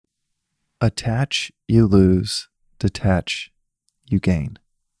Attach, you lose. Detach, you gain.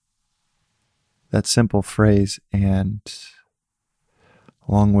 That simple phrase, and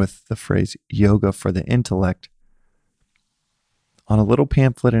along with the phrase yoga for the intellect, on a little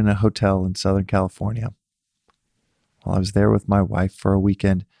pamphlet in a hotel in Southern California, while I was there with my wife for a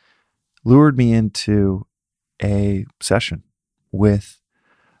weekend, lured me into a session with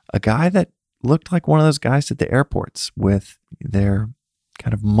a guy that looked like one of those guys at the airports with their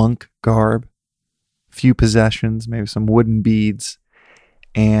kind of monk garb, few possessions, maybe some wooden beads.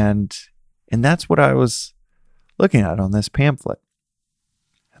 And that's what I was looking at on this pamphlet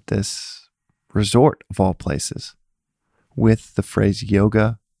at this resort of all places with the phrase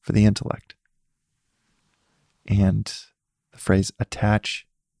yoga for the intellect and the phrase attach,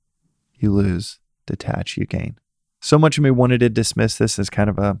 you lose, detach, you gain. So much of me wanted to dismiss this as kind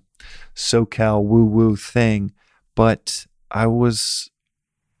of a SoCal woo-woo thing, but I was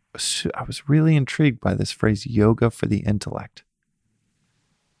really intrigued by this phrase yoga for the intellect,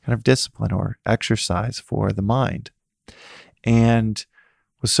 kind of discipline or exercise for the mind, and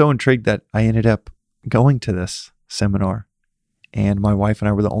was so intrigued that I ended up going to this seminar, and my wife and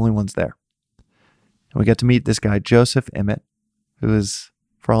I were the only ones there. And we got to meet this guy, Joseph Emmett, who is,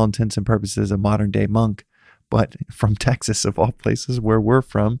 for all intents and purposes, a modern-day monk, but from Texas, of all places, where we're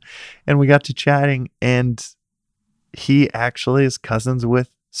from. And we got to chatting, and he actually is cousins with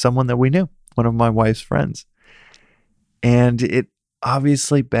someone that we knew, one of my wife's friends. And it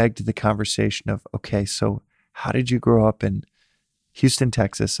obviously begged the conversation of, okay, so how did you grow up in Houston,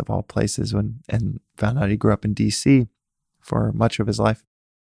 Texas, of all places, and found out he grew up in D.C. for much of his life,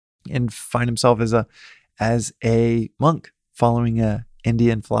 and find himself as a monk following a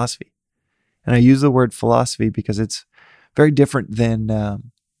Indian philosophy. And I use the word philosophy because it's very different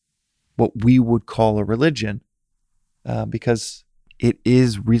than what we would call a religion, because it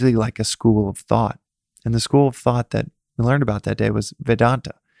is really like a school of thought. And the school of thought that we learned about that day was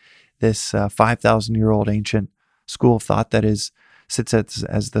Vedanta, this 5,000-year-old ancient school of thought that sits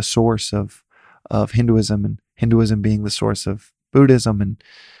as the source of Hinduism, and Hinduism being the source of Buddhism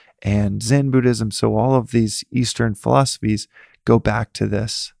and Zen Buddhism. So all of these Eastern philosophies go back to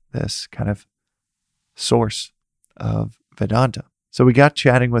this kind of source of Vedanta. So we got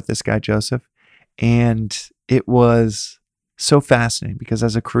chatting with this guy, Joseph, and it was so fascinating because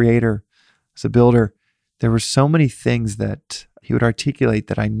as a creator, as a builder, there were so many things that he would articulate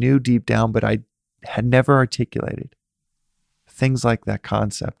that I knew deep down, but I had never articulated. Things like that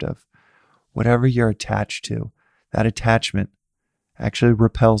concept of whatever you're attached to, that attachment actually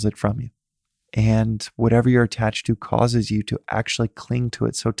repels it from you. And whatever you're attached to causes you to actually cling to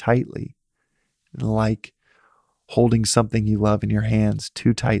it so tightly, like holding something you love in your hands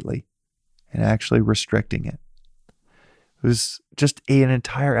too tightly and actually restricting it. It was just an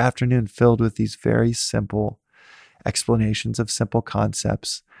entire afternoon filled with these very simple explanations of simple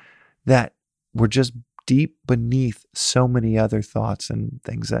concepts that were just deep beneath so many other thoughts and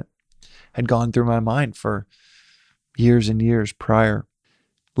things that had gone through my mind for years and years prior.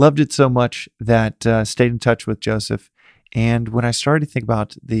 Loved it so much that stayed in touch with Joseph. And when I started to think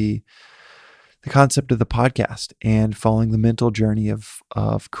about the concept of the podcast and following the mental journey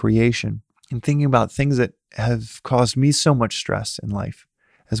of creation and thinking about things that have caused me so much stress in life,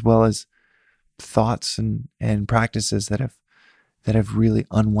 as well as thoughts and practices that have really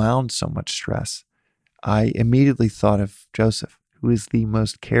unwound so much stress, I immediately thought of Joseph, who is the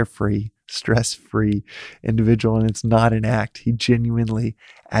most carefree, stress-free individual, and it's not an act. He genuinely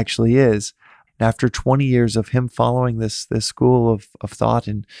actually is. And after 20 years of him following this school of thought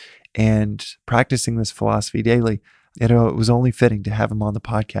and practicing this philosophy daily, it was only fitting to have him on the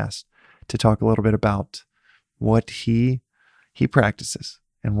podcast to talk a little bit about what he practices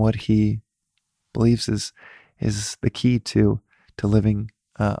and what he believes is the key to living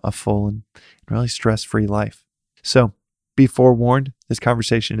a full and really stress-free life. So be forewarned, this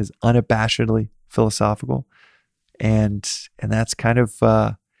conversation is unabashedly philosophical, and that's kind of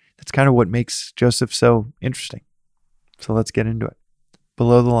what makes Joseph so interesting. So let's get into it.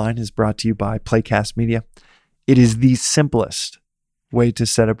 Below the Line is brought to you by Playcast Media. It is the simplest way to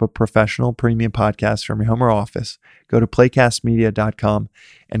set up a professional premium podcast from your home or office. Go to playcastmedia.com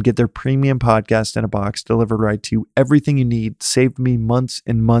and get their premium podcast in a box delivered right to you. Everything you need. Saved me months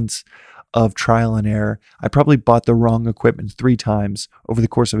and months of trial and error. I probably bought the wrong equipment 3 times over the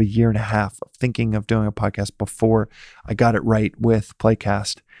course of a year and a half of thinking of doing a podcast before I got it right with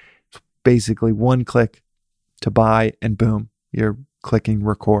Playcast. It's basically one click to buy and boom, you're clicking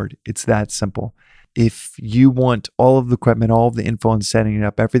record. It's that simple. If you want all of the equipment, all of the info and setting it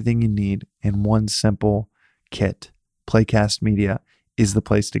up, everything you need in one simple kit, Playcast Media is the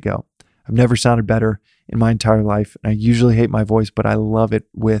place to go. I've never sounded better in my entire life. And I usually hate my voice, but I love it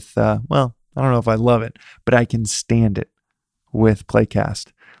with, well, I don't know if I love it, but I can stand it with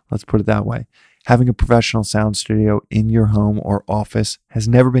Playcast. Let's put it that way. Having a professional sound studio in your home or office has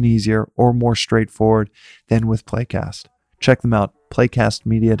never been easier or more straightforward than with Playcast. Check them out,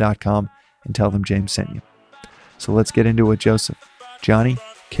 playcastmedia.com, and tell them James sent you. So let's get into it, Joseph. Johnny,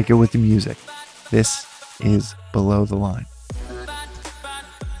 kick it with the music. This is Below the Line.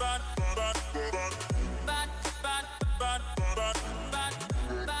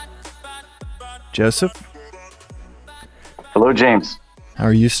 Joseph? Hello, James. How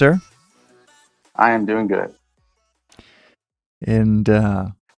are you, sir? I am doing good. And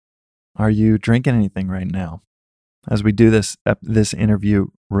are you drinking anything right now as we do this interview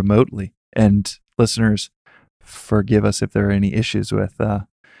remotely? And listeners, forgive us if there are any issues with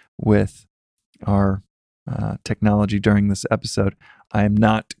our technology during this episode. I am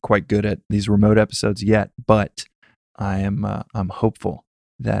not quite good at these remote episodes yet, but I'm hopeful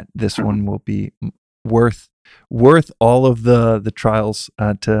that this one will be worth all of the trials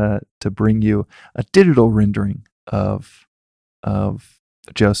to bring you a digital rendering of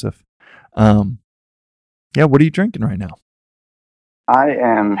Joseph. What are you drinking right now? I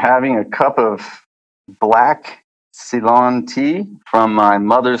am having a cup of black Ceylon tea from my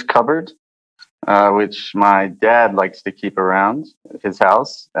mother's cupboard, which my dad likes to keep around at his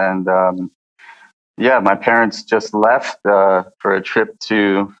house. And my parents just left for a trip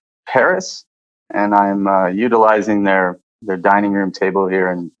to Paris, and I'm utilizing their dining room table here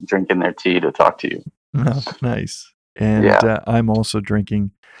and drinking their tea to talk to you. Oh, nice. And I'm also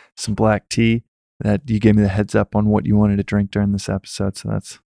drinking some black tea. That you gave me the heads up on what you wanted to drink during this episode, so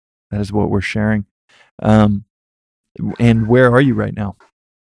that is what we're sharing. And where are you right now?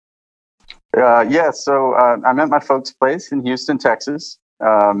 So I'm at my folks' place in Houston, Texas,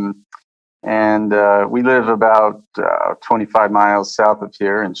 and we live about 25 miles south of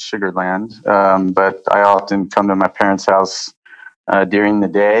here in Sugar Land. But I often come to my parents' house during the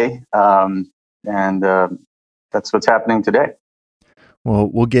day, and that's what's happening today.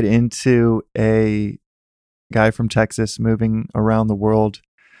 Well, we'll get into a guy from Texas moving around the world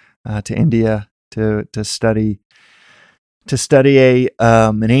to India to study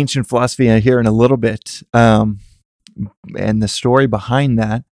an ancient philosophy here in a little bit, and the story behind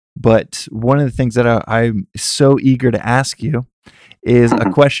that. But one of the things that I'm so eager to ask you is a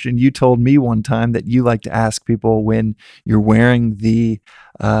question you told me one time that you like to ask people when you're wearing the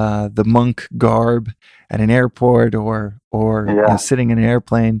monk garb at an airport or sitting in an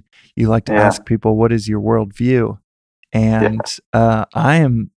airplane. You like to ask people, what is your worldview? And I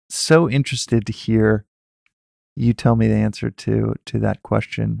am so interested to hear you tell me the answer to that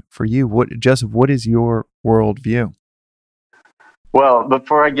question for you. Joseph, what is your worldview? Well,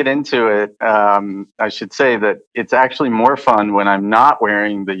 before I get into it, I should say that it's actually more fun when I'm not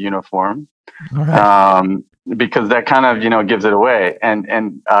wearing the uniform, All right. because that kind of gives it away. And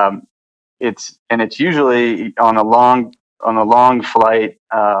it's usually on a long flight.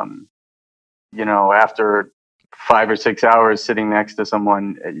 After 5 or 6 hours sitting next to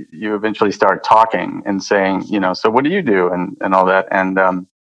someone, you eventually start talking and saying, so what do you do and all that. And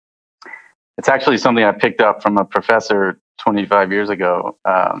it's actually something I picked up from a professor 25 years ago.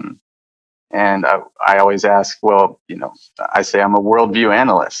 And I always ask, I say I'm a worldview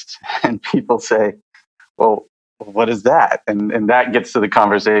analyst. And people say, well, what is that? And that gets to the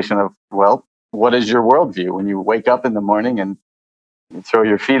conversation of, well, what is your worldview? When you wake up in the morning and you throw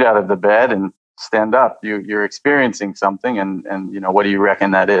your feet out of the bed and stand up, you're experiencing something. And what do you reckon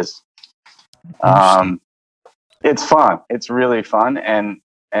that is? It's fun. It's really fun. And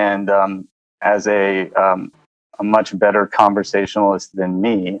as a much better conversationalist than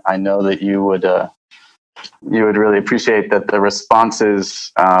me, I know that you would really appreciate that the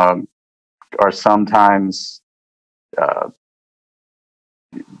responses are sometimes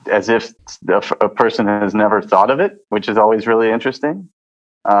as if a person has never thought of it, which is always really interesting.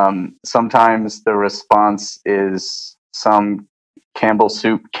 Sometimes the response is some Campbell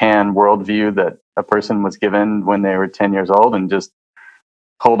soup can worldview that a person was given when they were 10 years old and just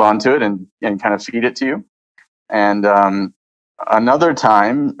hold on to it and kind of feed it to you. And another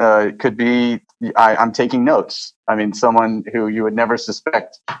time could be I'm taking notes. I mean, someone who you would never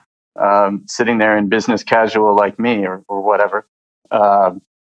suspect sitting there in business casual like me or whatever,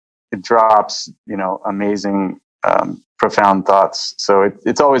 it drops, amazing, profound thoughts. So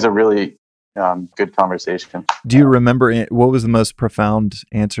it's always a really good conversation. Do you remember what was the most profound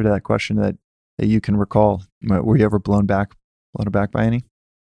answer to that question that you can recall? Were you ever blown aback by any?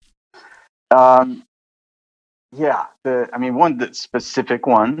 Yeah, one the specific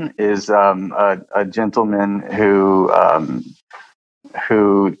one is a gentleman who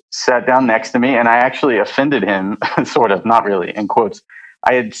sat down next to me, and I actually offended him, sort of, not really, in quotes.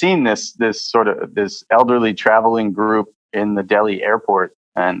 I had seen this elderly traveling group in the Delhi airport,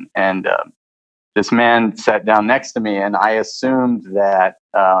 and this man sat down next to me, and I assumed that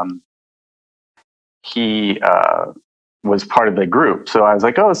he was part of the group. So I was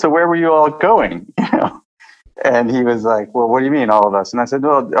like, "Oh, so where were you all going?" And he was like, "Well, what do you mean, all of us?" And I said,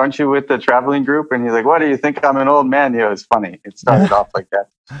 "Well, aren't you with the traveling group?" And he's like, "What do you think? I'm an old man." It's funny. It started off like that,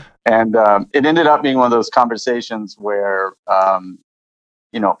 and it ended up being one of those conversations where,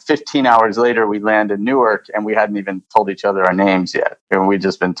 15 hours later, we land in Newark, and we hadn't even told each other our names yet, and we'd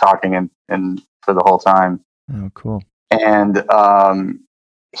just been talking and for the whole time. Oh, cool. And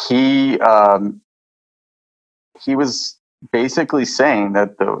he was basically saying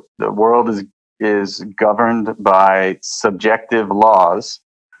that the world is governed by subjective laws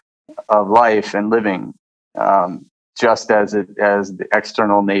of life and living, just as the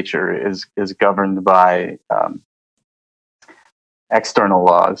external nature is governed by external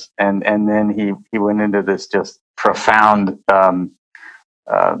laws. And then he went into this just profound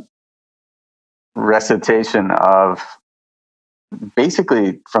recitation of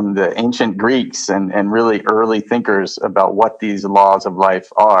basically from the ancient Greeks and really early thinkers about what these laws of life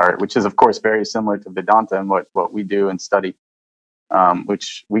are, which is, of course, very similar to Vedanta and what we do and study,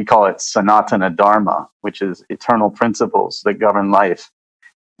 which we call it Sanatana Dharma, which is eternal principles that govern life.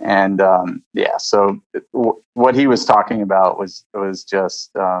 And so what he was talking about was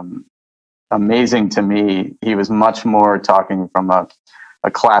just amazing to me. He was much more talking from a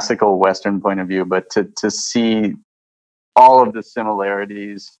classical Western point of view, but to see all of the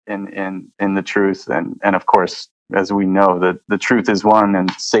similarities in the truth, and of course, as we know, the truth is one,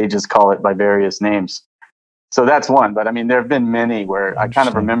 and sages call it by various names. So that's one. But I mean, there have been many where I kind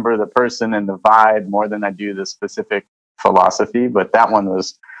of remember the person and the vibe more than I do the specific philosophy. But that one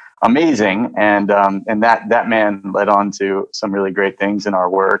was amazing, and that man led on to some really great things in our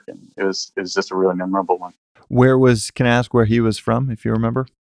work, and it was just a really memorable one. Can I ask where he was from, if you remember?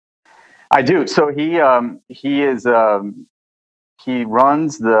 I do. So he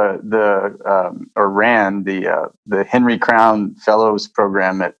runs ran the Henry Crown Fellows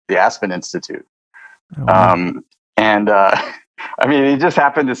program at the Aspen Institute. Oh, wow. He just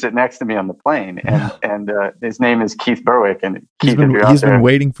happened to sit next to me on the plane, and his name is Keith Berwick. And he's been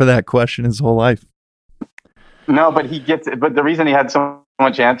waiting for that question his whole life. No, but he gets it. But the reason he had so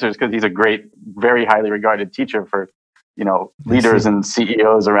much answers because he's a great, very highly regarded teacher for leaders and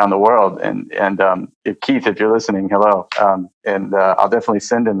CEOs around the world. And if Keith, if you're listening, hello. I'll definitely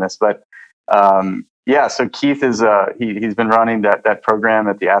send him this. But so Keith is he's been running that program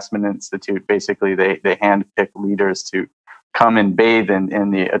at the Aspen Institute. Basically, they handpick leaders to come and bathe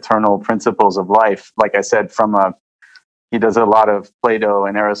in the eternal principles of life. Like I said, he does a lot of Plato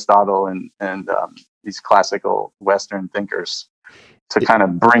and Aristotle and these classical Western thinkers to kind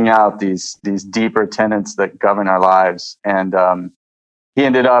of bring out these deeper tenets that govern our lives. And he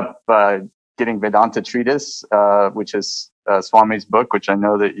ended up getting Vedanta Treatise, which is Swami's book, which I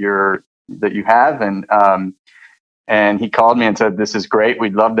know that you have. And he called me and said, "This is great.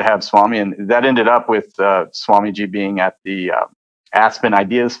 We'd love to have Swami." And that ended up with Swamiji being at the Aspen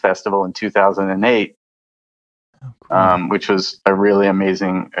Ideas Festival in 2008, which was a really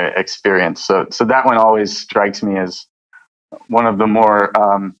amazing experience. So that one always strikes me as one of the more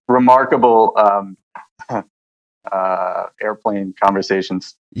remarkable airplane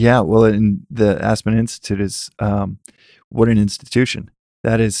conversations. Yeah, well, and the Aspen Institute is what an institution.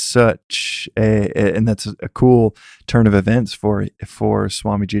 That is such and that's a cool turn of events for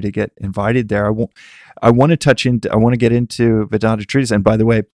Swamiji to get invited there. I want to get into Vedanta Treatise. And by the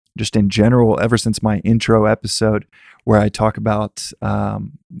way, just in general, ever since my intro episode where I talk about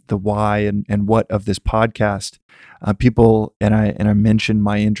the why and what of this podcast, people and I mentioned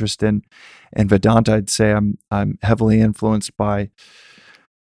my interest in Vedanta. I'd say I'm heavily influenced by,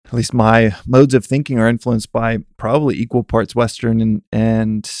 at least my modes of thinking are influenced by probably equal parts Western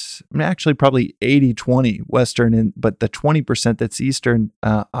and actually probably 80-20 Western, but the 20% that's Eastern,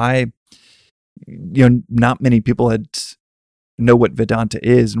 not many people know what Vedanta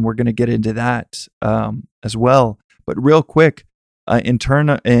is, and we're going to get into that as well. But real quick, in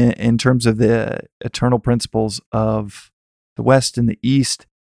terms of the eternal principles of the West and the East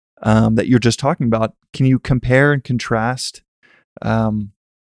that you're just talking about, can you compare and contrast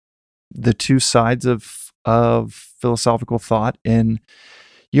the two sides of philosophical thought in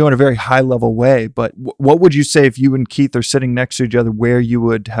in a very high level way. But what would you say if you and Keith are sitting next to each other, where you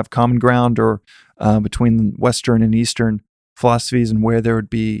would have common ground, or between Western and Eastern philosophies, and where there would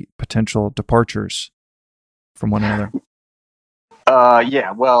be potential departures from one another?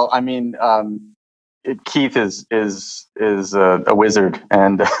 Yeah. Well, I mean, Keith is a wizard,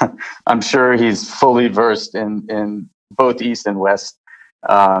 and I'm sure he's fully versed in both East and West.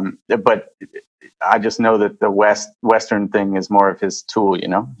 But I just know that the Western thing is more of his tool,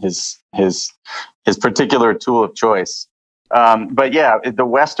 his particular tool of choice. But yeah, the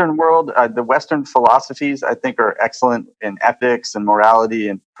Western world, the Western philosophies, I think, are excellent in ethics and morality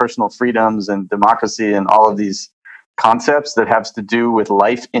and personal freedoms and democracy and all of these concepts that have to do with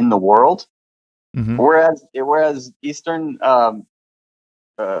life in the world. Mm-hmm. Whereas Eastern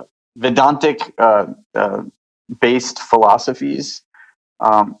Vedantic based philosophies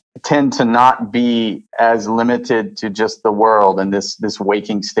tend to not be as limited to just the world and this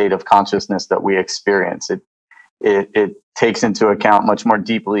waking state of consciousness that we experience. It takes into account much more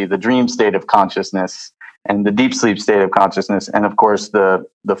deeply the dream state of consciousness and the deep sleep state of consciousness, and of course the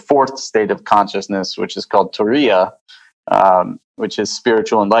fourth state of consciousness, which is called Turiya, which is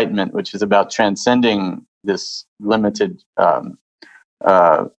spiritual enlightenment, which is about transcending this limited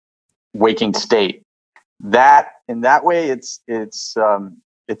waking state. That in that way, it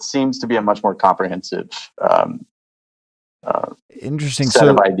seems to be a much more comprehensive interesting set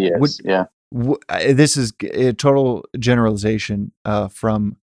of ideas. This is a total generalization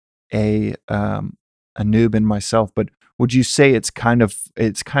from a noob in myself, but would you say it's kind of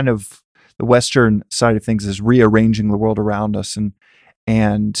the Western side of things is rearranging the world around us and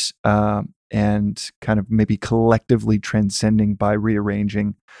kind of maybe collectively transcending by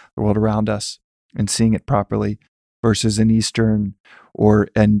rearranging the world around us and seeing it properly, versus an Eastern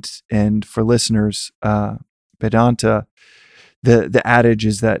and for listeners, Vedanta, the adage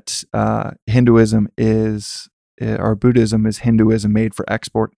is that Hinduism is, or Buddhism is Hinduism made for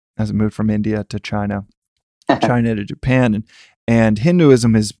export, as it moved from India to China, China to Japan, and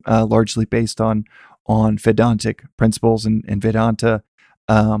Hinduism is largely based on Vedantic principles, and Vedanta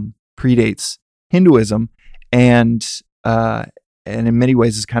predates Hinduism, and in many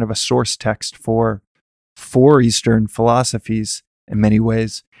ways is kind of a source text for Eastern philosophies in many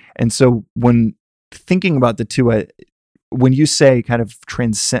ways. And so when thinking about the two, when you say kind of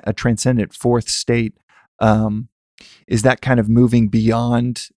a transcendent fourth state, is that kind of moving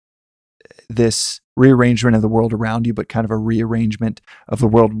beyond this rearrangement of the world around you, but kind of a rearrangement of the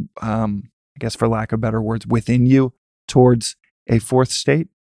world, I guess for lack of better words, within you towards a fourth state?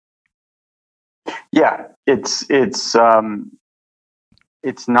 Yeah, it's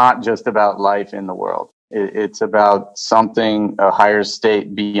not just about life in the world. It's about something, a higher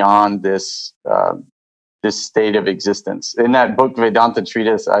state beyond this state of existence. In that book, Vedanta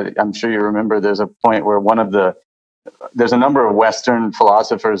Treatise, I'm sure you remember, there's a point where there's a number of Western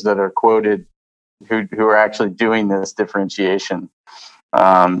philosophers that are quoted who are actually doing this differentiation.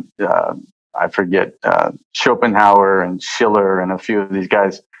 I forget, Schopenhauer and Schiller and a few of these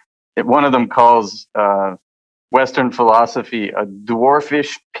guys. One of them calls Western philosophy a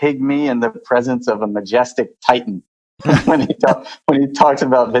dwarfish pygmy in the presence of a majestic titan when he talks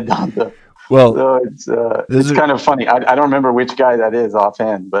about Vedanta. Well, so it's kind of funny. I don't remember which guy that is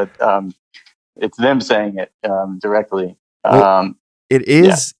offhand, but it's them saying it directly. It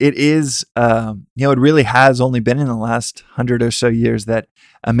is. It really has only been in the last 100 or so years that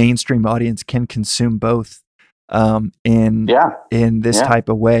a mainstream audience can consume both in this type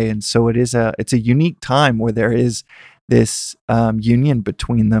of way, and so it's a unique time where there is this union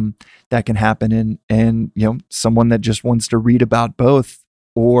between them that can happen, and someone that just wants to read about both,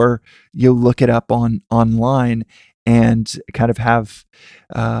 or you look it up online and kind of have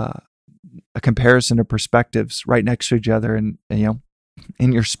a comparison of perspectives right next to each other, and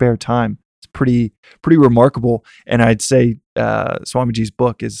in your spare time. It's pretty remarkable. And I'd say Swamiji's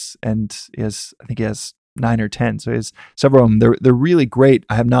book I think he has 9 or 10, so he has several of them. They're really great.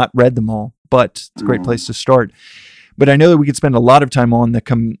 I have not read them all, but it's a great place to start. But I know that we could spend a lot of time on the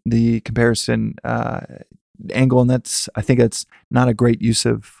comparison angle, and I think that's not a great use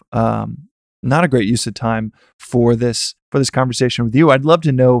of time for this conversation with you. I'd love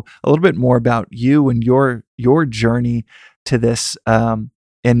to know a little bit more about you and your journey to this, and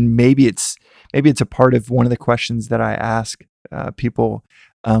maybe it's a part of one of the questions that I ask people.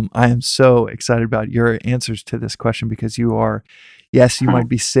 I am so excited about your answers to this question, because you might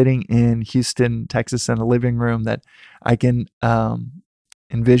be sitting in Houston, Texas, in a living room that I can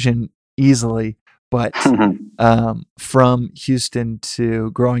envision easily, but from Houston to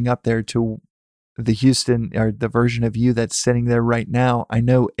growing up there to the Houston or the version of you that's sitting there right now, I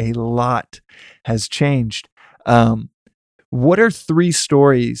know a lot has changed. What are 3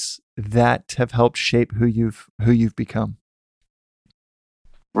 stories that have helped shape who you've become?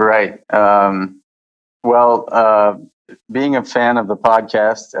 Right. Being a fan of the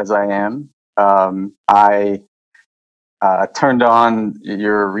podcast as I am, I turned on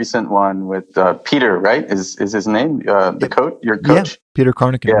your recent one with Peter. Right? Is his name the Yep. coach? Your coach? Yeah, Peter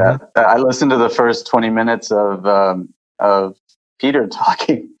Carnican. Yeah. I listened to the first 20 minutes of Peter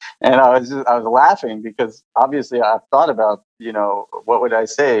talking, and I was laughing because obviously I've thought about what would I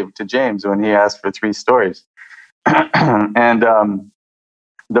say to James when he asked for 3 stories, and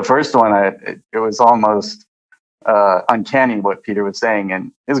the first one it was almost uncanny what Peter was saying,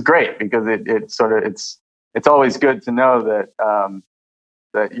 and it's great because it's always good to know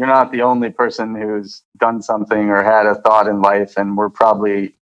that you're not the only person who's done something or had a thought in life, and we're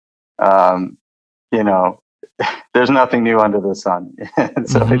probably there's nothing new under the sun.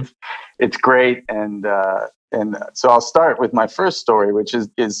 So Mm-hmm. it's great, and so I'll start with my first story, which is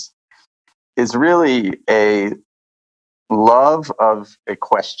really a love of a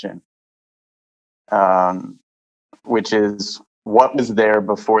question, which is what was there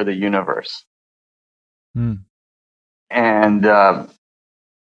before the universe. Mm. And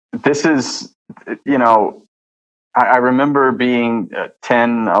this is, I remember being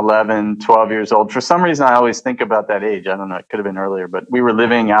 10, 11, 12 years old. For some reason, I always think about that age. I don't know, it could have been earlier, but we were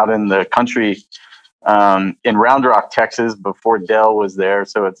living out in the country in Round Rock, Texas, before Dell was there.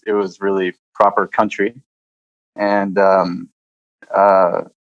 So it was really proper country. And I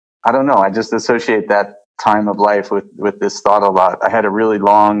don't know, I just associate that time of life with this thought a lot. I had a really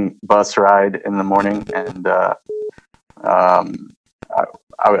long bus ride in the morning, and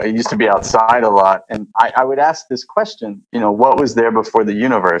I used to be outside a lot, and I would ask this question, what was there before the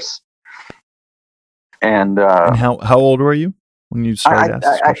universe? And how old were you when you started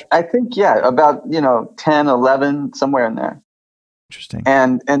asking this question? I think, about, 10, 11, somewhere in there. Interesting.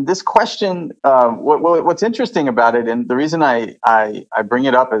 And this question, what's interesting about it, and the reason I bring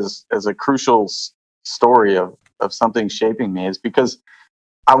it up as a crucial story of something shaping me, is because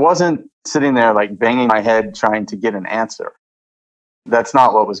I wasn't sitting there like banging my head trying to get an answer. That's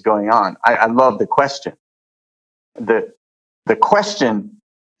not what was going on. I love the question. The question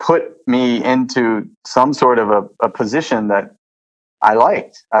put me into some sort of a position that I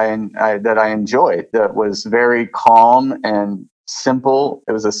liked, that I enjoyed, that was very calm and simple.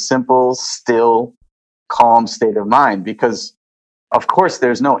 It was a simple, still, calm state of mind, because of course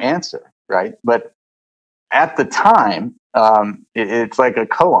there's no answer, right? But at the time, it's like a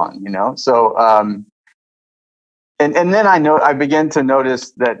koan, so and then I began to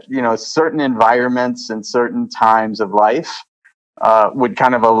notice that certain environments and certain times of life would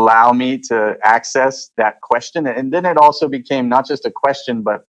kind of allow me to access that question. And then it also became not just a question,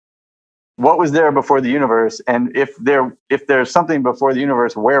 but what was there before the universe? And if there's something before the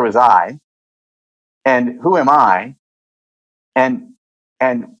universe, where was I? And who am I? And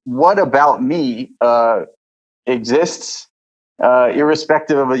what about me exists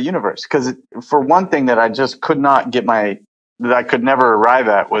irrespective of a universe? Because for one thing that I just could not that I could never arrive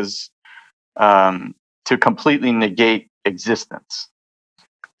at was to completely negate existence,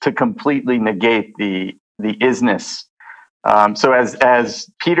 to completely negate the isness. So as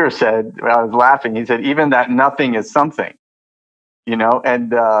Peter said, I was laughing. He said, even that nothing is something,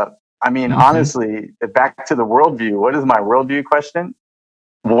 and I mean, honestly, back to the worldview. What is my worldview question?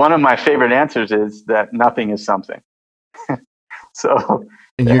 One of my favorite answers is that nothing is something. So,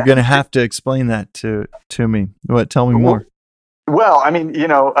 and you're going to have to explain that to me. Tell me more. Well, I mean,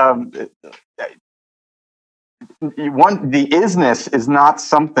 the isness is not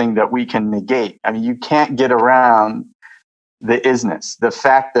something that we can negate. I mean, you can't get around the isness, the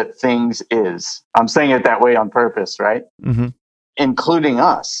fact that things is. I'm saying it that way on purpose, right? Mm-hmm. Including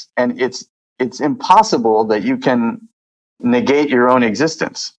us. And it's impossible that you can negate your own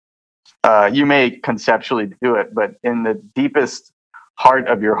existence. You may conceptually do it, but in the deepest heart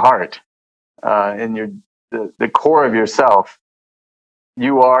of your heart, in the core of yourself,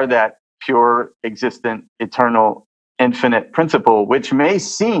 you are that pure, existent, eternal, infinite principle, which may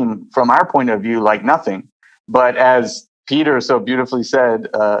seem, from our point of view, like nothing. But as Peter so beautifully said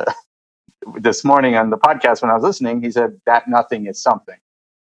this morning on the podcast when I was listening, he said that nothing is something.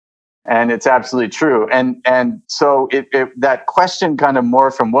 And it's absolutely true. And so that question kind of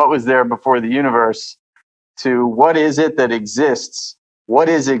morphed from what was there before the universe to what is it that exists? What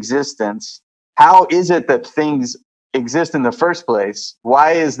is existence? How is it that things exist in the first place?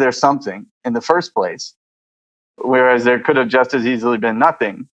 Why is there something in the first place? Whereas there could have just as easily been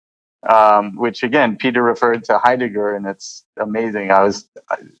nothing. which again, Peter referred to Heidegger, and it's amazing.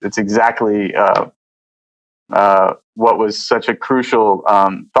 It's exactly what was such a crucial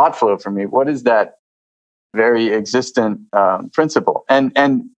thought flow for me. What is that very existent principle? And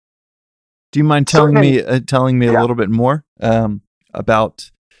do you mind telling me a little bit more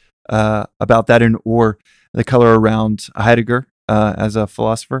about that, or the color around Heidegger as a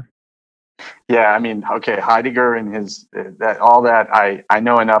philosopher? Yeah, I mean, okay, Heidegger and his all that I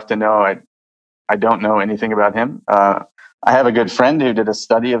know enough to know. I don't know anything about him. I have a good friend who did a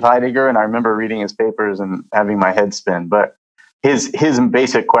study of Heidegger, and I remember reading his papers and having my head spin. But his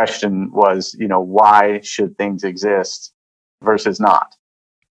basic question was, why should things exist versus not?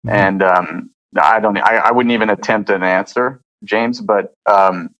 Mm-hmm. And I wouldn't even attempt an answer, James. But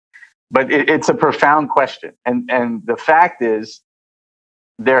it's a profound question, and the fact is,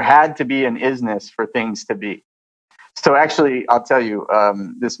 there had to be an isness for things to be. So actually, I'll tell you,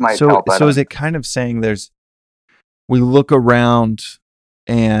 this might help. So is it kind of saying we look around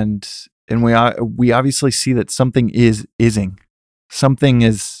and we obviously see that something ising, something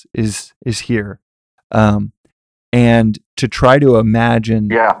is here, and to try to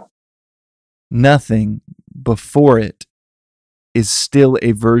imagine nothing before it is still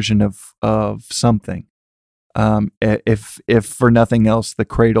a version of something. If for nothing else, the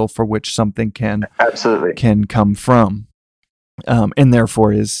cradle for which something can come from, and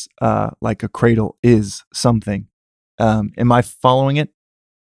therefore is like a cradle is something. Am I following it?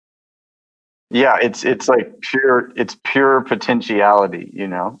 Yeah, it's like pure potentiality.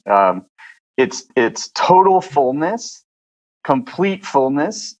 It's total fullness, complete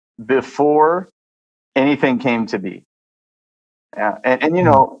fullness before anything came to be. Yeah, and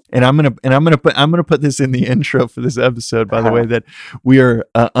I'm gonna put this in the intro for this episode. By the way, that we are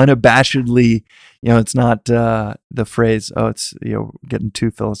unabashedly, it's not the phrase. Oh, it's getting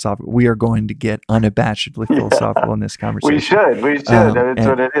too philosophical. We are going to get unabashedly philosophical in this conversation. We should. That's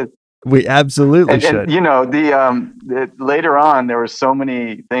what it is. We absolutely should. And later on, there were so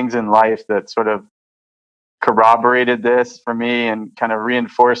many things in life that sort of corroborated this for me and kind of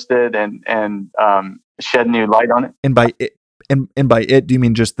reinforced it and shed new light on it. And by it. And by it, do you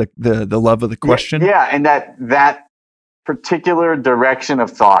mean just the love of the question? Yeah, and that particular direction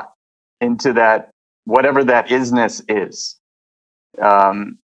of thought into that, whatever that isness is,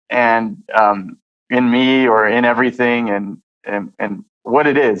 and in me or in everything, and what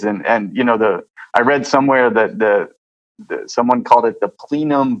it is, and I read somewhere that someone called it the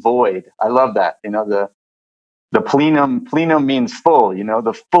plenum void. I love that. The plenum means full.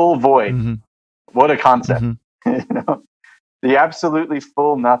 The full void. Mm-hmm. What a concept. Mm-hmm. The absolutely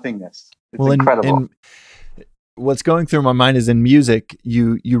full nothingness. It's incredible. And what's going through my mind is in music,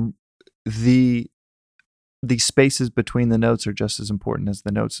 the spaces between the notes are just as important as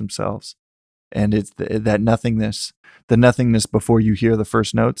the notes themselves. And it's that nothingness, the nothingness before you hear the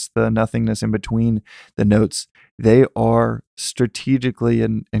first notes, the nothingness in between the notes, they are strategically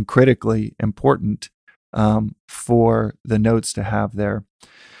and critically important for the notes to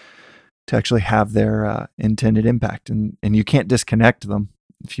actually have their intended impact, and you can't disconnect them.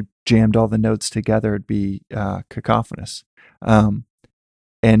 If you jammed all the notes together, it'd be cacophonous. And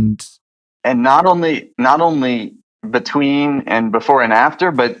not only between and before and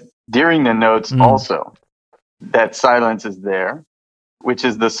after, but during the notes also. That silence is there, which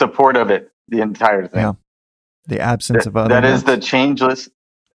is the support of it, the entire thing. Yeah. The absence of other. That is the changeless.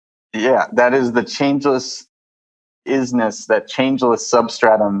 Yeah, that is the changeless isness, that changeless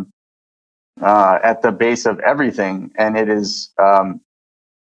substratum. At the base of everything, and it is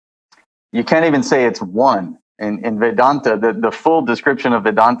you can't even say it's one. In Vedanta, the full description of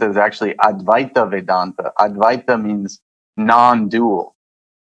Vedanta is actually Advaita Vedanta. Advaita means non-dual.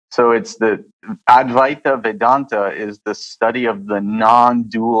 So it's the Advaita Vedanta is the study of the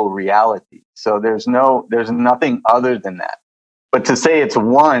non-dual reality. So there's nothing other than that. But to say it's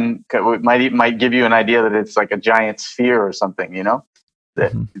one might give you an idea that it's like a giant sphere or something,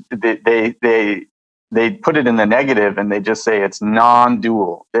 That they put it in the negative and they just say it's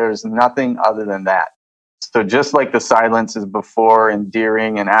non-dual. There's nothing other than that. So just like the silence is before and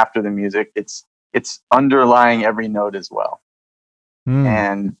during and after the music, it's underlying every note as well.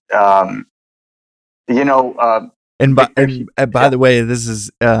 And by the way, this is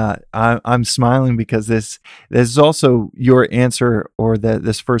I'm smiling because this is also your answer, or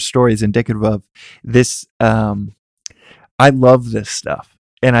this first story is indicative of this. I love this stuff.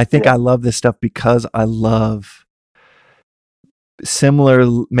 And I think I love this stuff because I love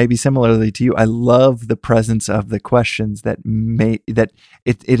maybe similarly to you, I love the presence of the questions that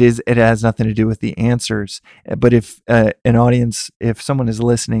it has nothing to do with the answers. But if an audience, if someone is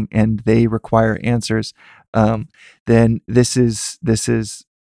listening and they require answers, then this is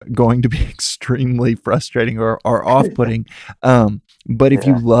going to be extremely frustrating or off-putting. But if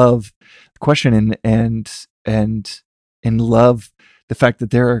you Yeah. love the question and love the fact that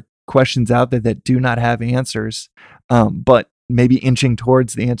there are questions out there that do not have answers, but maybe inching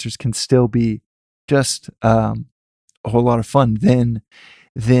towards the answers can still be just a whole lot of fun, then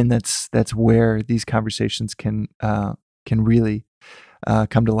that's where these conversations can really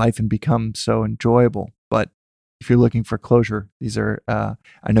come to life and become so enjoyable. But if you're looking for closure, these are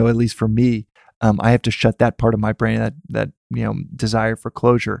I know, at least for me, I have to shut that part of my brain, that desire for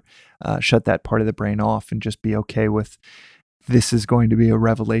closure, shut that part of the brain off and just be okay with, this is going to be a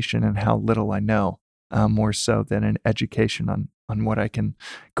revelation and how little I know, more so than an education on what I can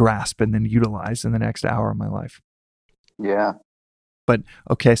grasp and then utilize in the next hour of my life. Yeah. But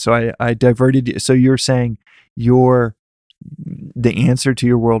okay, so I diverted you. So you're saying the answer to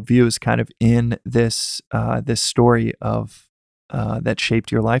your worldview is kind of in this this story of that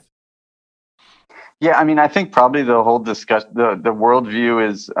shaped your life. Yeah, I mean, I think probably the whole discussion, the worldview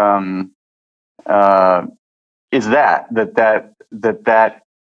is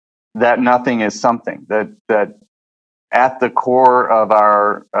that nothing is something, that at the core of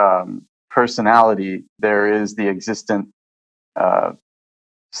our personality there is the existent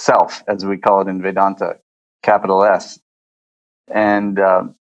self, as we call it in Vedanta, capital S, and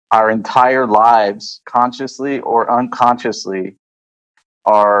our entire lives, consciously or unconsciously,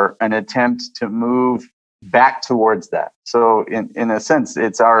 are an attempt to move back towards that. So in a sense,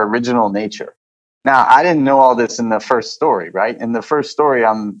 it's our original nature. Now, I didn't know all this in the first story, right? In the first story,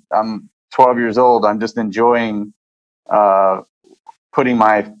 I'm 12 years old. I'm just enjoying putting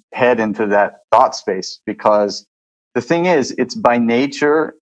my head into that thought space, because the thing is, it's by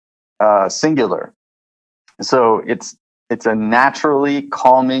nature singular. So it's a naturally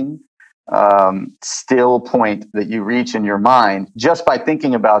calming, still point that you reach in your mind just by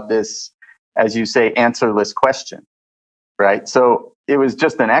thinking about this, as you say, answerless question, right? So it was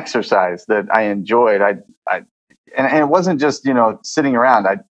just an exercise that I enjoyed. And it wasn't just sitting around.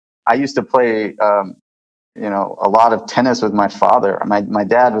 I used to play a lot of tennis with my father. My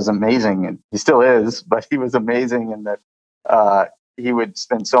dad was amazing, and he still is, but he was amazing in that he would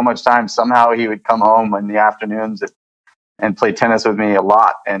spend so much time. Somehow he would come home in the afternoons and play tennis with me a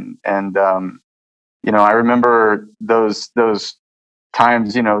lot. And I remember those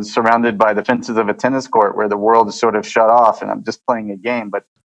times, surrounded by the fences of a tennis court where the world is sort of shut off and I'm just playing a game, but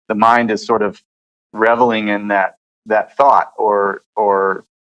the mind is sort of reveling in that thought, or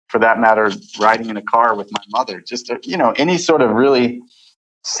for that matter, riding in a car with my mother, just any sort of really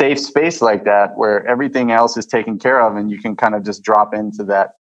safe space like that where everything else is taken care of and you can kind of just drop into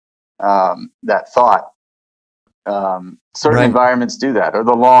that thought. Certain Right. environments do that, or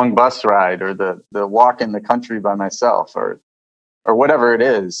the long bus ride, or the walk in the country by myself, or whatever it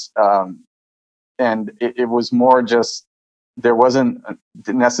is. And it was more just, there wasn't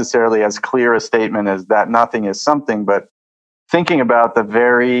necessarily as clear a statement as that nothing is something, but thinking about the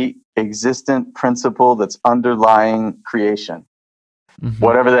very existent principle that's underlying creation, Mm-hmm.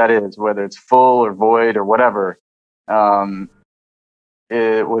 whatever that is, whether it's full or void or whatever.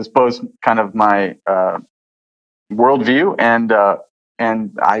 It was both kind of my worldview and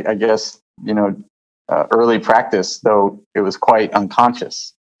I guess early practice, though it was quite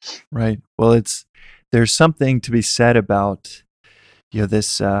unconscious. Right. Well, there's something to be said about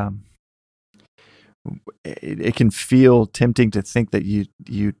this. It can feel tempting to think that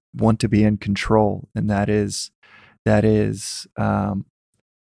you want to be in control, and that is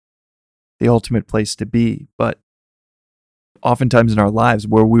the ultimate place to be. But oftentimes in our lives,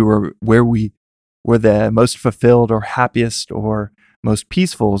 where we were the most fulfilled or happiest or most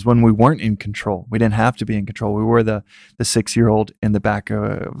peaceful is when we weren't in control. We didn't have to be in control. We were the 6-year-old in the back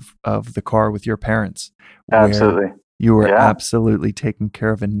of the car with your parents, where Absolutely. you were Yeah. absolutely taken care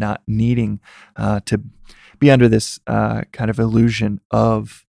of and not needing to be under this kind of illusion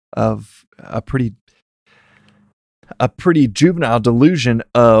of a pretty juvenile delusion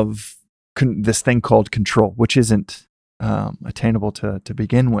of this thing called control, which isn't attainable to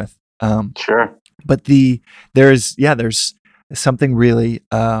begin with. Sure. But there's something really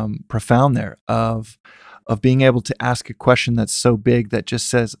profound there of being able to ask a question that's so big that just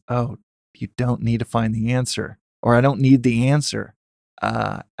says, oh, you don't need to find the answer, or I don't need the answer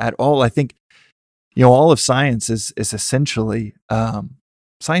at all. I think all of science is essentially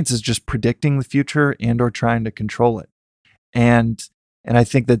science is just predicting the future and or trying to control it. and I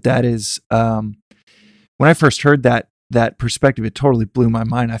think that is when I first heard that perspective, it totally blew my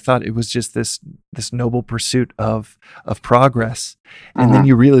mind. I thought it was just this noble pursuit of progress, and then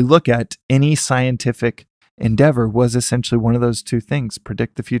you really look at any scientific endeavor was essentially one of those two things: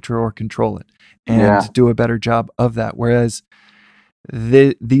 predict the future or control it, and do a better job of that. Whereas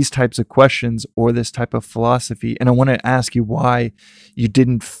these types of questions or this type of philosophy, and I want to ask you why you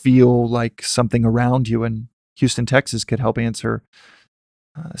didn't feel like something around you in Houston, Texas could help answer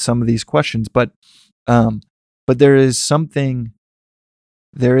some of these questions, but there is something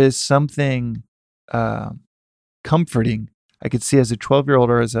comforting I could see as a 12-year-old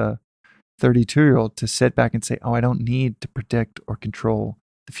or as a 32-year-old to sit back and say, oh, I don't need to predict or control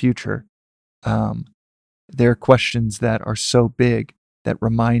the future. There are questions that are so big that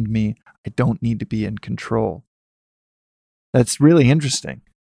remind me I don't need to be in control. That's really interesting.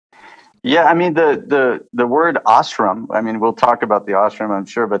 Yeah, I mean the word ashram, I mean we'll talk about the ashram, I'm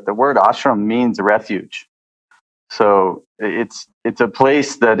sure, but the word ashram means refuge. So it's a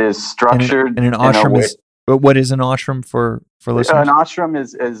place that is structured. And an ashram is, but what is an ashram for listeners? An ashram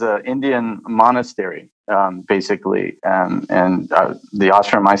is an Indian monastery, basically, and the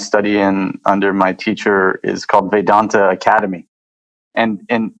ashram I study in under my teacher is called Vedanta Academy, and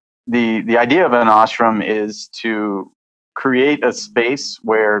the idea of an ashram is to create a space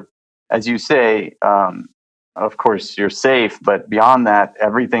where, as you say, of course you're safe, but beyond that,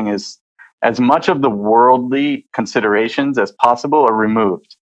 everything is, as much of the worldly considerations as possible are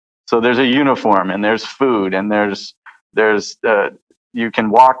removed. So there's a uniform and there's food and there's you can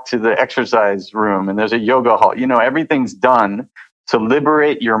walk to the exercise room and there's a yoga hall. You know, everything's done to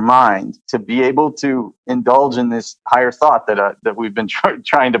liberate your mind to be able to indulge in this higher thought that we've been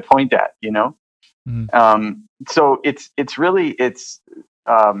trying to point at. You know, so it's really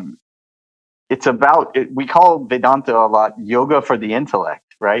about it. We call Vedanta a lot yoga for the intellect,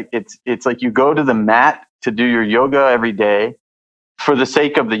 right? It's like you go to the mat to do your yoga every day for the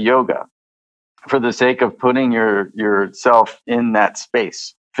sake of the yoga, for the sake of putting yourself in that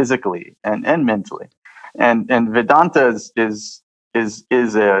space physically and mentally. And Vedanta is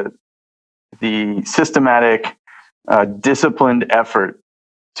the systematic, disciplined effort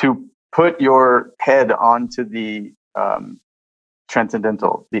to put your head onto the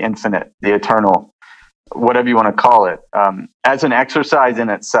transcendental, the infinite, the eternal, whatever you want to call it, as an exercise in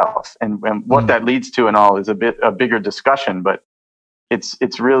itself. And what that leads to and all is a bigger discussion, but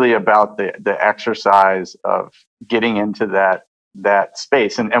it's really about the exercise of getting into that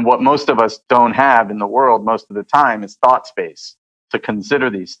space. And what most of us don't have in the world most of the time is thought space to consider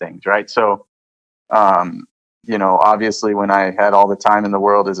these things, right? So, you know, obviously when I had all the time in the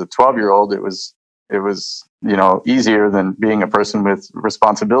world as a 12-year-old, it was, you know, easier than being a person with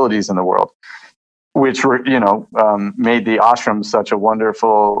responsibilities in the world, which were, you know, made the ashram such a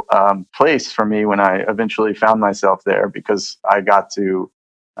wonderful place for me when I eventually found myself there, because I got to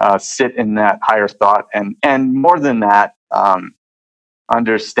sit in that higher thought and more than that,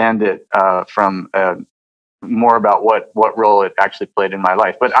 understand it from more about what role it actually played in my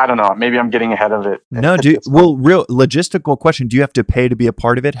life. But I don't know, maybe I'm getting ahead of it. No, real logistical question. Do you have to pay to be a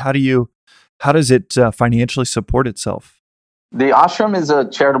part of it? How does it financially support itself? The ashram is a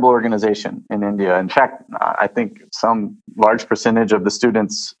charitable organization in India. In fact, I think some large percentage of the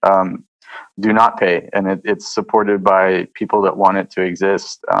students do not pay, and it's supported by people that want it to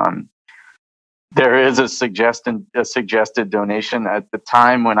exist. There is a suggested donation. At the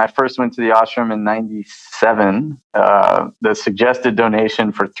time when I first went to the ashram in '97, the suggested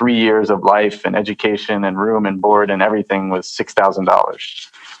donation for 3 years of life and education and room and board and everything was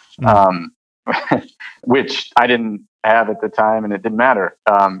 $6,000, which I didn't have at the time, and it didn't matter.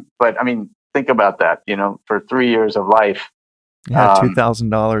 But I mean, think about that. You know, for 3 years of life,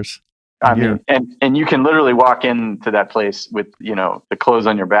 $2,000. I mean, and you can literally walk into that place with, you know, the clothes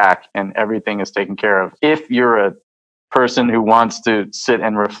on your back and everything is taken care of. If you're a person who wants to sit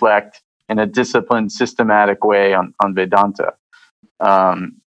and reflect in a disciplined, systematic way on Vedanta,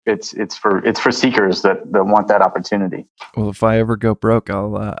 it's for seekers that want that opportunity. Well, if I ever go broke,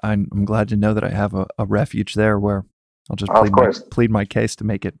 I'm glad to know that I have a refuge there where I'll just plead my case to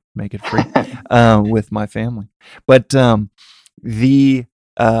make it free with my family. But the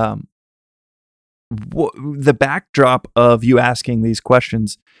backdrop of you asking these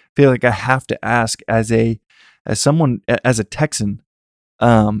questions, I feel like I have to ask as a Texan,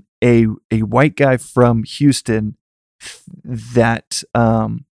 a white guy from Houston that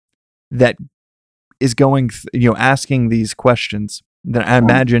is going, asking these questions. That I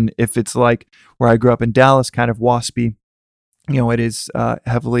imagine if it's like where I grew up in Dallas, kind of waspy, it is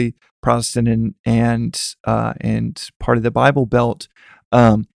heavily Protestant and part of the Bible Belt.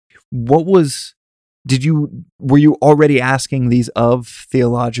 What was were you already asking these of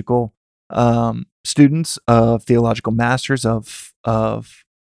theological students, of theological masters, of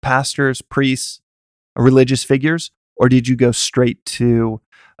pastors, priests, religious figures, or did you go straight to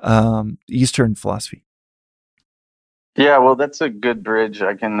Eastern philosophy? Yeah, well, that's a good bridge.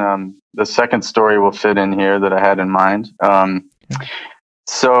 I can, the second story will fit in here that I had in mind.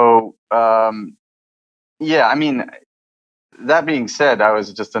 So, yeah, I mean, that being said, I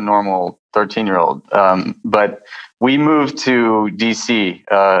was just a normal 13-year-old. But we moved to DC in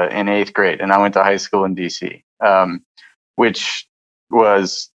 8th grade, and I went to high school in DC, which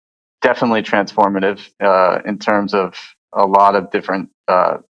was definitely transformative in terms of a lot of different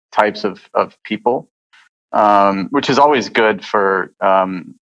types of people. Which is always good for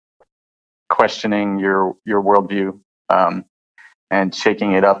questioning your worldview and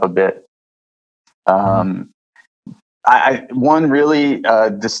shaking it up a bit. One really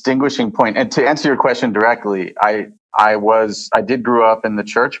distinguishing point, and to answer your question directly, I did grow up in the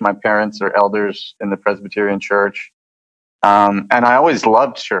church. My parents are elders in the Presbyterian Church, and I always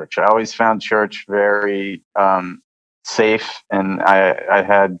loved church. I always found church very safe, and I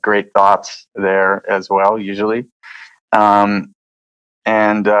had great thoughts there as well, usually. Yeah,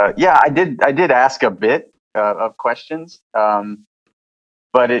 I did ask a bit of questions,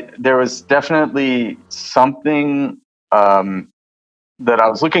 but there was definitely something that I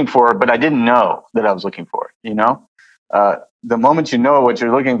was looking for, but I didn't know that I was looking for. The moment you know what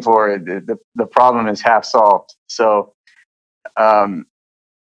you're looking for, the problem is half solved. So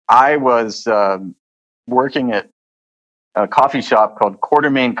I was working at a coffee shop called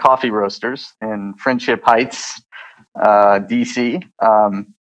Quartermain Coffee Roasters in Friendship Heights, DC,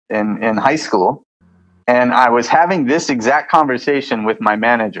 in high school. And I was having this exact conversation with my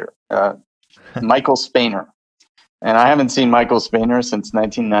manager, Michael Spainer. And I haven't seen Michael Spainer since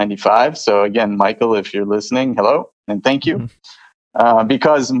 1995. So again, Michael, if you're listening, hello, and thank you.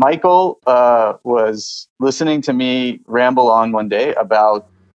 Because Michael was listening to me ramble on one day about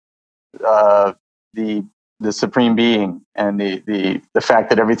the supreme being and the fact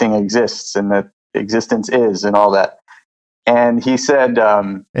that everything exists and that existence is and all that. And he said,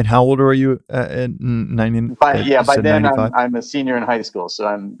 and how old were you in 19? By then I'm a senior in high school, so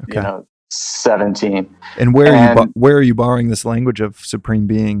I'm 17. And where are you borrowing this language of supreme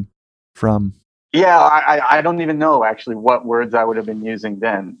being from? Yeah, I don't even know actually what words I would have been using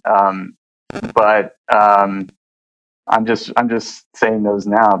then. But I'm just saying those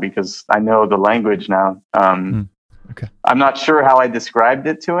now because I know the language now. Okay. I'm not sure how I described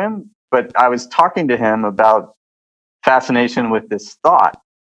it to him, but I was talking to him about fascination with this thought.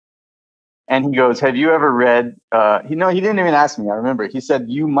 And he goes, have you ever read, he didn't even ask me. I remember he said,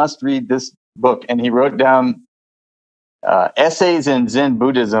 you must read this book. And he wrote down Essays in Zen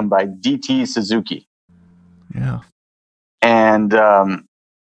Buddhism by D.T. Suzuki. Yeah. And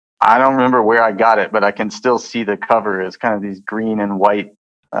I don't remember where I got it, but I can still see the cover as kind of these green and white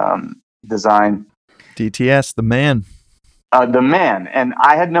design. DTS, the man. The man. And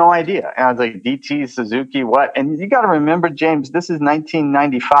I had no idea. And I was like, DT Suzuki, what? And you got to remember, James, this is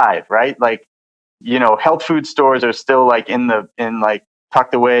 1995, right? Like, health food stores are still like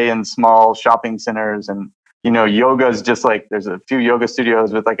tucked away in small shopping centers. And, yoga's just like, there's a few yoga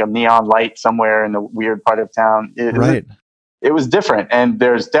studios with like a neon light somewhere in the weird part of town. It was different. And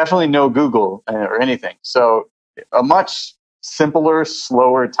there's definitely no Google or anything. So a much simpler,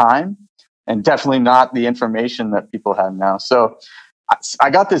 slower time. And definitely not the information that people have now. So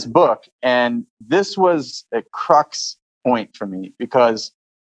I got this book, and this was a crux point for me because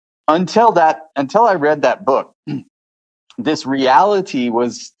until I read that book, this reality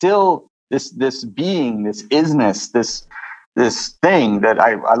was still this being, this isness, this thing that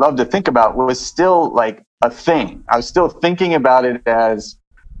I love to think about was still like a thing. I was still thinking about it as,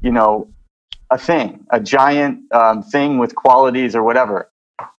 a thing, a giant thing with qualities or whatever.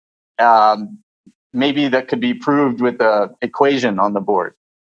 Maybe that could be proved with an equation on the board.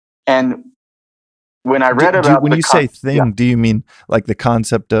 And when I read when you say thing, do you mean like the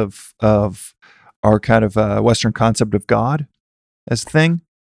concept of our kind of Western concept of God as thing?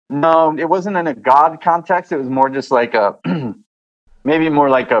 No, it wasn't in a God context. It was more just like maybe more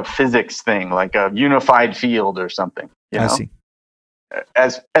like a physics thing, like a unified field or something. I see.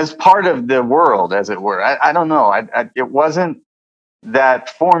 As part of the world, as it were. I don't know. It wasn't that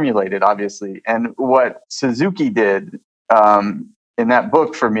formulated, obviously. And what Suzuki did in that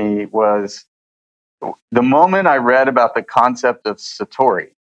book for me was the moment I read about the concept of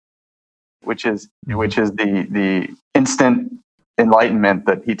Satori, which is the instant enlightenment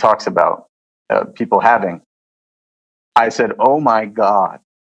that he talks about people having, I said, oh my God,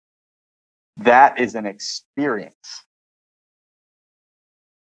 that is an experience.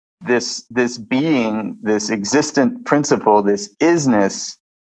 This being, this existent principle, this isness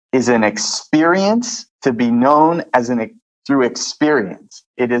is an experience to be known as through experience.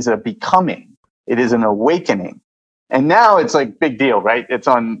 It is a becoming. It is an awakening. And now it's like big deal, right? It's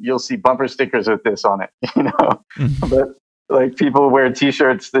on, you'll see bumper stickers with this on it, Mhm. But like people wear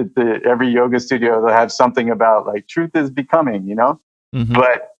t-shirts that every yoga studio, they'll have something about like truth is becoming, Mhm.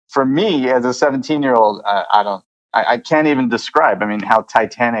 But for me as a 17-year-old, I can't even describe, how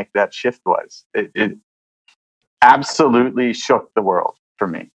titanic that shift was. It absolutely shook the world for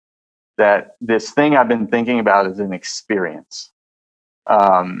me, that this thing I've been thinking about is an experience.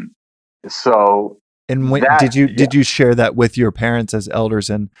 So And when that, did you share that with your parents as elders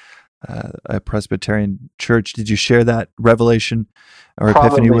in a Presbyterian church? Did you share that revelation or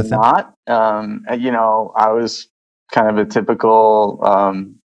epiphany probably with them? not. I was kind of a typical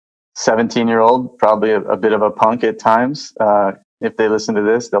 17-year-old, probably a bit of a punk at times. If they listen to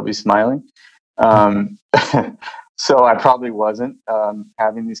this, they'll be smiling. So I probably wasn't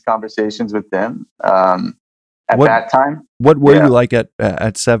having these conversations with them at What that time. What were Yeah. you like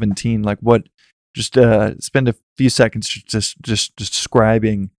at 17? Like what? Just spend a few seconds just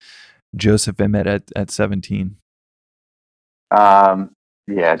describing Joseph Emmett at 17.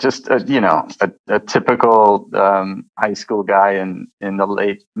 Yeah, just a typical high school guy in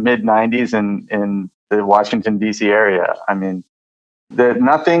the mid '90s in the Washington D.C. area.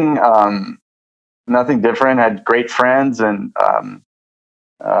 Nothing different. Had great friends and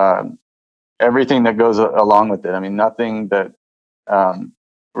everything that goes along with it. Nothing that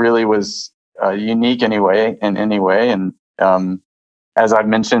really was unique in any way. And as I've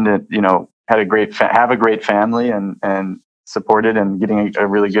mentioned, had have a great family and supported and getting a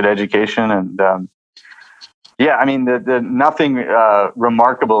really good education. And the nothing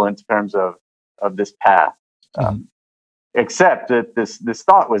remarkable in terms of this path. Mhm. Except that this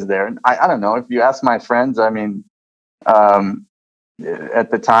thought was there. And I don't know, if you ask my friends, at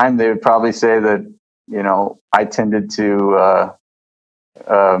the time, they would probably say that, I tended to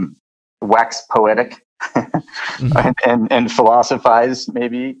wax poetic Mhm. and philosophize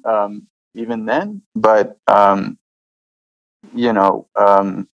maybe even then. But,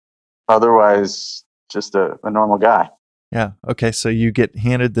 otherwise, just a normal guy. Yeah. Okay. So you get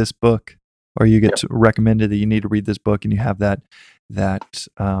handed this book, or you get Yep. recommended that you need to read this book, and you have that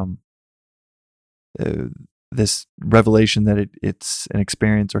uh, this revelation that it's an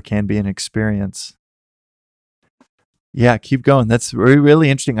experience or can be an experience. Yeah. Keep going. That's really, really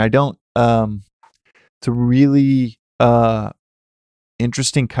interesting. I don't. It's a really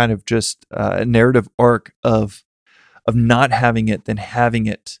interesting kind of just narrative arc of not having it, then having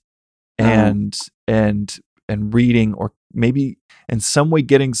it, Mm. and reading, or maybe in some way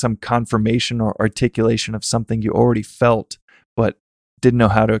getting some confirmation or articulation of something you already felt but didn't know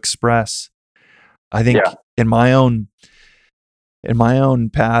how to express. I think Yeah. in my own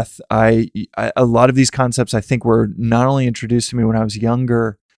path, I a lot of these concepts I think were not only introduced to me when I was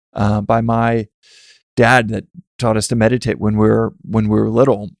younger by my dad that taught us to meditate when we were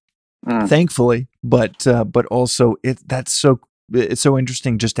little, Mm. thankfully, but also it's so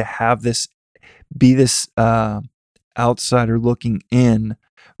interesting just to have this be this outsider looking in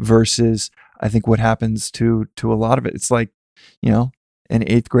versus I think what happens to a lot of it. It's like, in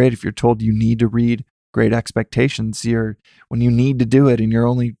 8th grade, if you're told you need to read Great Expectations, when you need to do it and you're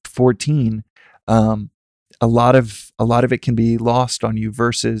only 14, a lot of it can be lost on you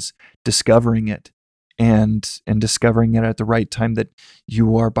versus discovering it and discovering it at the right time that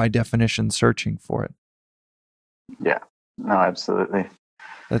you are by definition searching for it. Yeah. No, absolutely.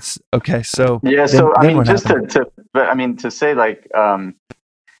 That's okay. So Yeah. then So what just happened? to say, like,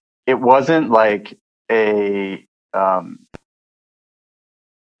 it wasn't like a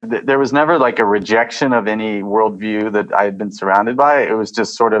there was never like a rejection of any worldview that I had been surrounded by. It was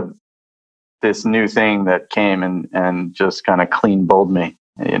just sort of this new thing that came and just kind of clean bowled me.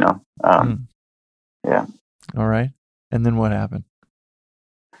 Yeah. All right. And then what happened?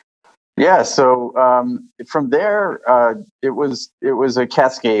 Yeah. So from there, it was a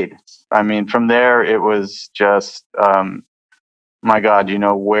cascade. From there, it was just, my God,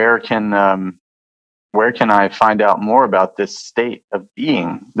 where can I find out more about this state of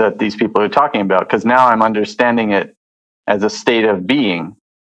being that these people are talking about? Because now I'm understanding it as a state of being,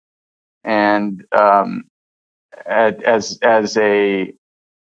 and as a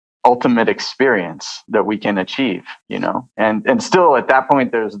ultimate experience that we can achieve. And still at that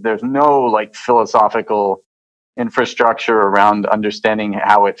point, there's no like philosophical infrastructure around understanding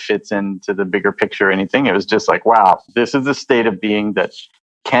how it fits into the bigger picture or anything. It was just like, wow, this is a state of being that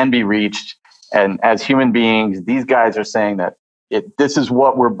can be reached. And as human beings, these guys are saying that this is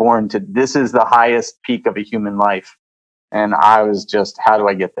what we're born to. This is the highest peak of a human life. And I was just, how do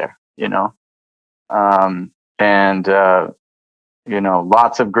I get there?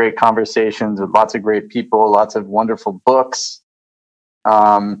 Lots of great conversations with lots of great people, lots of wonderful books.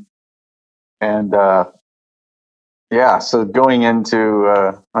 So going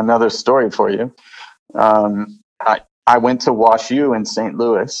into another story for you, I went to WashU in St.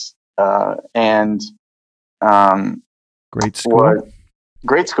 Louis, Great school.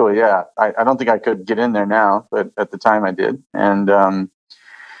 Great school, yeah. I don't think I could get in there now, but at the time I did. And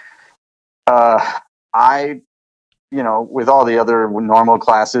with all the other normal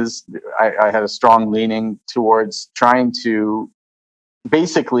classes, I had a strong leaning towards trying to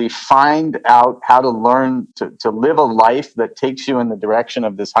basically find out how to learn to live a life that takes you in the direction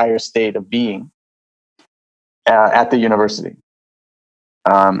of this higher state of being at the university.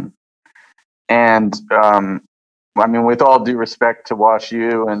 With all due respect to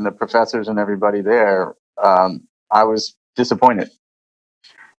WashU and the professors and everybody there, I was disappointed.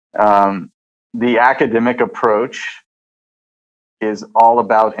 The academic approach is all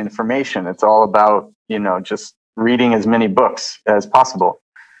about information. It's all about, just reading as many books as possible.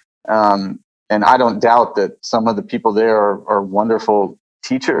 And I don't doubt that some of the people there are wonderful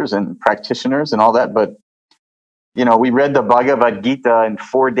teachers and practitioners and all that. But, we read the Bhagavad Gita in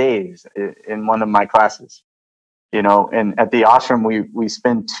 4 days in one of my classes. And at the ashram, we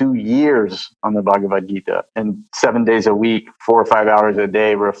spend 2 years on the Bhagavad Gita and 7 days a week, 4 or 5 hours a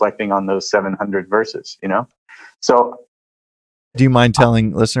day, reflecting on those 700 verses, So, do you mind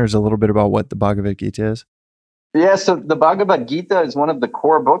telling listeners a little bit about what the Bhagavad Gita is? Yeah, so the Bhagavad Gita is one of the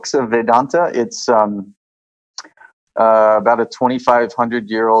core books of Vedanta. It's about a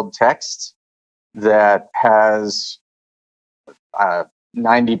 2,500-year-old text that has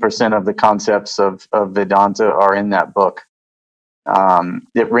 90% of the concepts of Vedanta are in that book.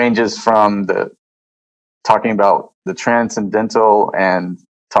 It ranges from talking about the transcendental and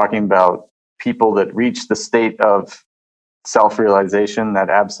talking about people that reach the state of self-realization, that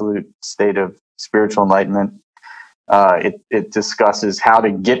absolute state of spiritual enlightenment. It discusses how to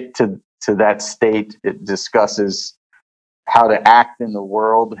get to that state. It discusses how to act in the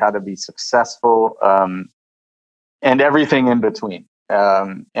world, how to be successful, and everything in between.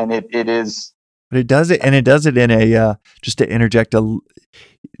 And it is. But it does it, and it does it in a just to interject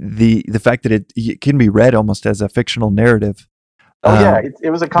the fact that it can be read almost as a fictional narrative.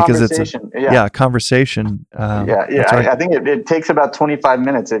 It was a conversation. A conversation. Right. I think it takes about 25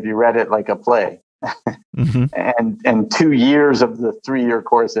 minutes if you read it like a play. Mm-hmm. And 2 years of the 3-year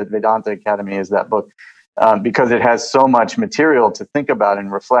course at Vedanta Academy is that book, because it has so much material to think about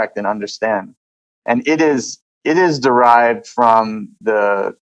and reflect and understand. And it is derived from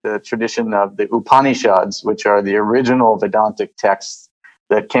the tradition of the Upanishads, which are the original Vedantic texts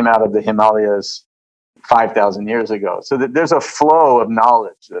that came out of the Himalayas 5,000 years ago. So that there's a flow of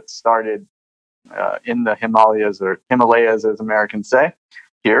knowledge that started in the Himalayas, or Himalayas as Americans say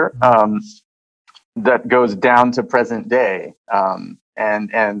here, that goes down to present day.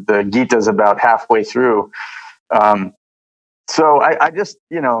 And the Gita is about halfway through. So I just,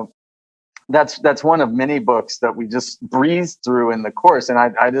 that's one of many books that we just breezed through in the course. And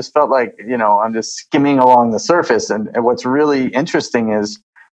I just felt like, I'm just skimming along the surface. And what's really interesting is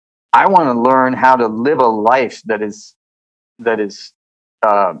I want to learn how to live a life that is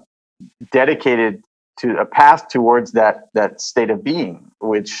dedicated to a path towards that state of being,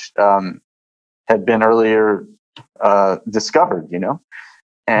 which had been earlier discovered,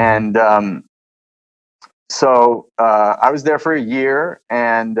 And so I was there for a year,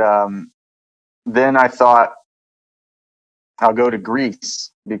 and then I thought I'll go to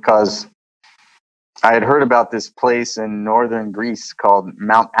Greece, because I had heard about this place in northern Greece called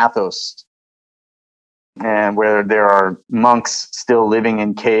Mount Athos, and where there are monks still living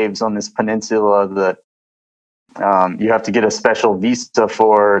in caves on this peninsula that you have to get a special visa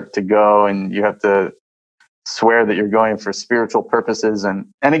to go, and you have to swear that you're going for spiritual purposes. And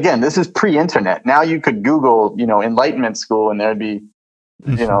again, this is pre-internet. Now you could Google, Enlightenment School, and there'd be,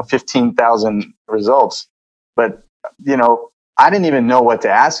 15,000 results. But, I didn't even know what to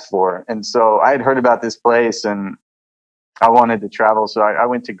ask for. And so I had heard about this place, and I wanted to travel. So I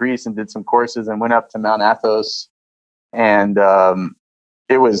went to Greece and did some courses and went up to Mount Athos. And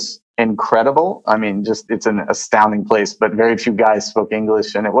it was incredible. I mean, it's an astounding place, but very few guys spoke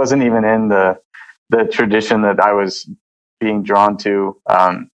English. And it wasn't even in the tradition that I was being drawn to.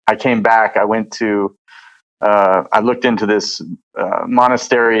 I came back. I went to I looked into this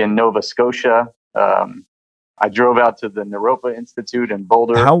monastery in Nova Scotia. I drove out to the Naropa Institute in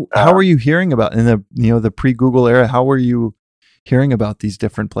Boulder. How were you hearing about in the pre-Google era? How were you hearing about these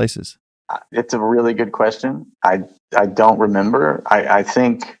different places? It's a really good question. I don't remember. I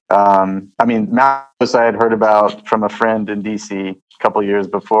think Mount Everest I had heard about from a friend in DC a couple of years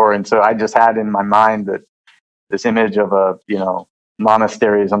before, and so I just had in my mind that this image of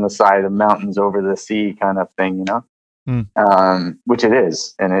monasteries on the side of mountains over the sea kind of thing, which it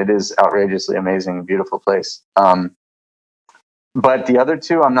is, and it is outrageously amazing, beautiful place. But the other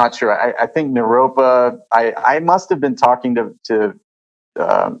two, I'm not sure. I think Naropa, I must have been talking to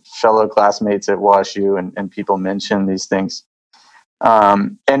fellow classmates at WashU, and people mention these things.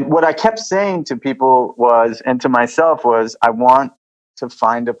 And what I kept saying to people and to myself was, I want to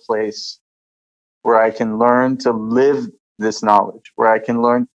find a place where I can learn to live this knowledge, where I can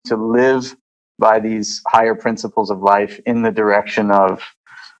learn to live by these higher principles of life in the direction of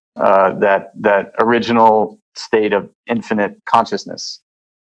that original state of infinite consciousness.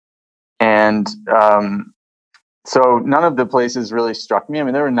 And so none of the places really struck me. I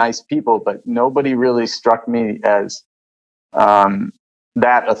mean, there were nice people, but nobody really struck me as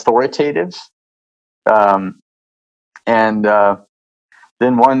that authoritative.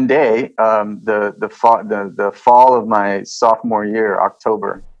 Then one day, the fall of my sophomore year,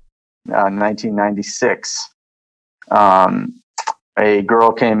 October 1996, a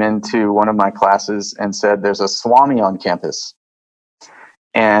girl came into one of my classes and said, "There's a Swami on campus,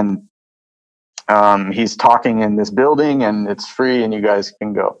 and he's talking in this building, and it's free, and you guys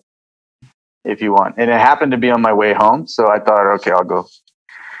can go if you want." And it happened to be on my way home, so I thought, okay, I'll go.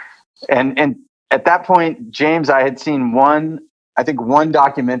 And at that point, James, I had seen one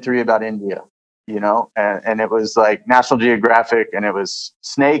documentary about India, and it was like National Geographic, and it was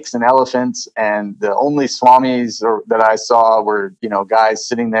snakes and elephants, and the only swamis that I saw were, guys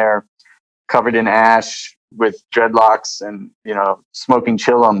sitting there covered in ash with dreadlocks and, smoking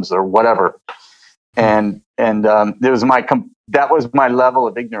chillums or whatever. And that was my level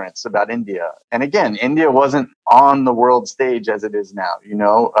of ignorance about India. And again, India wasn't on the world stage as it is now.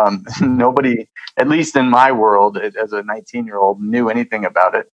 Nobody, at least in my world, as a 19-year-old, knew anything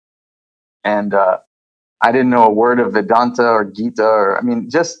about it. And I didn't know a word of Vedanta or Gita,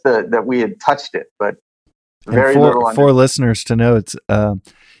 just that we had touched it, but very little. For listeners to know, it's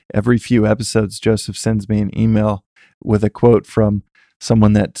every few episodes, Joseph sends me an email with a quote from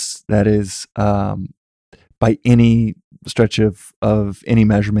someone that is by any stretch of any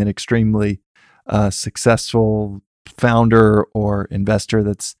measurement extremely successful founder or investor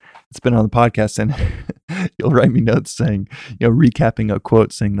that's been on the podcast, and you'll write me notes saying, recapping a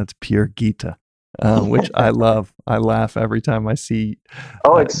quote saying that's pure Gita, which I love. I laugh every time I see.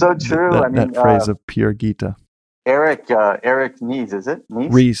 It's so true. That phrase of pure Gita. Eric Nies, is it?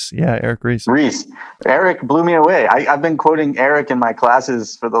 Nies? Ries, yeah, Eric Ries. Eric blew me away. I've been quoting Eric in my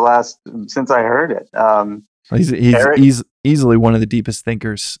classes since I heard it. He's easily one of the deepest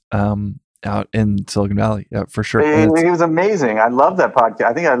thinkers out in Silicon Valley, for sure. He was amazing. I love that podcast.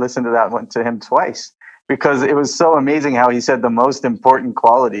 I think I listened to that one to him twice because it was so amazing how he said the most important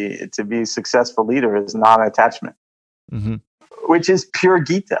quality to be a successful leader is non-attachment, which is pure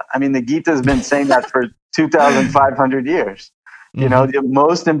Gita. The Gita has been saying that for 2,500 years. The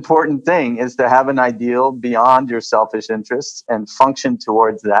most important thing is to have an ideal beyond your selfish interests and function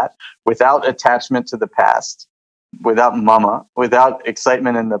towards that without attachment to the past, without mama, without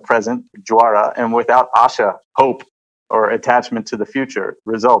excitement in the present, jwara, and without asha, hope, or attachment to the future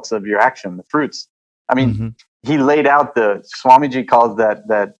results of your action, the fruits. He laid out Swamiji calls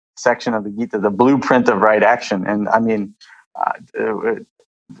that section of the Gita the blueprint of right action. And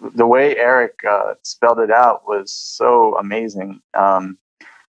the way Eric spelled it out was so amazing.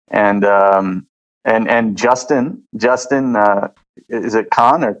 And Justin, is it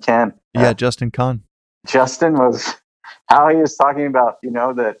Khan or Ken? Yeah, Justin Khan. Justin was how he was talking about,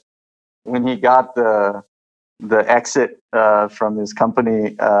 that when he got the exit from his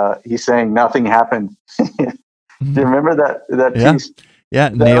company, he's saying nothing happened. Do you remember that piece? Yeah,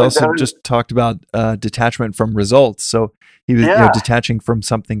 and he also just talked about detachment from results. So he was detaching from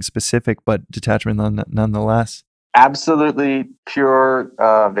something specific, but detachment nonetheless. Absolutely pure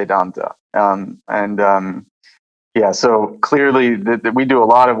Vedanta. So clearly we do a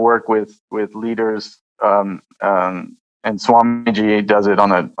lot of work with leaders, and Swamiji does it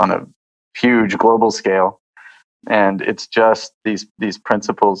on a huge global scale. And it's just these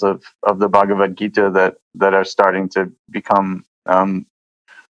principles of the Bhagavad Gita that are starting to become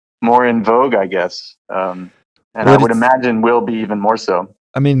more in vogue, I guess. I would imagine will be even more so.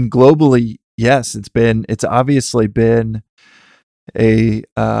 Globally, Yes, it's obviously been a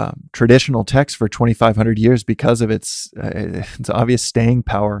traditional text for 2,500 years because of its obvious staying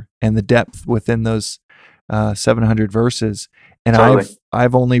power and the depth within those 700 verses. And Totally.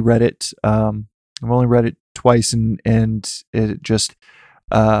 I've only read it. I've only read it twice, and it just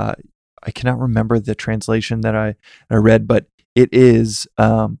I cannot remember the translation that I read, but it is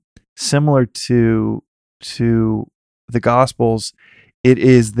similar to the Gospels. It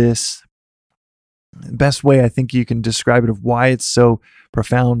is this best way I think you can describe it of why it's so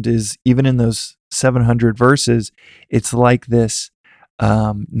profound is even in those 700 verses, it's like this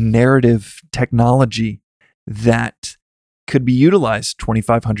narrative technology that could be utilized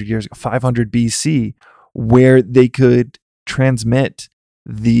 2,500 years ago, 500 BC, where they could transmit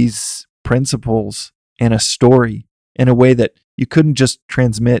these principles in a story in a way that you couldn't just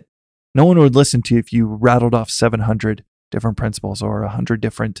transmit. No one would listen to you if you rattled off 700 different principles or 100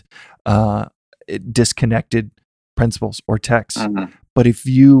 different disconnected principles or texts. Mm-hmm. But if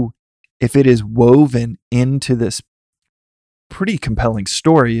it is woven into this pretty compelling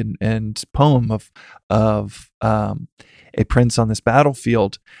story and poem of a prince on this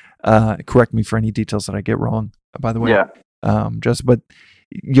battlefield, correct me for any details that I get wrong, by the way. Yeah. But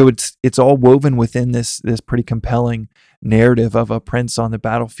it's all woven within this pretty compelling narrative of a prince on the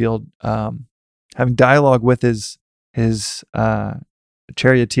battlefield, having dialogue with his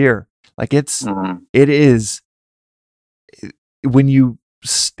charioteer. Like it is when you,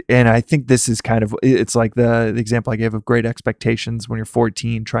 and I think this is kind of, it's like the example I gave of Great Expectations when you're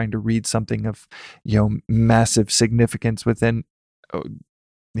 14 trying to read something of, massive significance within,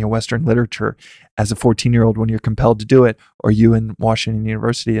 Western literature as a 14-year-old when you're compelled to do it, or you in Washington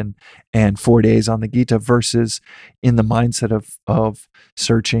University and 4 days on the Gita versus in the mindset of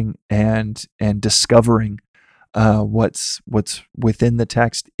searching and discovering what's within the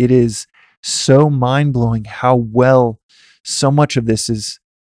text. It is so mind-blowing how well so much of this is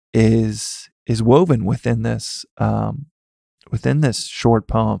woven within this short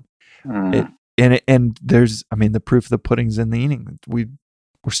poem. And there's, the proof of the pudding's in the eating.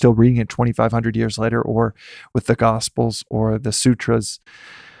 We're still reading it 2,500 years later, or with the Gospels or the Sutras.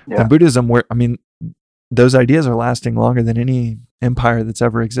 Yeah. And Buddhism, where those ideas are lasting longer than any empire that's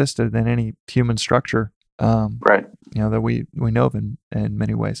ever existed, than any human structure. Right. That we know of in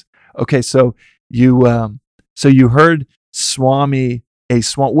many ways. Okay, so you heard Swami,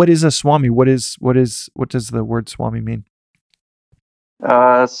 what is a Swami? What does the word Swami mean?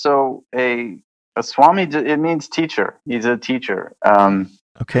 So a Swami, it means teacher. He's a teacher.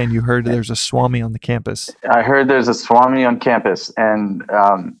 Okay, and you heard there's a Swami on the campus. I heard there's a Swami on campus, and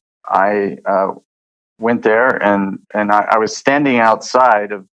I went there, and I was standing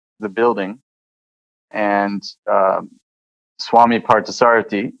outside of the building, and Swami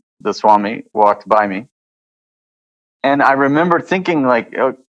Parthasarathi, the Swami, walked by me. And I remember thinking, like,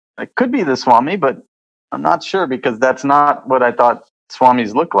 oh, it could be the Swami, but I'm not sure because that's not what I thought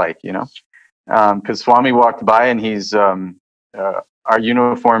Swamis look like, because Swami walked by and he's, our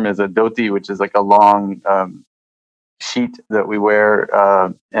uniform is a dhoti, which is like a long sheet that we wear,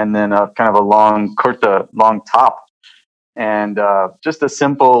 and then a kind of a long kurta, long top. And just a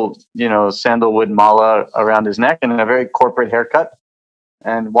simple, sandalwood mala around his neck and a very corporate haircut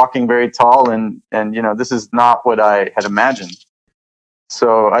and walking very tall. And this is not what I had imagined.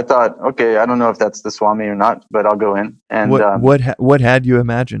 So I thought, okay, I don't know if that's the Swami or not, but I'll go in. And what had you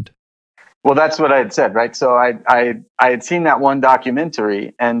imagined? Well, that's what I had said, right? So I had seen that one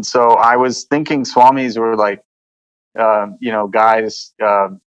documentary. And so I was thinking Swamis were like, guys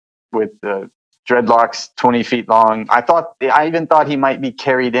with dreadlocks 20 feet long. I even thought he might be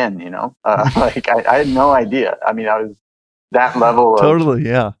carried in, like I had no idea. I was that level of totally,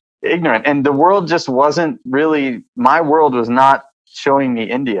 yeah, ignorant. And the world just wasn't really, my world was not showing me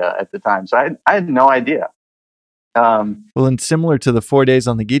India at the time. So I had no idea. Well, and similar to the 4 days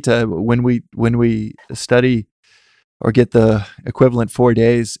on the Gita, when we study or get the equivalent 4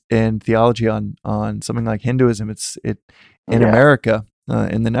 days in theology on something like Hinduism, in America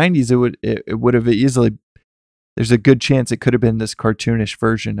in the 90s, it would have easily. There's a good chance it could have been this cartoonish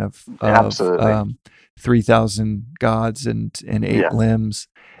version of 3,000 gods and 8 limbs,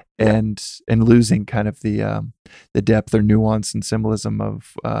 and losing kind of the depth or nuance and symbolism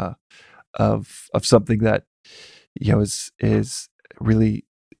of something that is really,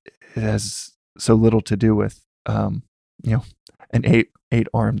 it has so little to do with an eight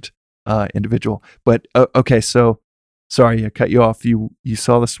armed individual. But okay, so sorry I cut you off. You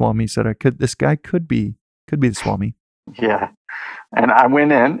saw the Swami, said this guy could be the Swami. Yeah, and I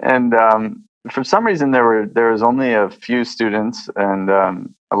went in, and for some reason there was only a few students, and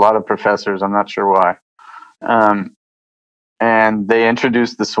a lot of professors. I'm not sure why. And they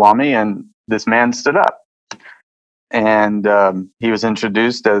introduced the Swami, and this man stood up. And he was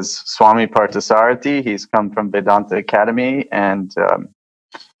introduced as Swami Parthasarathy. He's come from Vedanta Academy, and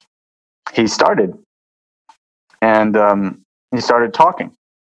he started. And he started talking.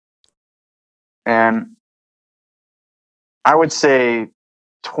 And I would say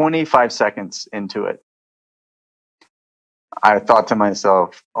 25 seconds into it, I thought to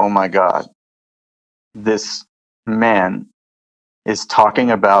myself, oh my God, this man is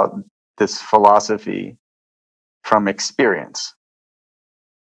talking about this philosophy from experience.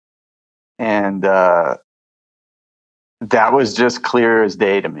 And that was just clear as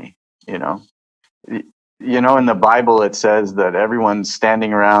day to me, you know. You know, in the Bible, it says that everyone's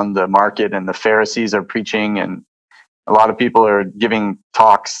standing around the market and the Pharisees are preaching and a lot of people are giving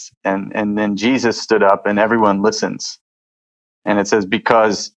talks. And then Jesus stood up and everyone listens. And it says,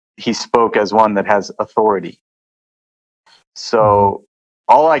 because he spoke as one that has authority. So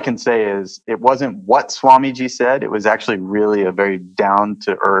all I can say is it wasn't what Swamiji said. It was actually really a very down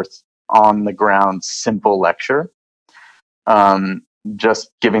to earth, on the ground, simple lecture. Just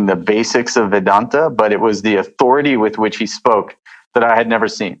giving the basics of Vedanta, but it was the authority with which he spoke that I had never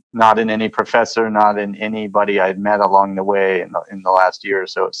seen, not in any professor, not in anybody I'd met along the way in the last year or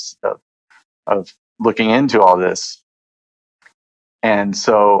so of looking into all this. And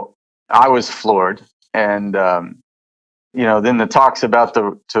so I was floored. And, you know, then the talk's about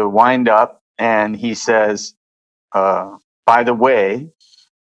to wind up, and he says, by the way,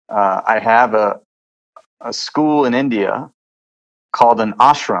 I have a school in India called an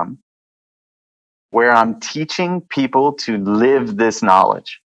ashram where I'm teaching people to live this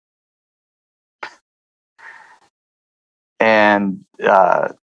knowledge. And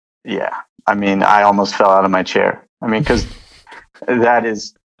yeah, I mean, I almost fell out of my chair. I mean, because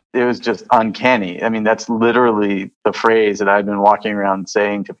it was just uncanny. I mean, that's literally the phrase that I've been walking around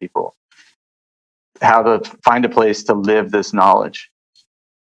saying to people, how to find a place to live this knowledge.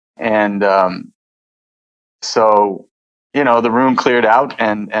 And so, you know, the room cleared out,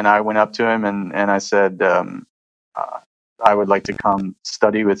 and I went up to him and I said, I would like to come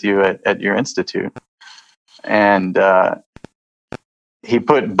study with you at your institute. And he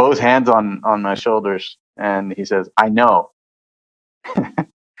put both hands on my shoulders and he says, I know.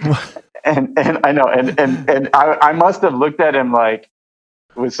 and I know. And I must have looked at him like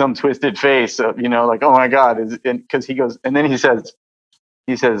with some twisted face, you know, like, oh my God. Because he goes, and then he says,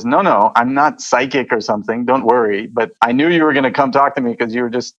 no, I'm not psychic or something. Don't worry. But I knew you were going to come talk to me because you were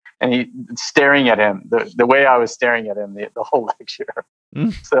just, and he staring at him the way I was staring at him the whole lecture.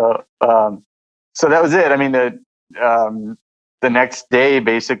 So that was it. I mean, the next day,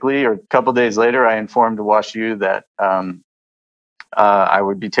 basically, or a couple days later, I informed WashU that I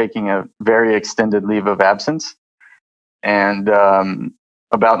would be taking a very extended leave of absence. And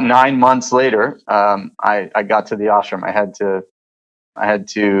about 9 months later, I got to the ashram. I had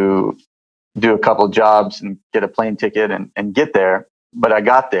to do a couple of jobs and get a plane ticket and get there. But I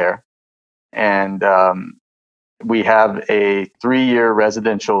got there, and we have a 3-year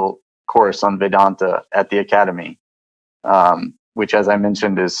residential course on Vedanta at the academy, which, as I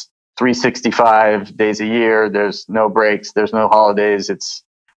mentioned, is 365 days a year. There's no breaks. There's no holidays. It's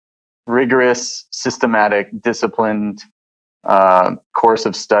rigorous, systematic, disciplined course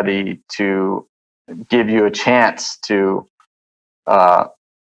of study to give you a chance to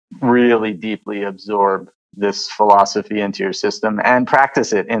really deeply absorb this philosophy into your system and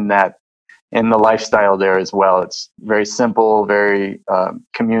practice it in the lifestyle there as well. It's very simple, very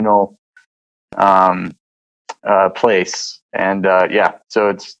communal place. And yeah,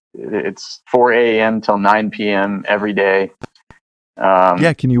 so it's 4 a.m. till 9 p.m. every day.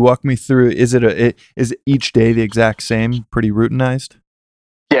 Yeah, can you walk me through? Is each day the exact same, pretty routinized?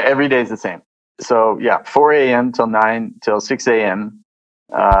 Yeah, every day is the same. So yeah, 4 a.m. till 6 a.m.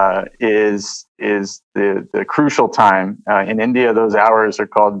 Is the crucial time. In India, those hours are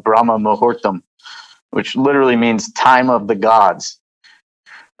called Brahma Muhurtam, which literally means time of the gods.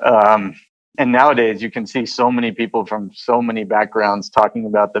 And nowadays, you can see so many people from so many backgrounds talking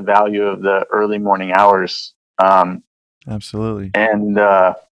about the value of the early morning hours. Absolutely. And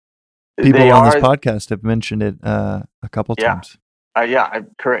people on this podcast have mentioned it a couple times. I've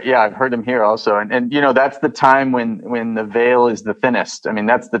heard him here also. And you know, that's the time when the veil is the thinnest. I mean,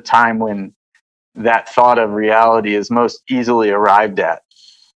 that's the time when that thought of reality is most easily arrived at.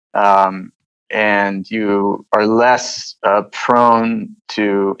 And you are less prone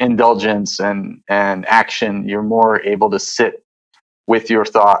to indulgence and action. You're more able to sit with your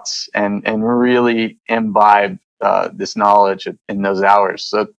thoughts and really imbibe this knowledge in those hours.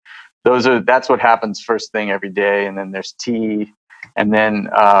 So that's what happens first thing every day, and then there's tea, and then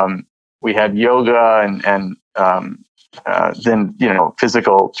we have yoga and then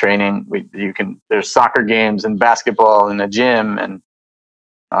physical training. There's soccer games and basketball in a gym, and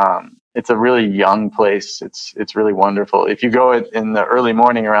it's a really young place. It's really wonderful. If you go in the early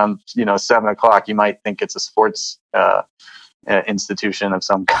morning around 7:00, you might think it's a sports institution of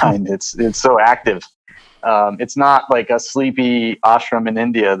some kind. It's so active. It's not like a sleepy ashram in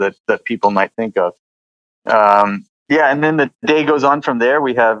India that people might think of. And then the day goes on from there.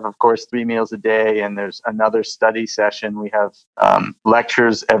 We have, of course, 3 meals a day, and there's another study session. We have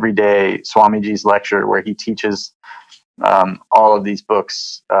lectures every day, Swamiji's lecture, where he teaches all of these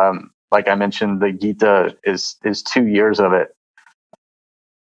books. Like I mentioned, the Gita is 2 years of it.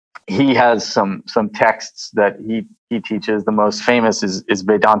 He has some texts that he teaches. The most famous is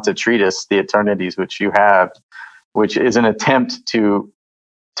Vedanta Treatise, The Eternities, which you have, which is an attempt to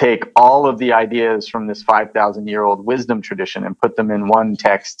take all of the ideas from this 5,000-year-old wisdom tradition and put them in one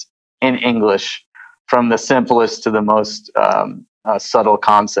text in English, from the simplest to the most subtle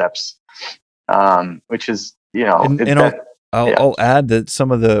concepts, which is, I'll add that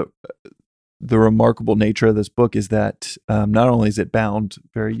some of the remarkable nature of this book is that not only is it bound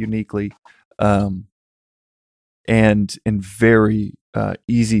very uniquely and very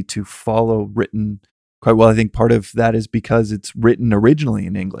easy to follow, written quite well. I think part of that is because it's written originally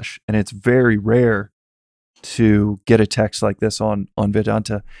in English, and it's very rare to get a text like this on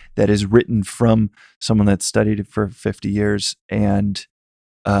Vedanta that is written from someone that's studied it for 50 years and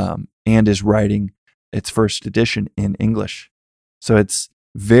is writing its first edition in English. So it's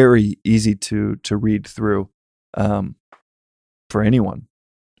very easy to read through for anyone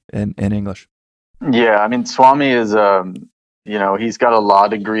in English. Yeah, I mean, Swami is he's got a law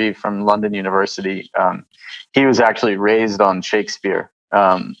degree from London University. He was actually raised on Shakespeare,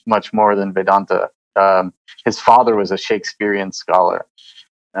 much more than Vedanta. His father was a Shakespearean scholar.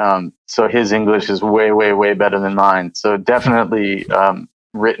 So his English is way, way, way better than mine. So definitely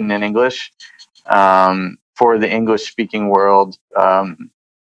written in English for the English-speaking world.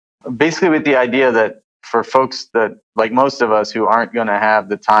 Basically with the idea that for folks that, like most of us, who aren't going to have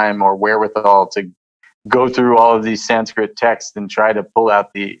the time or wherewithal to go through all of these Sanskrit texts and try to pull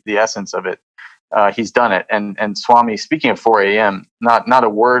out the essence of it, he's done it. And Swami, speaking of 4 a.m., not a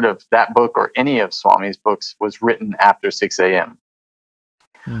word of that book or any of Swami's books was written after 6 a.m.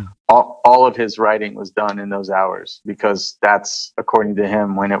 All of his writing was done in those hours, because that's, according to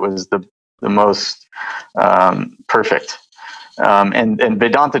him, when it was the most perfect. And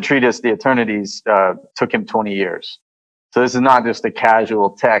Vedanta Treatise, The Eternities, took him 20 years. So this is not just a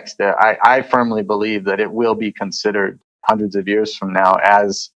casual text. I firmly believe that it will be considered hundreds of years from now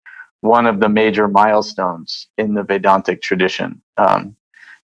as one of the major milestones in the Vedantic tradition,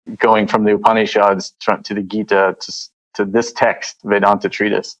 going from the Upanishads to the Gita to this text, Vedanta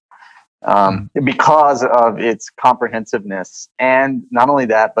Treatise, because of its comprehensiveness. And not only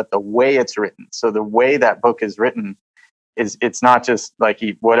that, but the way it's written. So the way that book is written, it's not just like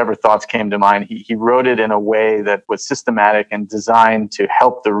whatever thoughts came to mind. He wrote it in a way that was systematic and designed to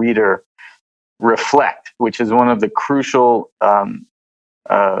help the reader reflect, which is one of the crucial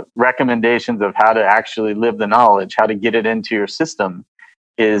recommendations of how to actually live the knowledge, how to get it into your system,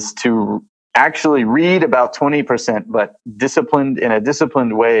 is to actually read about 20%, but in a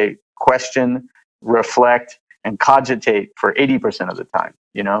disciplined way, question, reflect, and cogitate for 80% of the time.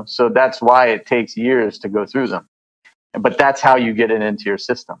 So that's why it takes years to go through them. But that's how you get it into your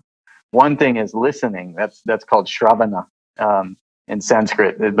system. One thing is listening. That's called Shravana in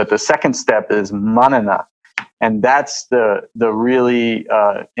Sanskrit. But the second step is Manana. And that's the really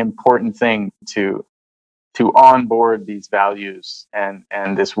important thing to onboard these values and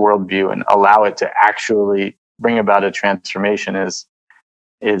this worldview and allow it to actually bring about a transformation is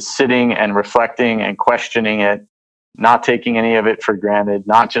sitting and reflecting and questioning it, not taking any of it for granted,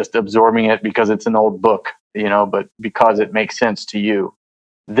 not just absorbing it because it's an old book, but because it makes sense to you.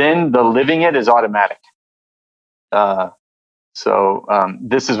 Then the living it is automatic. So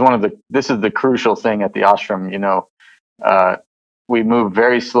this is the crucial thing at the ashram. We move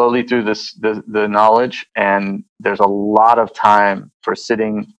very slowly through the knowledge, and there's a lot of time for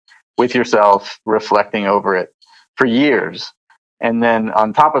sitting with yourself, reflecting over it for years. And then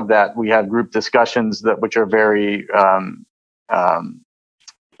on top of that, we have group discussions which are very,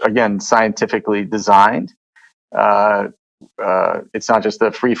 again, scientifically designed. It's not just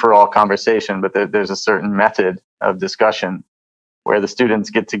a free-for-all conversation, but there's a certain method of discussion where the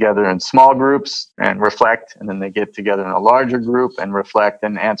students get together in small groups and reflect, and then they get together in a larger group and reflect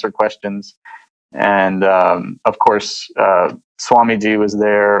and answer questions. And of course, Swamiji was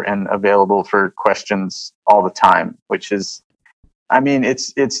there and available for questions all the time, which is, I mean,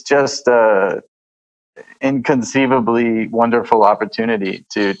 it's just a inconceivably wonderful opportunity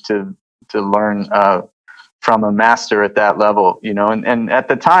to learn from a master at that level, you know. And at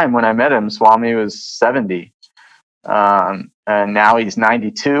the time when I met him, Swami was 70. And now he's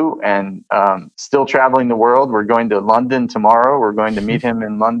 92 and still traveling the world. We're going to London tomorrow. We're going to meet him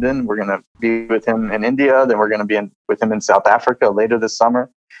in London. We're going to be with him in India. Then we're going to be with him in South Africa later this summer.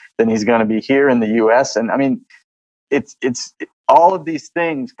 Then he's going to be here in the U.S. And I mean, it's all of these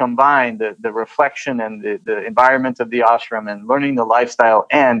things combined, the reflection and the environment of the ashram and learning the lifestyle,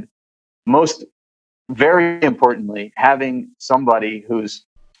 and most very importantly, having somebody who's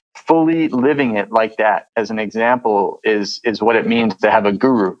fully living it like that as an example is what it means to have a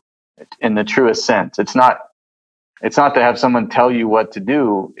guru in the truest sense. It's not to have someone tell you what to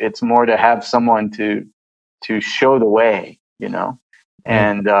do. It's more to have someone to show the way, you know.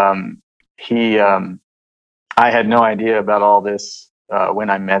 And I had no idea about all this when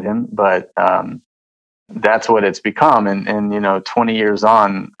I met him, but that's what it's become. And you know, 20 years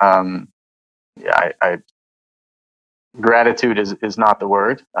on, I gratitude is not the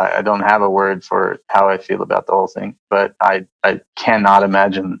word. I don't have a word for how I feel about the whole thing, but I cannot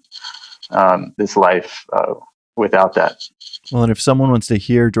imagine this life without that. Well, and if someone wants to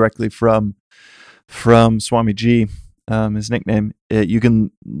hear directly from Swamiji, his nickname,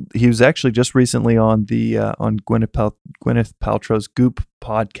 he was actually just recently on the on Gwyneth Paltrow's Goop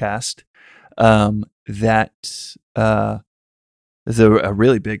podcast. That is a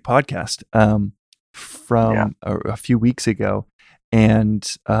really big podcast. From a few weeks ago, and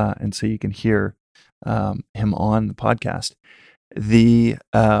so you can hear him on the podcast.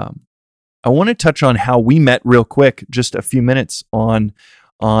 I want to touch on how we met real quick, just a few minutes on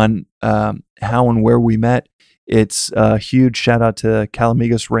how and where we met. It's a huge shout out to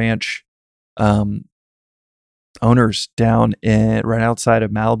Calamigos Ranch owners down right outside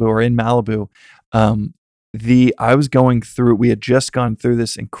of Malibu, or in Malibu. I was going through. We had just gone through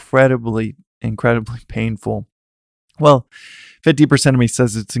this incredibly painful. Well, 50% of me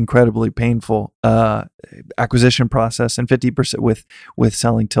says it's incredibly painful acquisition process, and 50% with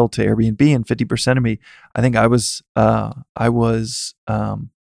selling Tilt to Airbnb, and 50% of me, I think I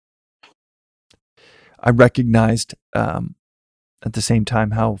recognized at the same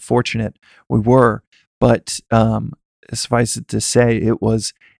time how fortunate we were, but suffice it to say, it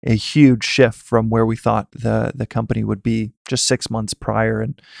was a huge shift from where we thought the company would be just 6 months prior,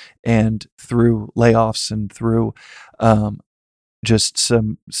 and through layoffs and through just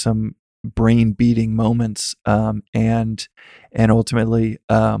some brain beating moments, and ultimately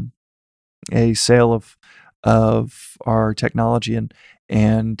a sale of our technology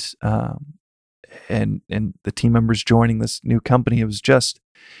and the team members joining this new company.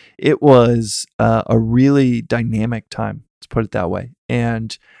 It was a really dynamic time, let's put it that way.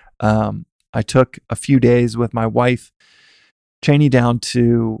 And I took a few days with my wife, Cheney, down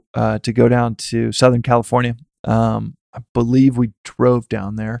to go down to Southern California. I believe we drove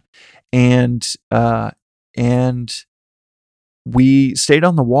down there, and we stayed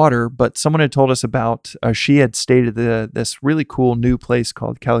on the water. But someone had told us about, she had stayed at this really cool new place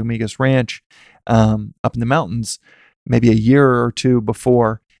called Calamigos Ranch up in the mountains, maybe a year or two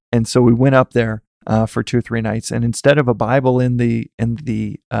before. And so we went up there for 2 or 3 nights, and instead of a Bible in the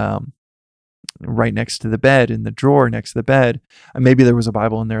right next to the bed, in the drawer next to the bed, maybe there was a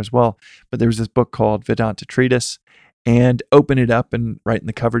Bible in there as well, but there was this book called Vedanta Treatise, and opened it up, and right in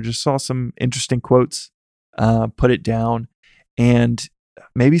the cover just saw some interesting quotes, put it down, and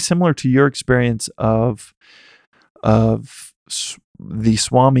maybe similar to your experience of the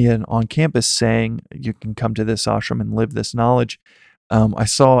Swami on campus saying you can come to this ashram and live this knowledge. I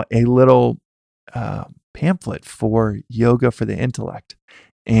saw a little pamphlet for yoga for the intellect,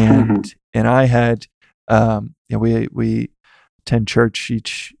 and I had we attend church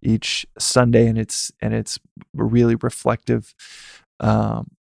each Sunday, and it's a really reflective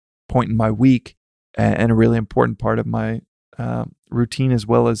point in my week, and a really important part of my routine, as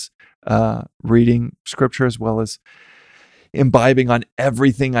well as reading scripture, as well as imbibing on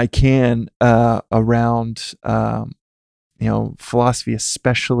everything I can around philosophy,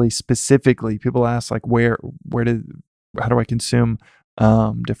 specifically. People ask, like, how do I consume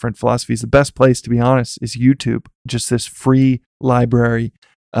different philosophies? The best place, to be honest, is YouTube. Just this free library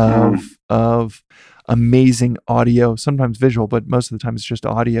of amazing audio, sometimes visual, but most of the time it's just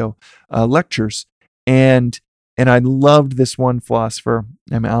audio lectures. And I loved this one philosopher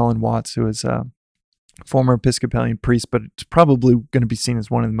named Alan Watts, who is former Episcopalian priest, but it's probably going to be seen as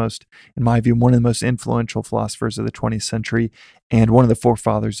one of the most, in my view, one of the most influential philosophers of the 20th century, and one of the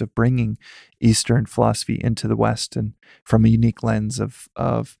forefathers of bringing Eastern philosophy into the West, and from a unique lens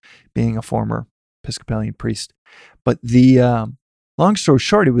of being a former Episcopalian priest. But the long story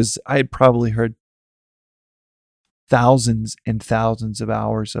short, I had probably heard thousands and thousands of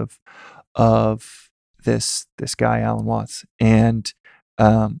hours of this guy Alan Watts, and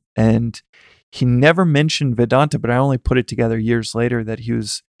he never mentioned Vedanta, but I only put it together years later that he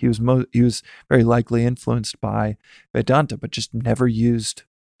was very likely influenced by Vedanta, but just never used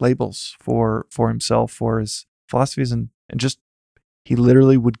labels for himself, for his philosophies, and just he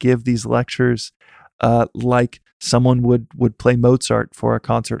literally would give these lectures like someone would play Mozart for a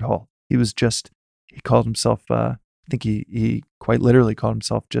concert hall. He called himself I think he quite literally called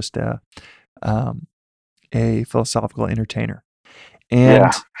himself just a philosophical entertainer.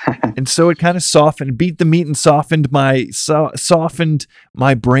 And and so it kind of beat the meat and softened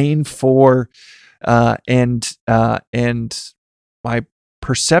my brain for and my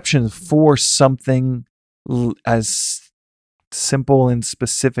perception for something as simple and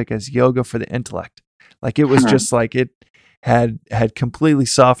specific as yoga for the intellect. Like it was just like it had completely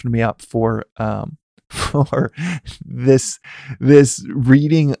softened me up for this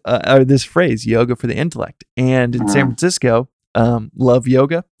reading or this phrase, yoga for the intellect. And in San Francisco, love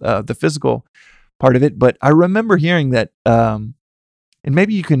yoga, the physical part of it. But I remember hearing that, and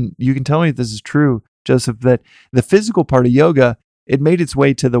maybe you can tell me if this is true, Joseph, that the physical part of yoga, it made its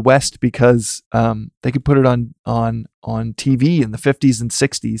way to the West because they could put it on TV in the 50s and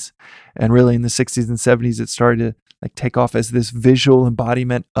 60s, and really in the 60s and 70s, it started to like take off as this visual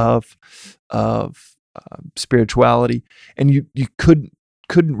embodiment of spirituality, and you couldn't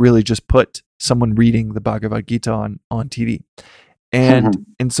really just put someone reading the Bhagavad Gita on TV. And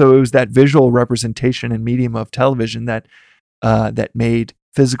so it was that visual representation and medium of television that made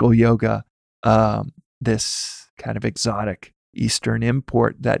physical yoga this kind of exotic Eastern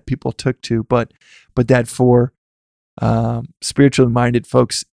import that people took to, but that for spiritually minded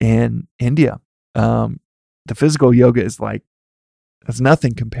folks in India, the physical yoga is like, it's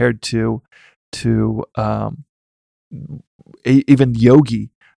nothing compared to even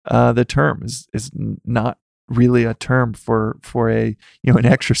yogi. The term is not really a term for an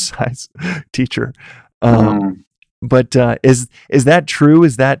exercise teacher. But is that true?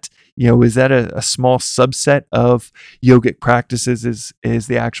 Is that a small subset of yogic practices? Is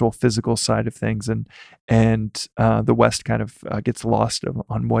the actual physical side of things, and the West kind of gets lost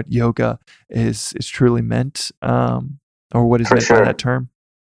on what yoga is truly meant, or what is meant by that term?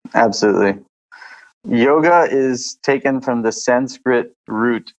 Absolutely. Yoga is taken from the Sanskrit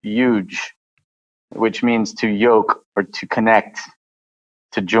root yuj, which means to yoke or to connect,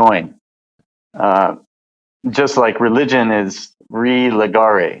 to join. Just like religion is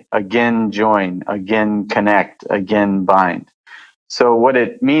religare, again join, again connect, again bind. So what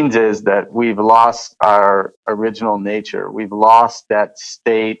it means is that we've lost our original nature. We've lost that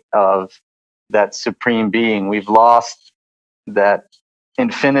state of that supreme being. We've lost that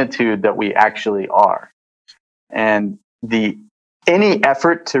infinitude that we actually are. And any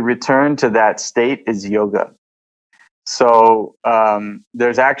effort to return to that state is yoga. So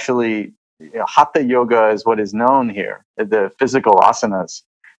there's actually Hatha yoga is what is known here, the physical asanas,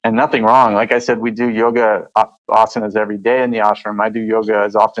 and nothing wrong. Like I said, we do yoga asanas every day in the ashram. I do yoga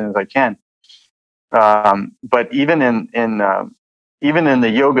as often as I can. But even in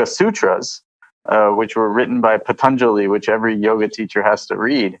the Yoga Sutras, which were written by Patanjali, which every yoga teacher has to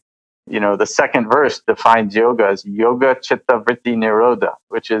read, the second verse defines yoga as yoga chitta vritti nirodha,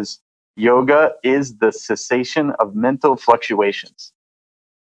 which is yoga is the cessation of mental fluctuations.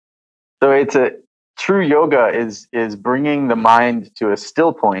 So true yoga is bringing the mind to a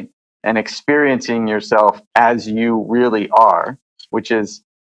still point and experiencing yourself as you really are, which is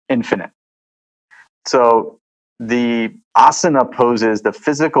infinite. So the asana poses, the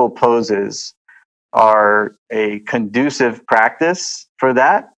physical poses, are a conducive practice for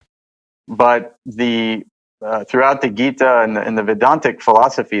that. But throughout the Gita and the Vedantic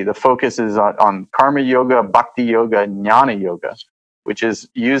philosophy, the focus is on karma yoga, bhakti yoga, and jnana yoga, which is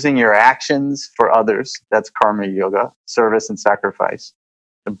using your actions for others. That's karma yoga, service and sacrifice.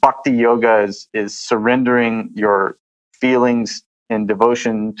 The bhakti yoga is surrendering your feelings in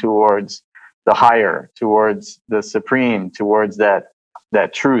devotion towards the higher, towards the supreme, towards that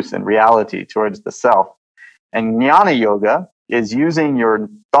truth and reality, towards the self. And jnana yoga is using your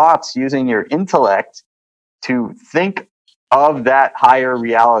thoughts, using your intellect to think of that higher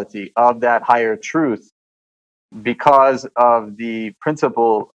reality, of that higher truth, because of the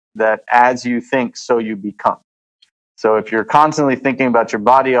principle that as you think, so you become. So if you're constantly thinking about your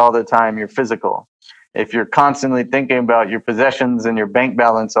body all the time, you're physical. If you're constantly thinking about your possessions and your bank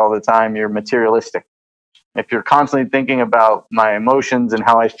balance all the time, you're materialistic. If you're constantly thinking about my emotions and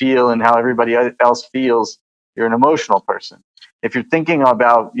how I feel and how everybody else feels, you're an emotional person. If you're thinking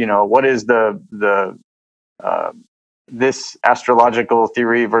about, what is this astrological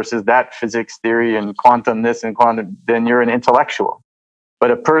theory versus that physics theory and quantum this and quantum, then you're an intellectual.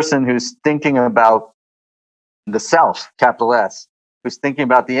 But a person who's thinking about the self, capital S, who's thinking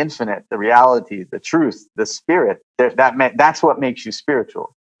about the infinite, the reality, the truth, the spirit, that's what makes you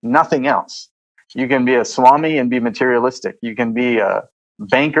spiritual. Nothing else. You can be a Swami and be materialistic. You can be a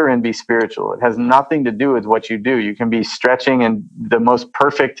banker and be spiritual. It has nothing to do with what you do. You can be stretching in the most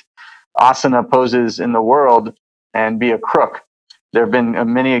perfect asana poses in the world and be a crook. There have been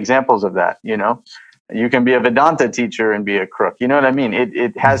many examples of that, You can be a Vedanta teacher and be a crook. You know what I mean?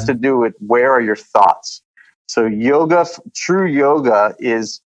 It has to do with where are your thoughts. So true yoga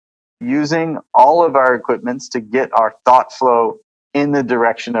is using all of our equipments to get our thought flow in the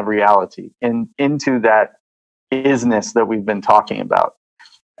direction of reality and into that isness that we've been talking about.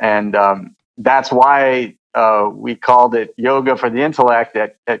 And that's why we called it Yoga for the Intellect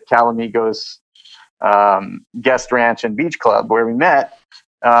at Calamigos Guest Ranch and Beach Club, where we met,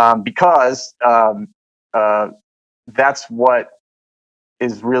 because that's what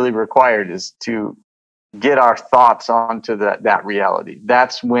is really required, is to get our thoughts onto that reality.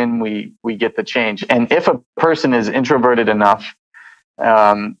 That's when we get the change. And if a person is introverted enough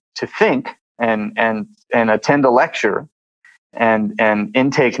to think and attend a lecture and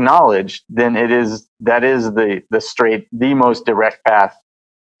intake knowledge, then that is the most direct path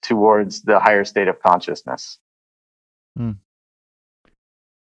towards the higher state of consciousness.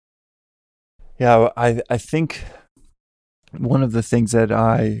 Yeah, I think one of the things that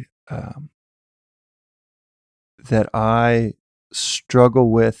I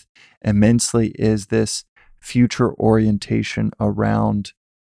struggle with immensely is this future orientation around.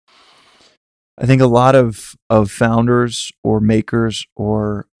 I think a lot of founders or makers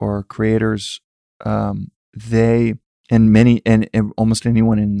or creators, they and almost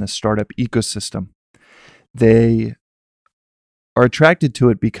anyone in the startup ecosystem, they are attracted to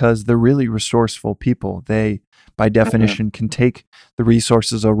it because they're really resourceful people. They, by definition, can take the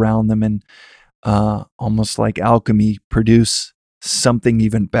resources around them and almost like alchemy, produce something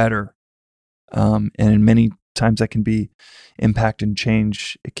even better. And in many times that can be impact and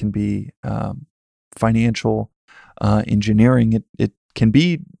change. It can be financial engineering. It can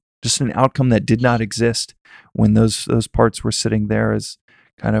be just an outcome that did not exist when those parts were sitting there as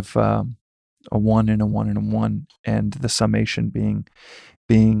kind of a 1 and a 1 and a 1, and the summation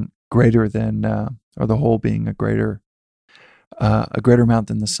being greater than, or the whole being a greater amount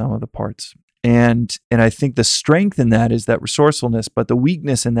than the sum of the parts. And I think the strength in that is that resourcefulness, but the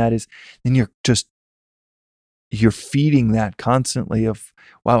weakness in that is then you're feeding that constantly of,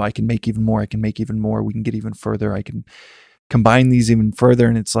 wow, I can make even more. We can get even further. I can combine these even further.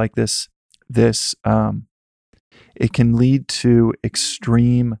 And it's like this, it can lead to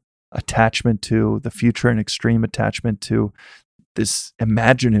extreme attachment to the future and extreme attachment to this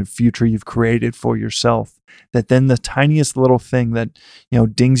imaginative future you've created for yourself, that then the tiniest little thing that,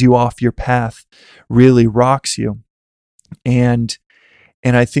 dings you off your path really rocks you. And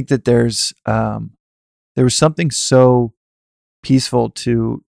I think that there was something so peaceful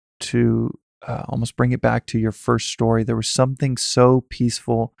to almost bring it back to your first story. There was something so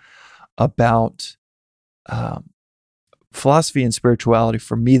peaceful about philosophy and spirituality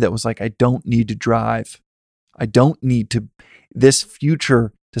for me that was like, I don't need to drive. I don't need to. This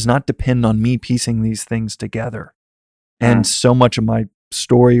future does not depend on me piecing these things together. And so much of my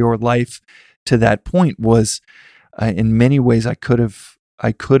story or life to that point was, in many ways, I could have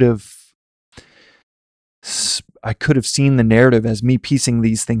seen the narrative as me piecing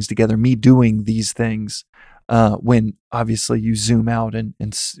these things together, me doing these things, when obviously you zoom out and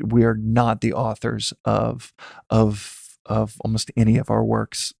we are not the authors of almost any of our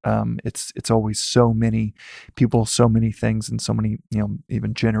works. It's always so many people, so many things, and so many,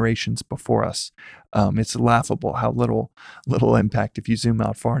 even generations before us. It's laughable how little impact, if you zoom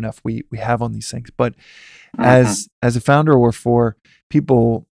out far enough, we have on these things. But as a founder, or for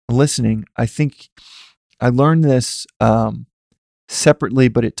people listening, I think I learned this separately,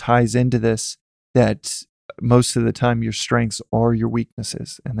 but it ties into this, that most of the time your strengths are your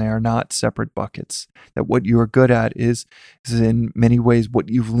weaknesses, and they are not separate buckets. That what you are good at is in many ways what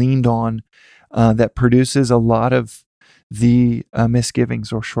you've leaned on, that produces a lot of the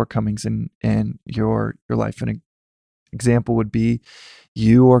misgivings or shortcomings in your life. An example would be,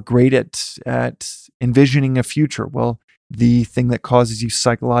 you are great at envisioning a future. Well, the thing that causes you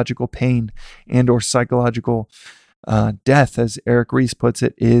psychological pain and or psychological death, as Eric Ries puts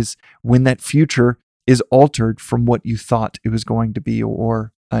it, is when that future is altered from what you thought it was going to be,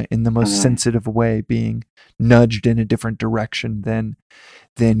 or in the most sensitive way, being nudged in a different direction than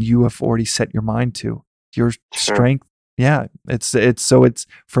you have already set your mind to. Your strength, yeah. It's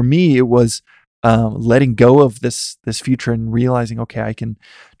for me, it was letting go of this future and realizing, okay, I can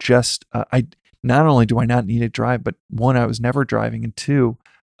just I not only do I not need to drive, but one, I was never driving, and two,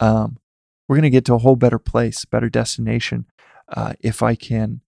 we're going to get to a whole better place, better destination, if I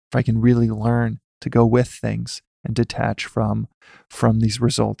can really learn to go with things and detach from these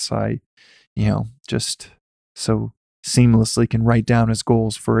results. I, just so seamlessly can write down as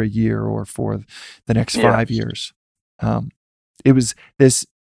goals for a year or for the next 5 years. It was this,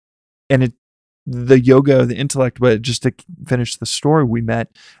 and the yoga, the intellect. But just to finish the story,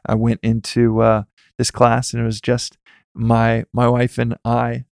 I went into this class, and it was just my wife and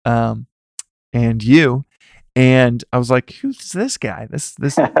I, and you. And I was like, who's this guy? This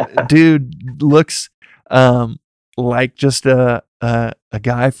dude looks like just a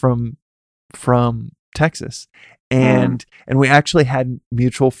guy from Texas. And we actually had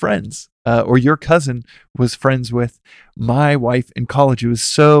mutual friends. Or your cousin was friends with my wife in college. It was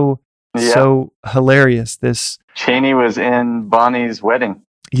so hilarious. This Cheney was in Bonnie's wedding.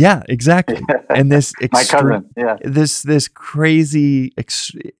 Yeah, exactly. And this my cousin, this crazy,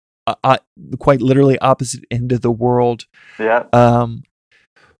 quite literally opposite end of the world,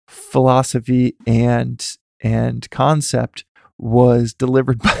 philosophy and concept was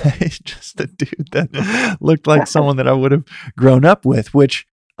delivered by just a dude that looked like someone that I would have grown up with, which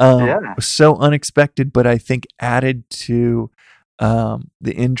was so unexpected, but I think added to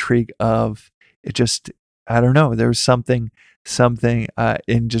the intrigue of it. Just, I don't know, there was something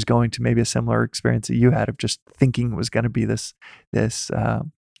in just going to maybe a similar experience that you had of just thinking it was going to be this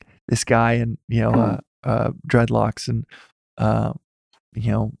guy and dreadlocks and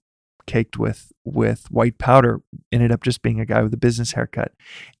caked with white powder, ended up just being a guy with a business haircut.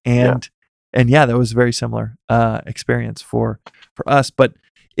 And that was a very similar experience for us. But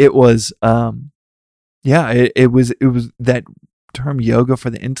it was it was that term yoga for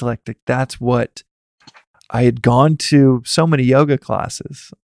the intellect. That's what I had gone to so many yoga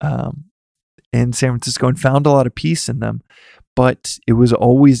classes in San Francisco and found a lot of peace in them, but it was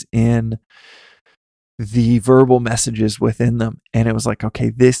always in the verbal messages within them. And it was like, okay,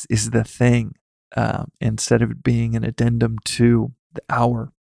 this is the thing. Instead of it being an addendum to the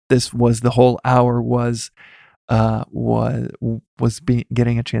hour, this was the whole hour was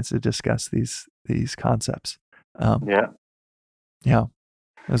getting a chance to discuss these concepts. It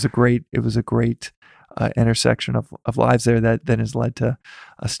was a great intersection of lives there that then has led to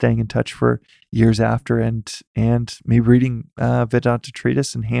us staying in touch for years after, and me reading Vedanta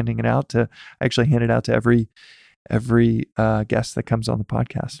Treatise and handing it out to every guest that comes on the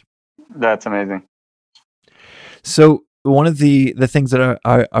podcast. That's amazing. So one of the things that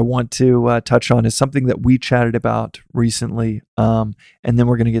I want to touch on is something that we chatted about recently, and then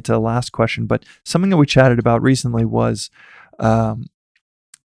we're going to get to the last question. But something that we chatted about recently was,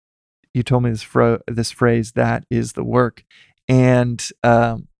 you told me this phrase, that is the work, and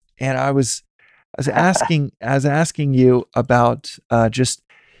I was asking you about just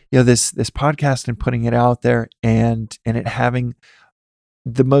this podcast and putting it out there, and it having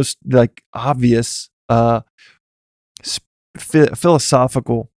the most obvious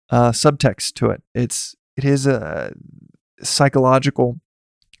philosophical subtext to it. It is a psychological.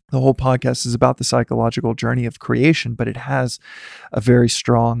 The whole podcast is about the psychological journey of creation, but it has a very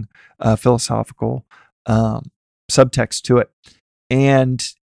strong philosophical subtext to it. And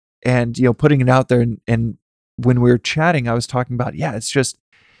putting it out there, and when we were chatting, I was talking about, it's just,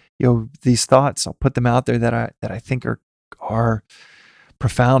 these thoughts, I'll put them out there that I think are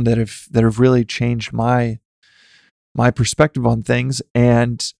profound, that have really changed my perspective on things.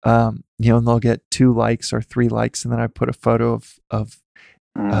 And and they'll get 2 likes or 3 likes, and then I put a photo of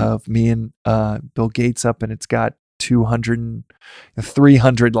me and Bill Gates up, and it's got 200,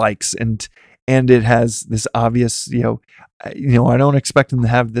 300 likes, and it has this obvious, I don't expect them to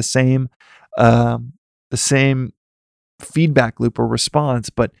have the same feedback loop or response,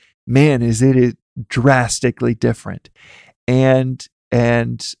 but man, is it drastically different. And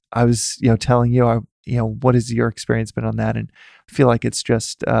I was, telling you, what has your experience been on that? And I feel like it's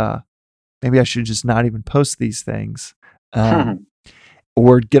just, maybe I should just not even post these things.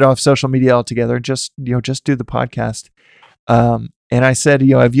 Or get off social media altogether, and just do the podcast. And I said,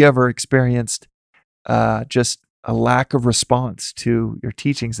 have you ever experienced just a lack of response to your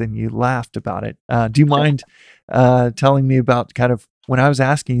teachings, and you laughed about it. Do you mind telling me about kind of when I was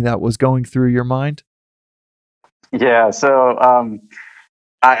asking you that was going through your mind? Yeah. So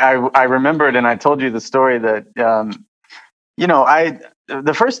I remembered, and I told you the story that I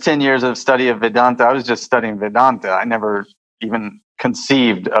the first 10 years of study of Vedanta, I was just studying Vedanta. I never even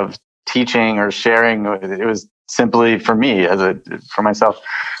conceived of teaching or sharing. It was simply for me for myself.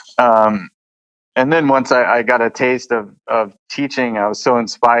 And then once I got a taste of teaching, I was so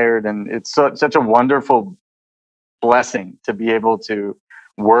inspired, and it's such a wonderful blessing to be able to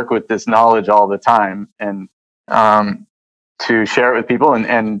work with this knowledge all the time and to share it with people.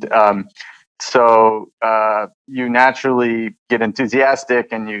 So you naturally get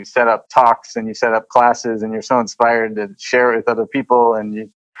enthusiastic, and you set up talks and you set up classes, and you're so inspired to share it with other people, and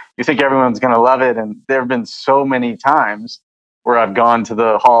you think everyone's going to love it. And there have been so many times where I've gone to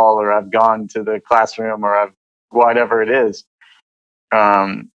the hall, or I've gone to the classroom, or whatever it is,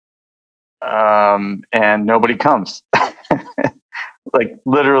 and nobody comes. Like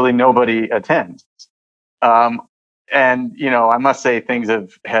literally nobody attends. And I must say things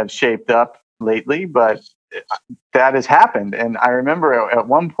have shaped up lately, but that has happened. And I remember at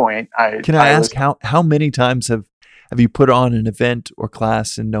one point, Can I ask how many times have you put on an event or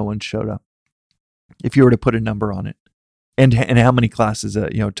class and no one showed up? If you were to put a number on it, and how many classes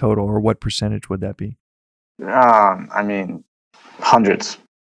total, or what percentage would that be? I mean, hundreds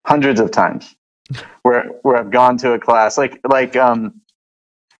of times where I've gone to a class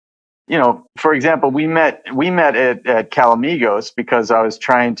for example, we met at Calamigos because I was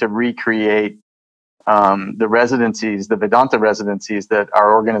trying to recreate the residencies, the Vedanta residencies that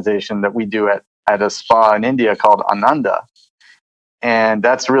our organization that we do at a spa in India called Ananda. And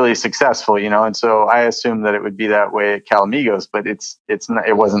that's really successful, and so I assumed that it would be that way at Calamigos, but it's not,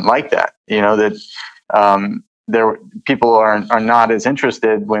 it wasn't like that, that people are not as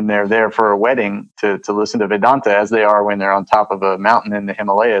interested when they're there for a wedding to listen to Vedanta as they are when they're on top of a mountain in the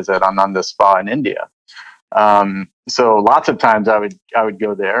Himalayas at Ananda Spa in India. So lots of times I would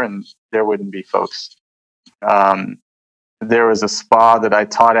go there and there wouldn't be folks. There was a spa that I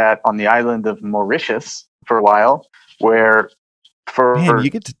taught at on the island of Mauritius for a while, where man, you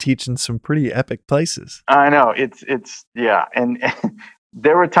get to teach in some pretty epic places. I know it's yeah, and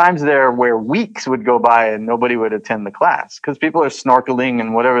there were times there where weeks would go by and nobody would attend the class because people are snorkeling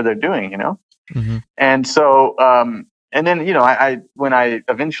and whatever they're doing, Mm-hmm. And so, and then I when I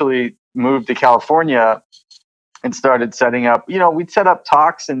eventually moved to California and started setting up, we'd set up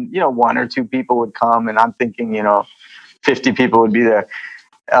talks, and one or two people would come, and I'm thinking 50 people would be there.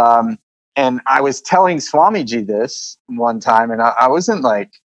 And I was telling Swamiji this one time, and I wasn't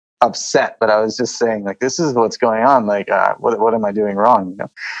like upset, but I was just saying, like, this is what's going on. Like, what am I doing wrong?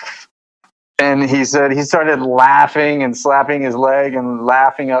 And he said he started laughing and slapping his leg and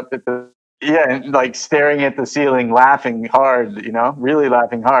laughing up at and like staring at the ceiling, laughing hard, really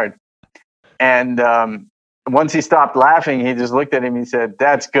laughing hard. And once he stopped laughing, he just looked at him. He said,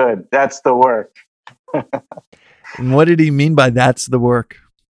 "That's good. That's the work." And what did he mean by "that's the work"?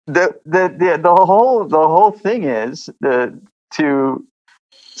 The whole thing is to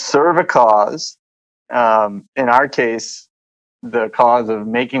serve a cause. In our case, the cause of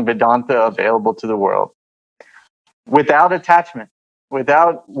making Vedanta available to the world without attachment,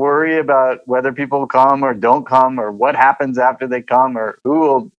 without worry about whether people come or don't come, or what happens after they come, or who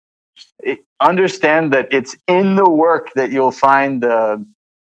will. Understand that it's in the work that you'll find the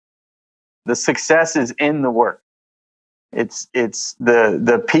success is in the work. It's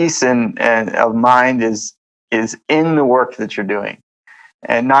the peace and of mind is in the work that you're doing,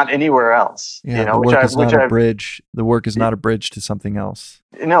 and not anywhere else. Yeah, the work is not a bridge. The work is not a bridge to something else.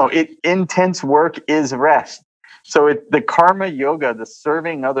 No, intense work is rest. So the karma yoga, the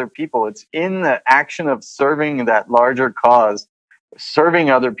serving other people, it's in the action of serving that larger cause, serving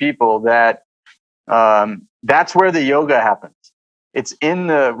other people, that's where the yoga happens. It's in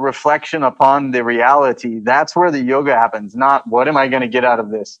the reflection upon the reality. That's where the yoga happens, not what am I going to get out of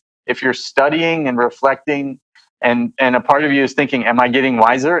this? If you're studying and reflecting, and a part of you is thinking, am I getting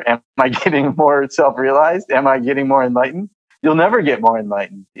wiser? Am I getting more self-realized? Am I getting more enlightened? You'll never get more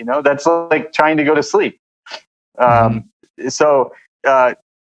enlightened. That's like trying to go to sleep. So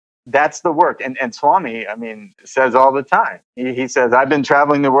that's the work. And Swami, says all the time, he says, I've been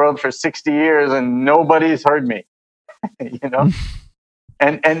traveling the world for 60 years and nobody's heard me,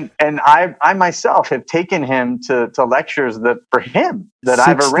 and I myself have taken him to lectures that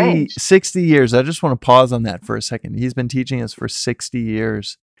I've arranged. 60 years. I just want to pause on that for a second. He's been teaching us for 60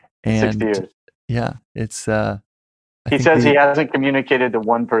 years. And 60 years. Yeah, it's, he says he hasn't communicated to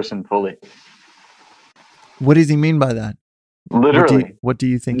one person fully. What does he mean by that? Literally, What do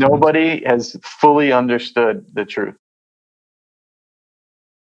you think? he means? nobody has fully understood the truth.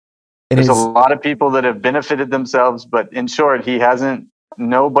 And There's a is- lot of people that have benefited themselves, but in short, he hasn't.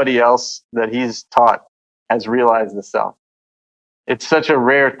 Nobody else that he's taught has realized the self. It's such a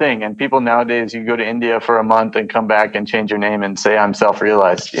rare thing, and people nowadays, you go to India for a month and come back and change your name and say I'm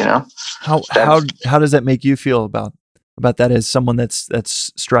self-realized. You know, how does that make you feel about that as someone that's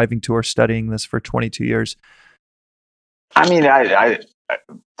striving to or studying this for 22 years? I mean,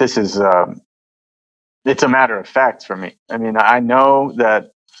 this is it's a matter of fact for me. I mean, I know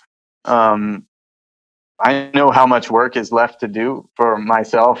that I know how much work is left to do for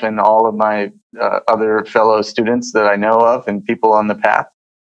myself and all of my other fellow students that I know of and people on the path,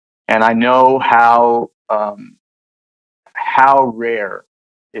 and I know how rare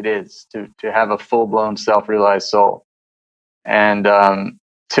it is to have a full blown self realized soul, and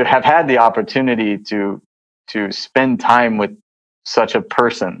to have had the opportunity to spend time with such a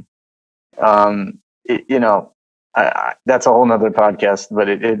person. You know, that's a whole nother podcast, but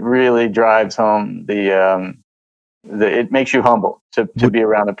it really drives home it makes you humble to be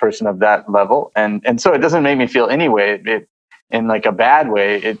around a person of that level. And so it doesn't make me feel any way, it in like a bad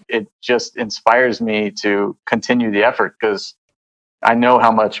way. It just inspires me to continue the effort because I know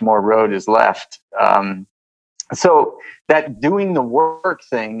how much more road is left. So that doing the work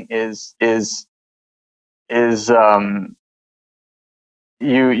thing is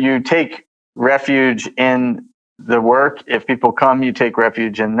you take refuge in the work. If people come, you take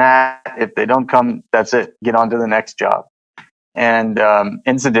refuge in that. If they don't come, that's it. Get on to the next job. And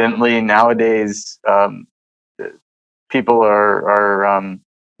incidentally, nowadays, people are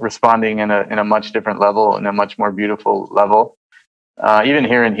responding in a much different level, in a much more beautiful level. Even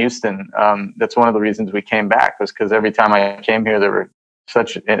here in Houston, that's one of the reasons we came back, was because every time I came here, there were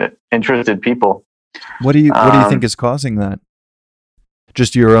such interested people. What do you think is causing that?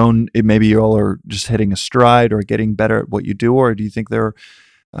 Just your own, maybe you all are just hitting a stride or getting better at what you do, or do you think there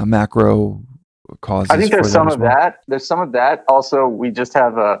are macro causes? I think there's some of well? that. There's some of that. Also, we just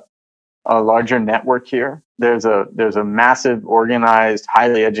have a larger network here. There's a massive, organized,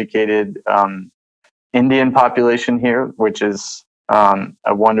 highly educated Indian population here, which is a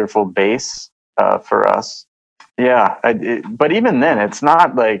wonderful base for us. Yeah, but even then, it's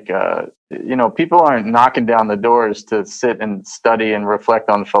not like people aren't knocking down the doors to sit and study and reflect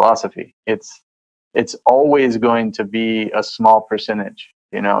on philosophy. It's always going to be a small percentage.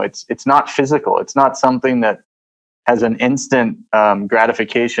 It's not physical. It's not something that has an instant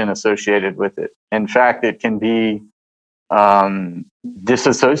gratification associated with it. In fact, it can be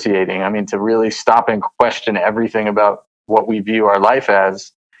disassociating. I mean, to really stop and question everything about what we view our life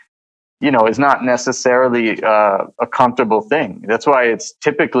as, is not necessarily a comfortable thing. That's why it's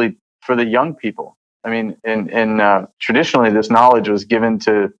typically for the young people. I mean, traditionally, this knowledge was given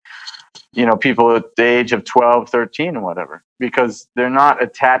to, people at the age of 12, 13 or whatever, because they're not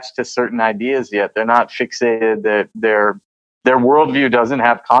attached to certain ideas yet. They're not fixated. Their worldview doesn't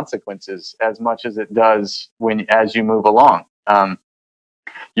have consequences as much as it does as you move along.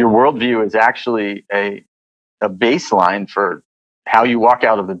 Your worldview is actually a baseline for how you walk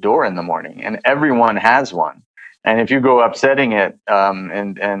out of the door in the morning, and everyone has one. And if you go upsetting it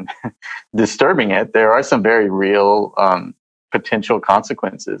and disturbing it, there are some very real potential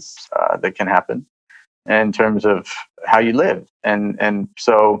consequences that can happen in terms of how you live. And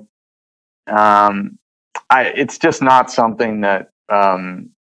so it's just not something that that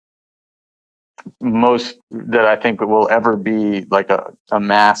I think will ever be like a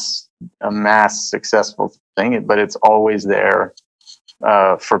mass successful thing, but it's always there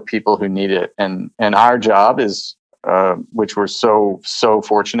for people who need it. And our job is, which we're so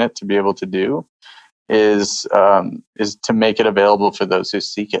fortunate to be able to do, is to make it available for those who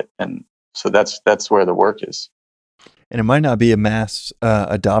seek it. And so that's where the work is. And it might not be a mass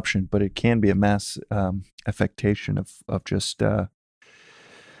adoption, but it can be a mass affectation of just.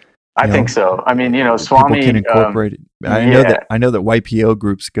 I think so. I mean, Swami people can incorporate it. I know that YPO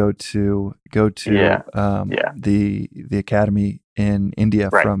groups go to the academy in India,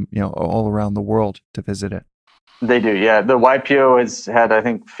 right, from all around the world to visit it. They do, yeah. The YPO has had, I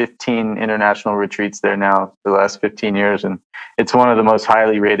think, 15 international retreats there now for the last 15 years, and it's one of the most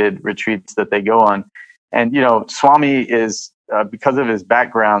highly rated retreats that they go on. And Swami is, because of his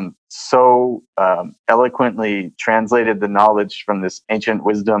background, so eloquently translated the knowledge from this ancient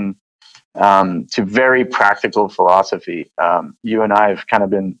wisdom to very practical philosophy. You and I have kind of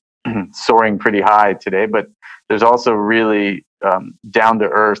been soaring pretty high today, but there's also really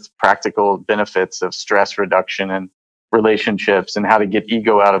down-to-earth practical benefits of stress reduction relationships and how to get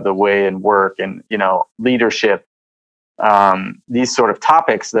ego out of the way in work and, leadership. These sort of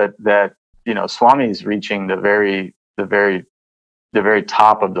topics that Swami is reaching the very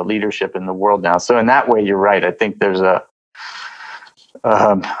top of the leadership in the world now. So in that way, you're right. I think there's a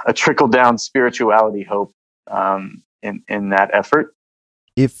trickle down spirituality hope in that effort.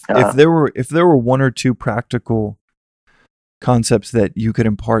 If there were one or two practical concepts that you could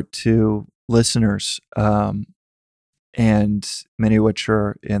impart to listeners, and many of which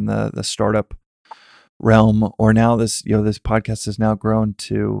are in the startup realm, or now this podcast has now grown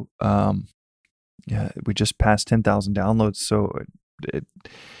to we just passed 10,000 downloads, so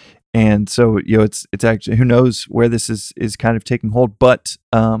it's actually, who knows where this is kind of taking hold. But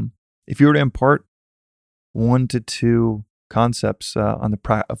if you were to impart 1 to 2 concepts on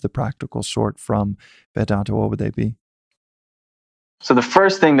the practical sort from Vedanta, what would they be? So the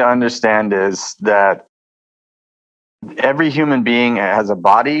first thing to understand is that every human being has a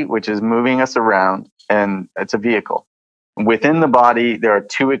body which is moving us around, and it's a vehicle. Within the body, there are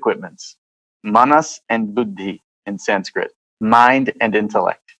 2 equipments, manas and buddhi in Sanskrit, mind and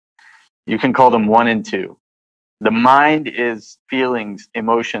intellect. You can call them 1 and 2. The mind is feelings,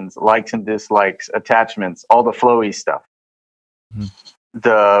 emotions, likes and dislikes, attachments, all the flowy stuff. Mm-hmm.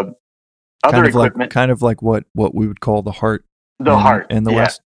 The other equipment, kind of like what we would call the heart. The heart in the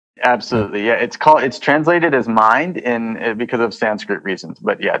West. Absolutely. Yeah. It's translated as mind because of Sanskrit reasons,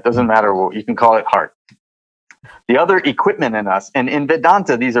 but it doesn't matter what you can call it. Heart. The other equipment in us, and in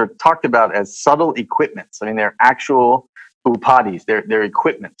Vedanta, these are talked about as subtle equipments. I mean, they're actual upadhis. They're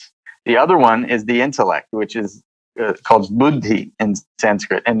equipments. The other one is the intellect, which is called buddhi in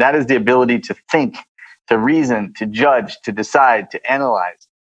Sanskrit. And that is the ability to think, to reason, to judge, to decide, to analyze.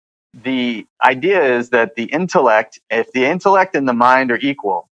 The idea is that if the intellect and the mind are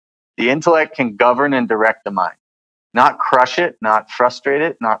equal, the intellect can govern and direct the mind, not crush it, not frustrate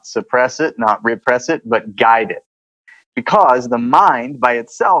it, not suppress it, not repress it, but guide it. Because the mind by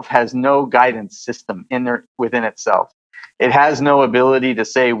itself has no guidance system within itself. It has no ability to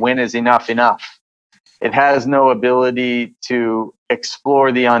say when is enough. It has no ability to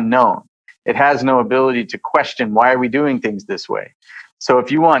explore the unknown. It has no ability to question, why are we doing things this way? So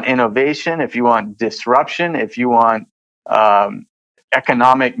if you want innovation, if you want disruption, if you want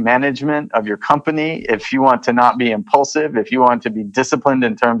economic management of your company, if you want to not be impulsive, if you want to be disciplined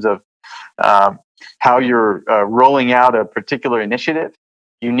in terms of how you're rolling out a particular initiative,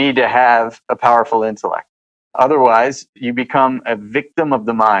 you need to have a powerful intellect. Otherwise, you become a victim of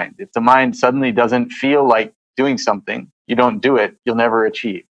the mind. If the mind suddenly doesn't feel like doing something, you don't do it, you'll never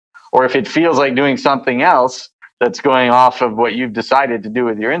achieve. Or if it feels like doing something else that's going off of what you've decided to do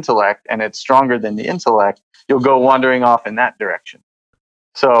with your intellect, and it's stronger than the intellect, you'll go wandering off in that direction.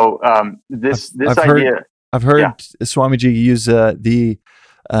 So I've heard Swamiji use the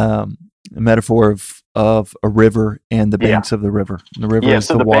metaphor of a river and the banks of the river. The river is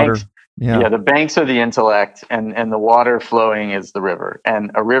the water. The banks are the intellect, and the water flowing is the river.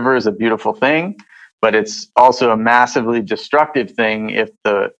 And a river is a beautiful thing, but it's also a massively destructive thing if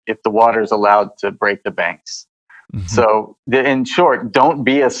the water is allowed to break the banks. Mm-hmm. So in short, don't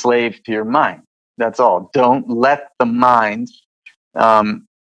be a slave to your mind. That's all. Don't let the mind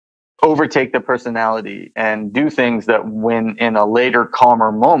overtake the personality and do things that when in a later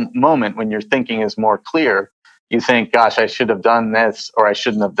calmer moment when your thinking is more clear, you think, gosh, I should have done this or I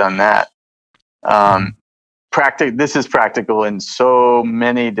shouldn't have done that. This is practical in so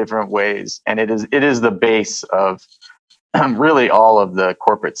many different ways. And it is the base of really all of the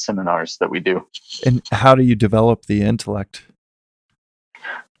corporate seminars that we do. And how do you develop the intellect?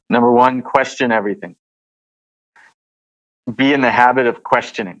 Number 1, question everything. Be in the habit of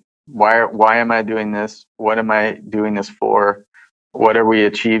questioning. Why am I doing this? What am I doing this for? What are we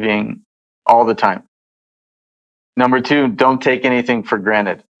achieving? All the time. Number 2, don't take anything for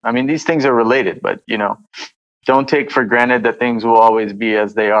granted. I mean, these things are related, but don't take for granted that things will always be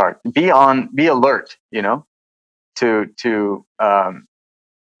as they are. Be alert, to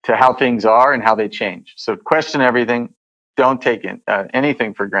how things are and how they change. So question everything. Don't take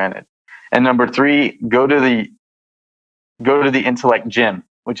anything for granted. And number 3, go to the intellect gym,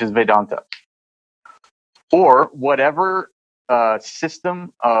 which is Vedanta, or whatever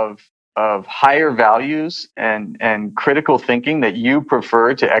system of higher values and critical thinking that you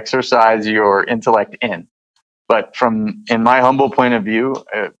prefer to exercise your intellect in. But in my humble point of view,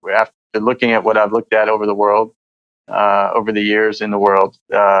 after looking at what I've looked at over the world, over the years in the world,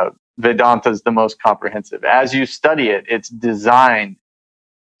 Vedanta is the most comprehensive. As you study it, it's designed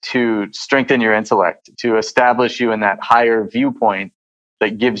to strengthen your intellect, to establish you in that higher viewpoint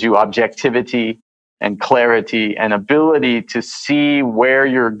that gives you objectivity and clarity and ability to see where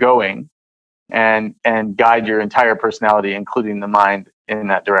you're going and guide your entire personality, including the mind, in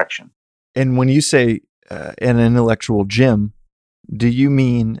that direction. And when you say an intellectual gym, do you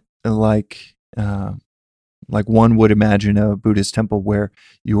mean like one would imagine a Buddhist temple where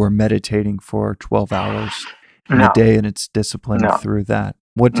you are meditating for 12 hours in a day and it's disciplined through that?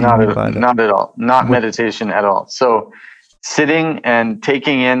 What do you mean by that? Not at all. Not meditation at all. So sitting and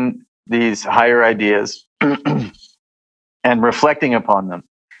taking in these higher ideas and reflecting upon them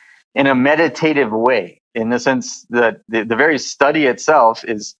in a meditative way, in the sense that the very study itself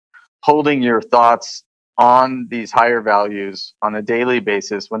is holding your thoughts on these higher values on a daily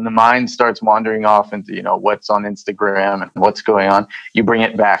basis. When the mind starts wandering off into, what's on Instagram and what's going on, you bring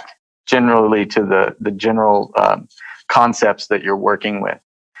it back generally to the general concepts that you're working with.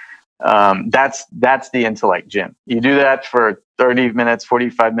 That's the intellect gym. You do that for 30 minutes,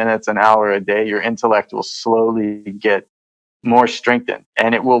 45 minutes, an hour a day, your intellect will slowly get more strengthened,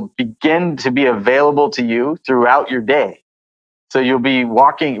 and it will begin to be available to you throughout your day. So you'll be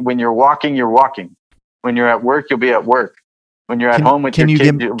walking. When you're walking, you're walking. When you're at work, you'll be at work. When you're at home with your kids,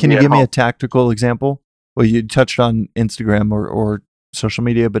 can you give me a tactical example? Well, you touched on Instagram or social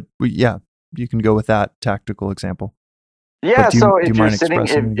media, but you can go with that tactical example. Yeah. So if you're sitting,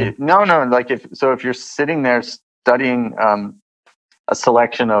 if you're sitting there studying a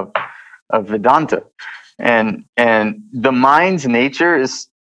selection of Vedanta, and the mind's nature is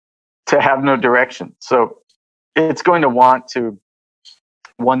to have no direction. So it's going to want to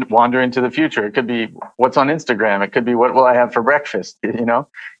wander into the future. It could be what's on Instagram. It could be what will I have for breakfast.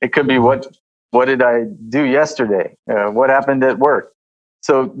 It could be what did I do yesterday? What happened at work?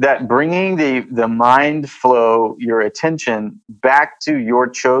 So that bringing the mind flow, your attention back to your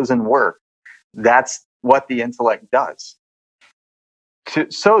chosen work, that's what the intellect does.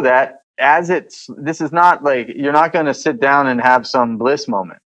 So that this is not like, you're not going to sit down and have some bliss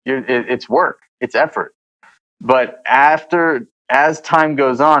moment. It's work, it's effort. But as time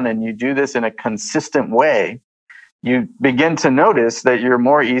goes on and you do this in a consistent way, you begin to notice that you're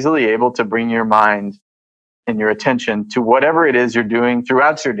more easily able to bring your mind and your attention to whatever it is you're doing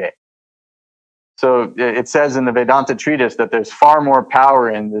throughout your day. So it says in the Vedanta treatise that there's far more power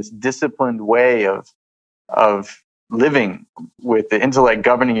in this disciplined way of living with the intellect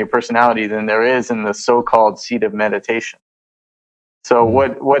governing your personality than there is in the so-called seat of meditation. So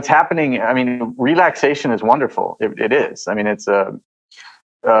what's happening? I mean, relaxation is wonderful. It is. I mean, it's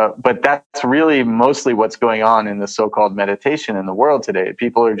but that's really mostly what's going on in the so-called meditation in the world today.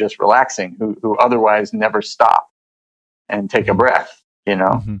 People are just relaxing who otherwise never stop and take a breath,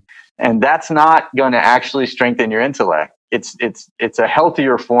 and that's not going to actually strengthen your intellect. It's a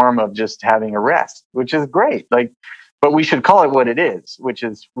healthier form of just having a rest, which is great. But we should call it what it is, which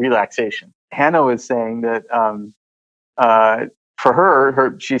is relaxation. Hannah was saying that for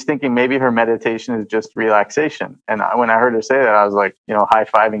her, she's thinking maybe her meditation is just relaxation. And when I heard her say that, I was like,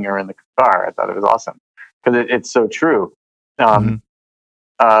 high-fiving her in the car. I thought it was awesome because it's so true.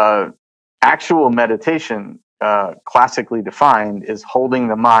 Actual meditation, classically defined, is holding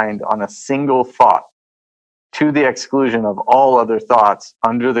the mind on a single thought to the exclusion of all other thoughts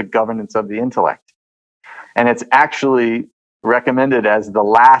under the governance of the intellect. And it's actually recommended as the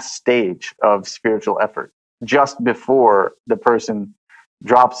last stage of spiritual effort, just before the person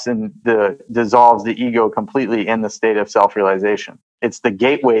drops and dissolves the ego completely in the state of self-realization. It's the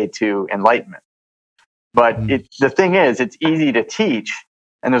gateway to enlightenment. But the thing is, it's easy to teach,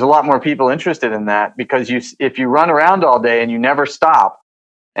 and there's a lot more people interested in that, because if you run around all day and you never stop,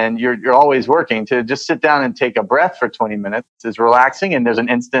 and you're always working, to just sit down and take a breath for 20 minutes is relaxing, and there's an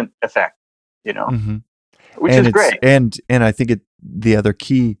instant effect, which is great. And I think the other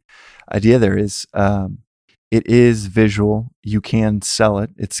key idea there is it is visual. You can sell it.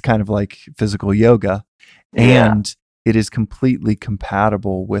 It's kind of like physical yoga, and it is completely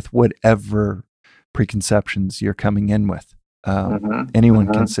compatible with whatever preconceptions you're coming in with.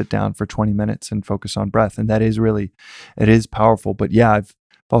 Anyone can sit down for 20 minutes and focus on breath, and that is it is powerful. But I've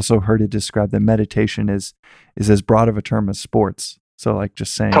also heard it described that meditation is as broad of a term as sports. So like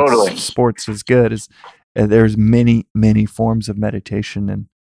just saying sports is good there's many forms of meditation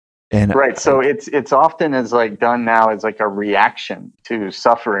and right. So it's often as done now as a reaction to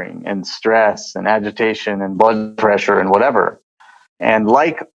suffering and stress and agitation and blood pressure and whatever. And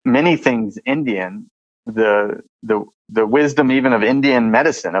like many things Indian, the wisdom even of Indian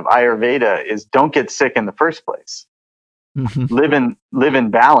medicine, of Ayurveda, is don't get sick in the first place. Live in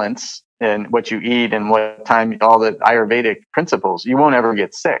balance in what you eat and what time, all the Ayurvedic principles. You won't ever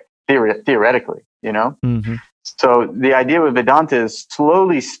get sick theoretically, So the idea with Vedanta is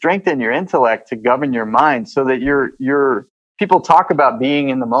slowly strengthen your intellect to govern your mind, so that you're people talk about being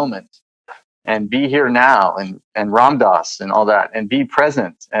in the moment and be here now and Ram Dass and all that and be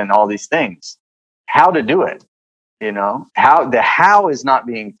present and all these things. How to do it, how is not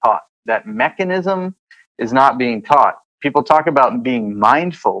being taught. That mechanism is not being taught. People talk about being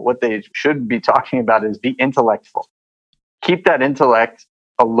mindful. What they should be talking about is be intellectful. Keep that intellect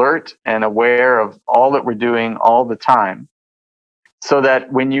alert and aware of all that we're doing all the time, so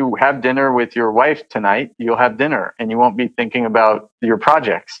that when you have dinner with your wife tonight, you'll have dinner and you won't be thinking about your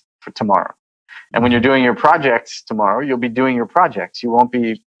projects for tomorrow. And when you're doing your projects tomorrow, you'll be doing your projects. You won't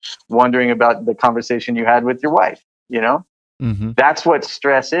be wondering about the conversation you had with your wife, Mm-hmm. That's what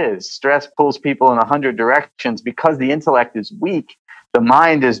stress is. Stress pulls people in 100 directions because the intellect is weak. The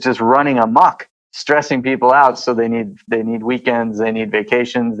mind is just running amok, stressing people out. So they need weekends, they need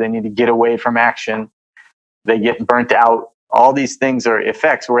vacations, they need to get away from action. They get burnt out. All these things are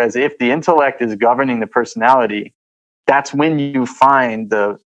effects. Whereas if the intellect is governing the personality, that's when you find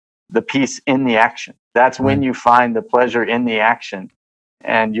the peace in the action. That's when you find the pleasure in the action.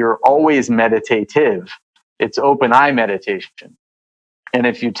 And you're always meditative. It's open eye meditation. And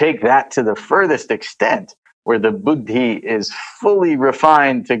if you take that to the furthest extent, where the buddhi is fully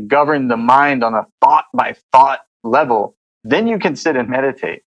refined to govern the mind on a thought by thought level, then you can sit and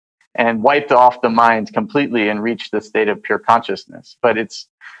meditate and wipe off the mind completely and reach the state of pure consciousness. But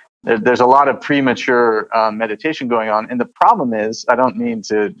there's a lot of premature meditation going on. And the problem is, I don't mean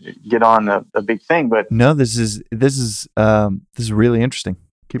to get on a big thing, but no, this is really interesting.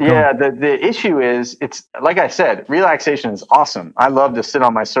 Keep going. Yeah, the issue is, it's like I said, relaxation is awesome. I love to sit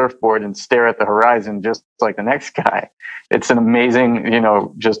on my surfboard and stare at the horizon just like the next guy. It's an amazing,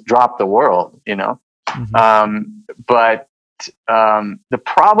 just drop the world, Mm-hmm. But the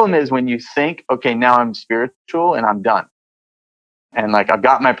problem is when you think, okay, now I'm spiritual and I'm done. And like, I've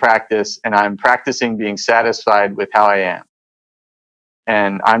got my practice and I'm practicing being satisfied with how I am.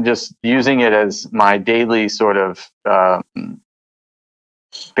 And I'm just using it as my daily sort of,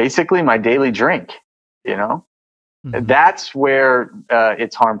 basically my daily drink, Mm-hmm. That's where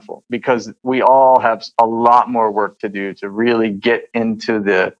it's harmful, because we all have a lot more work to do to really get into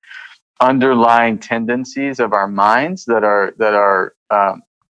the underlying tendencies of our minds that are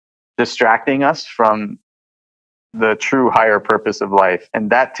distracting us from the true higher purpose of life. And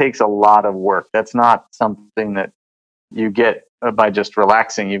that takes a lot of work. That's not something that you get by just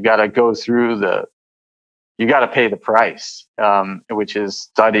relaxing. You've got to go through you got to pay the price, which is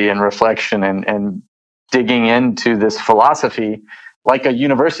study and reflection and digging into this philosophy like a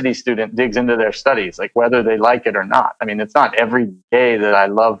university student digs into their studies, like whether they like it or not. I mean, it's not every day that I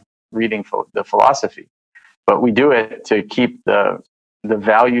love reading the philosophy, but we do it to keep the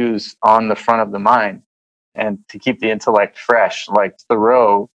values on the front of the mind and to keep the intellect fresh. Like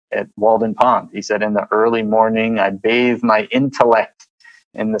Thoreau at Walden Pond, he said, in the early morning, I bathe my intellect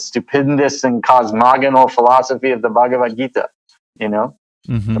in the stupendous and cosmogonal philosophy of the Bhagavad Gita,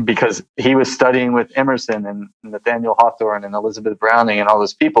 Mm-hmm. because he was studying with Emerson and Nathaniel Hawthorne and Elizabeth Browning and all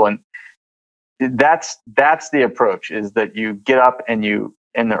those people. And that's the approach, is that you get up and you,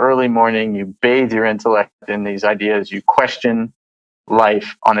 in the early morning, you bathe your intellect in these ideas. You question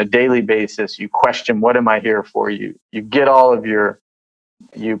life on a daily basis. You question, what am I here for? You get all of you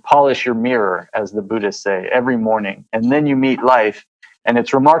polish your mirror, as the Buddhists say, every morning. And then you meet life. And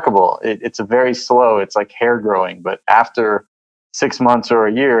it's remarkable. It's a very slow, it's like hair growing. But after 6 months or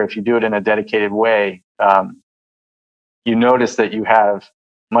a year, if you do it in a dedicated way, you notice that you have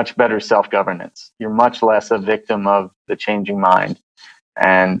much better self-governance. You're much less a victim of the changing mind.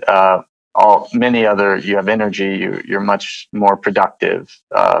 And you have energy, you're much more productive,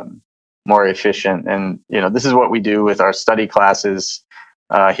 more efficient. And, this is what we do with our study classes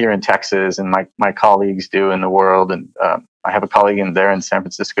here in Texas, and my colleagues do in the world. And I have a colleague in San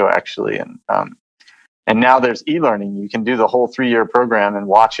Francisco, actually. And now there's e-learning. You can do the whole 3-year program and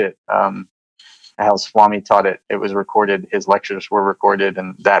watch it. How Swami taught it. It was recorded. His lectures were recorded,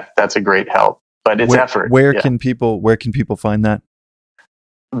 and that's a great help. But it's effort. Where can people find that?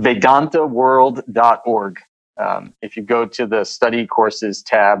 Vedantaworld.org. If you go to the study courses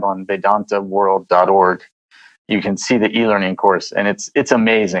tab on Vedantaworld.org, you can see the e-learning course, and it's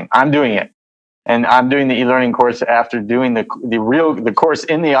amazing. I'm doing it. And I'm doing the e-learning course after doing the course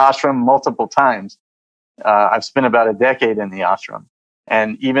in the ashram multiple times. I've spent about a decade in the ashram.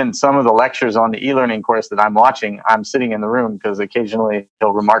 And even some of the lectures on the e-learning course that I'm watching, I'm sitting in the room because occasionally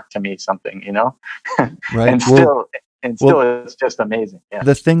he'll remark to me something, Right. and still it's just amazing. Yeah.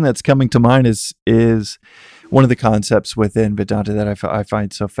 The thing that's coming to mind is one of the concepts within Vedanta that I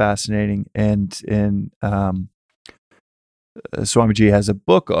find so fascinating. And Swamiji has a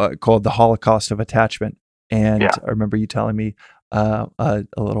book called The Holocaust of Attachment. And Yeah. I remember you telling me a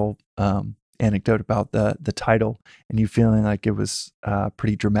little anecdote about the title, and you feeling like it was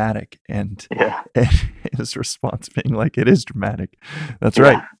pretty dramatic, and, Yeah. and his response being like, "It is dramatic." That's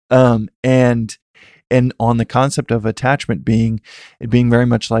Yeah. right. And on the concept of attachment being very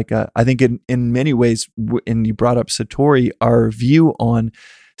much like I think in many ways, and you brought up Satori, our view on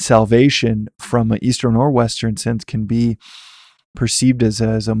salvation from an Eastern or Western sense can be perceived as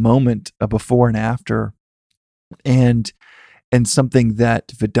a moment, a before and after, and something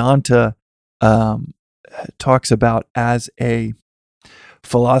that Vedanta talks about as a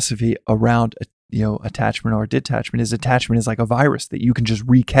philosophy around attachment or detachment is like a virus that you can just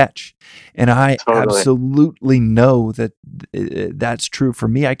recatch. And I Totally. absolutely know that that's true for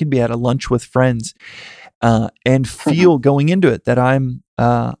me. I can be at a lunch with friends and feel going into it that I'm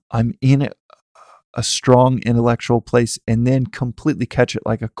in a strong intellectual place, and then completely catch it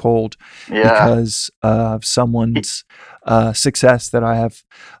like a cold because of someone's success that I have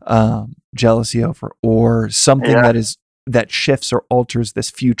jealousy over, or something that shifts or alters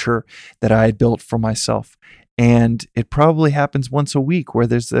this future that I had built for myself. And it probably happens once a week, where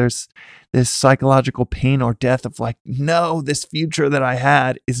there's this psychological pain or death of like, no, this future that I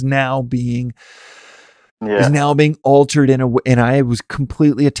had is now being altered in a way, and I was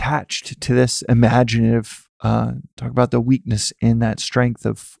completely attached to this imaginative. Talk about the weakness in that strength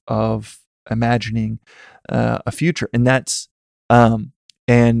of imagining a future, and that's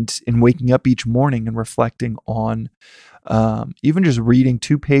and in waking up each morning and reflecting on even just reading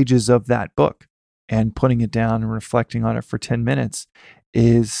 2 pages of that book and putting it down and reflecting on it for 10 minutes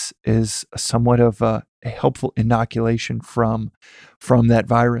is somewhat of a helpful inoculation from that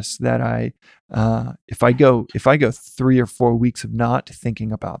virus that I if I go 3 or 4 weeks of not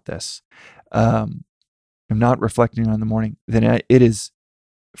thinking about this, I'm not reflecting on the morning, then it is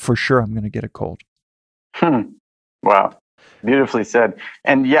for sure I'm going to get a cold. Wow. Beautifully said.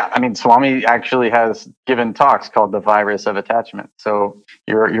 And yeah, I mean, Swami actually has given talks called The Virus of Attachment. So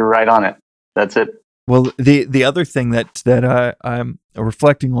you're right on it. That's it. Well, the other thing that I'm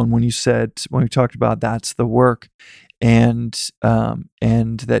reflecting on when we talked about that's the work, and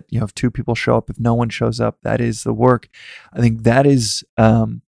that if 2 people show up, if no one shows up, that is the work. I think that is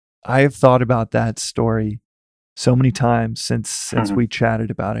I have thought about that story so many times since we chatted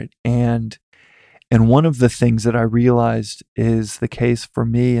about it, and one of the things that I realized is the case for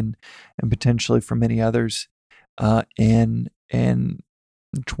me and potentially for many others in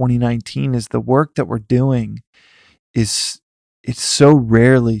 2019 is the work that we're doing it's so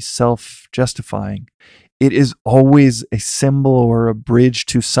rarely self-justifying. It is always a symbol or a bridge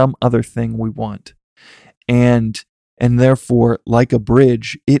to some other thing we want. And therefore, like a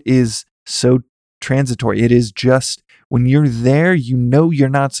bridge, it is so transitory. It is just when you're there, you're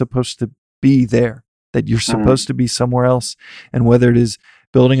not supposed to be there, that you're supposed to be somewhere else. And whether it is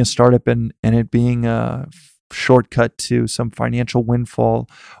building a startup and it being a shortcut to some financial windfall,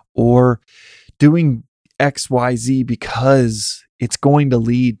 or doing XYZ because it's going to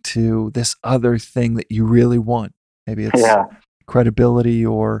lead to this other thing that you really want. Maybe it's credibility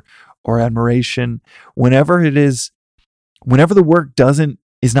or admiration. Whenever the work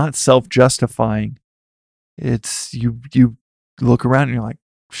is not self-justifying, it's you look around and you're like,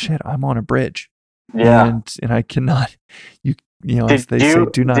 shit, I'm on a bridge. And I cannot, as they say,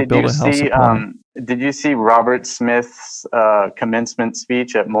 do not build a house upon. Did you see Robert Smith's commencement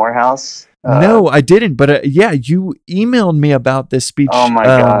speech at Morehouse? No, I didn't. But you emailed me about this speech. Oh my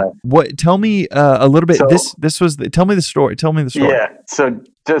God! What? Tell me a little bit. So, tell me the story. Tell me the story. Yeah. So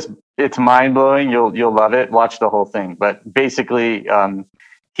it's mind blowing. You'll love it. Watch the whole thing. But basically,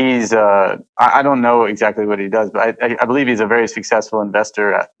 he's I don't know exactly what he does, but I believe he's a very successful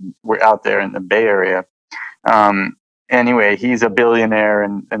investor out there in the Bay Area. Anyway, he's a billionaire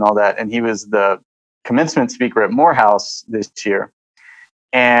and all that. And he was the commencement speaker at Morehouse this year.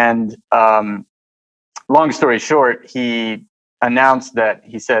 And long story short, he announced that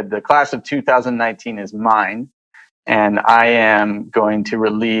he said, the class of 2019 is mine. And I am going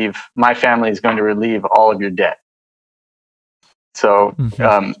to my family is going to relieve all of your debt. So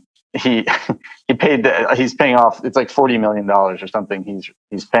he he's paying off, it's like $40 million or something.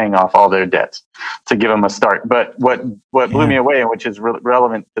 He's paying off all their debts to give them a start. But what blew me away, and which is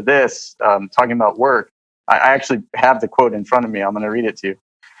relevant to this, talking about work, I actually have the quote in front of me. I'm going to read it to you.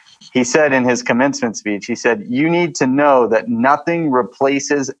 He said in his commencement speech, he said, "You need to know that nothing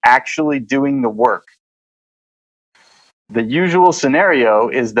replaces actually doing the work. The usual scenario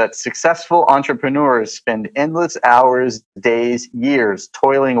is that successful entrepreneurs spend endless hours, days, years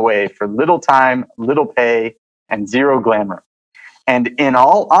toiling away for little time, little pay, and zero glamour. And in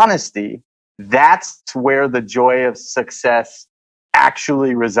all honesty, that's where the joy of success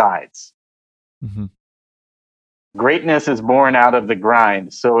actually resides. Mm-hmm. Greatness is born out of the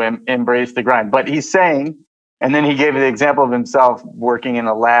grind, so embrace the grind. But he's saying, and then he gave the example of himself working in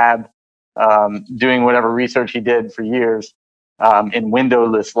a lab, doing whatever research he did for years in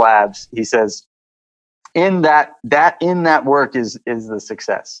windowless labs. He says, in that work is the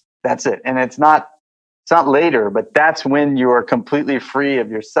success. That's it, and it's not later, but that's when you are completely free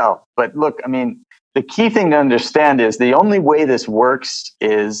of yourself. But look, I mean, the key thing to understand is the only way this works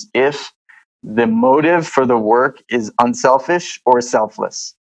is if the motive for the work is unselfish or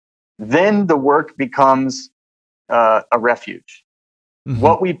selfless. Then the work becomes a refuge. Mm-hmm.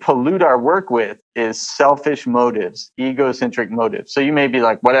 What we pollute our work with is selfish motives, egocentric motives. So you may be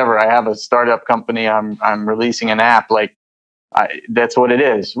like, whatever, I have a startup company, I'm releasing an app, like that's what it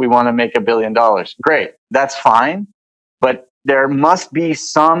is. We want to make $1 billion. Great, that's fine. But there must be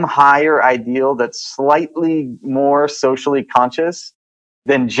some higher ideal that's slightly more socially conscious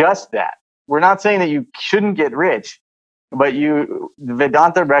than just that. We're not saying that you shouldn't get rich, but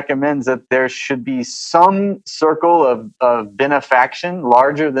Vedanta recommends that there should be some circle of benefaction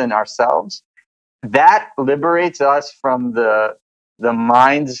larger than ourselves. That liberates us from the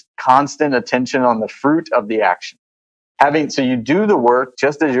mind's constant attention on the fruit of the action. So you do the work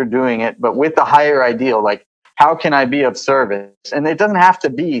just as you're doing it, but with the higher ideal, like how can I be of service? And it doesn't have to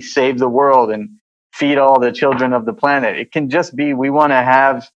be save the world and feed all the children of the planet. It can just be we want to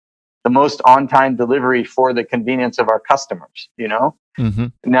have the most on-time delivery for the convenience of our customers, you know? Mm-hmm.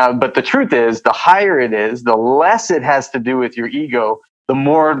 Now, but the truth is, the higher it is, the less it has to do with your ego, the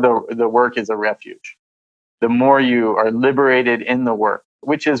more the work is a refuge. The more you are liberated in the work,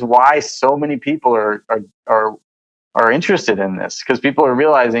 which is why so many people are interested in this, because people are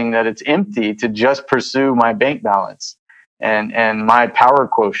realizing that it's empty to just pursue my bank balance and my power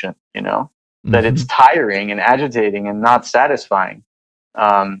quotient, you know, mm-hmm. that it's tiring and agitating and not satisfying.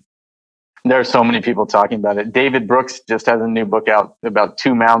 There are so many people talking about it. David Brooks just has a new book out about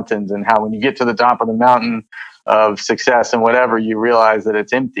two mountains and how when you get to the top of the mountain of success and whatever, you realize that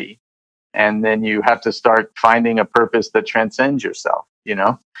it's empty. And then you have to start finding a purpose that transcends yourself, you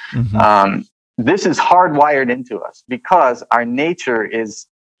know? Mm-hmm. This is hardwired into us because our nature is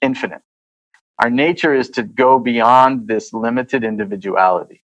infinite. Our nature is to go beyond this limited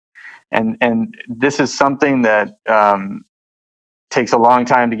individuality. And this is something that takes a long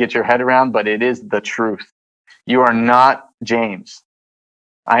time to get your head around, but it is the truth. You are not James.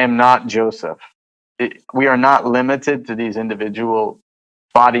 I am not Joseph. We are not limited to these individual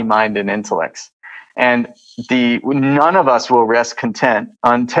body, mind, and intellects. And none of us will rest content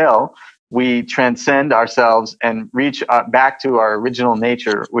until we transcend ourselves and reach back to our original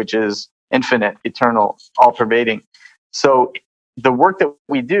nature, which is infinite, eternal, all-pervading. So the work that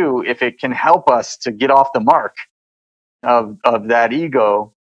we do, if it can help us to get off the mark of that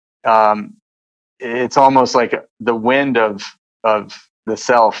ego, it's almost like the wind of the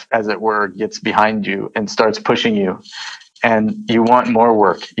self, as it were, gets behind you and starts pushing you. And you want more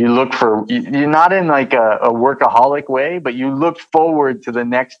work. You look for, you're not in like a workaholic way, but you look forward to the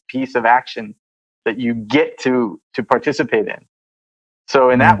next piece of action that you get to participate in. So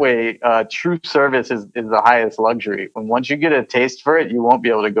in that way, true service is the highest luxury. And once you get a taste for it, you won't be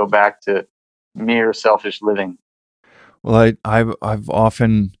able to go back to mere selfish living. Well, I've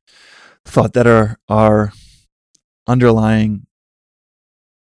often thought that our underlying,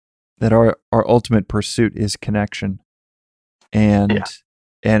 that our ultimate pursuit is connection. And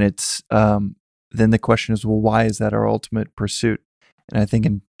it's then the question is, well, why is that our ultimate pursuit? And I think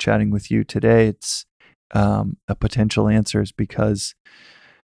in chatting with you today, it's a potential answer is because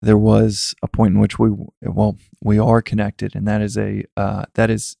there was a point in which we are connected, and that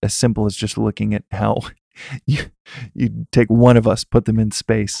is as simple as just looking at how you take one of us, put them in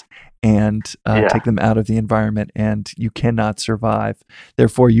space, and take them out of the environment, and you cannot survive.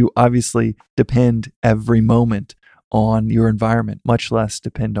 Therefore, you obviously depend every moment on your environment, much less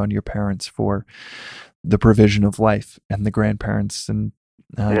depend on your parents for the provision of life, and the grandparents and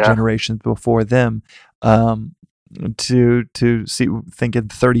generations before them, to think in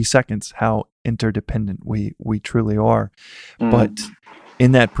 30 seconds how interdependent we truly are. But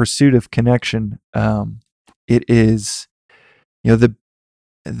in that pursuit of connection, it is, the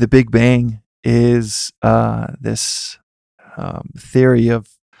Big Bang is this theory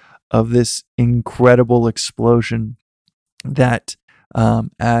of this incredible explosion that,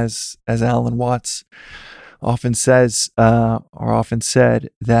 as Alan Watts often says, or often said,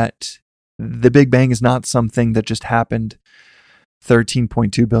 that the Big Bang is not something that just happened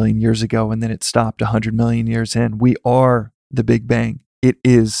 13.2 billion years ago, and then it stopped 100 million years in. We are the Big Bang. It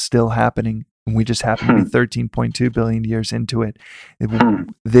is still happening, and we just happen to be 13.2 billion years into it.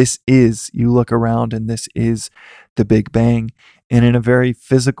 This is, you look around, and this is the Big Bang. And in a very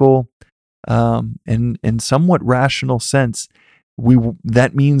physical and somewhat rational sense,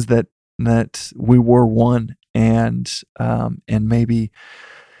 that means that we were one. And maybe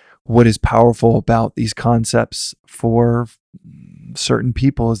what is powerful about these concepts for certain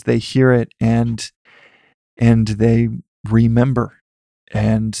people is they hear it and they remember.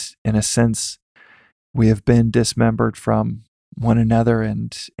 And in a sense, we have been dismembered from one another,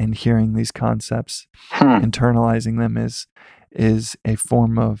 and hearing these concepts, internalizing them is a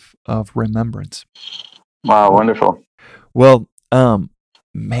form of remembrance. Wow, wonderful. Well,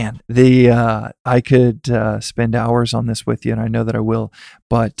 man, I could spend hours on this with you, and I know that I will,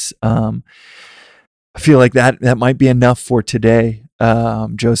 but I feel like that might be enough for today,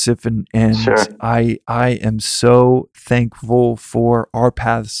 Joseph. And Sure. I am so thankful for our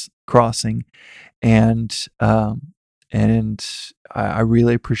paths crossing, and I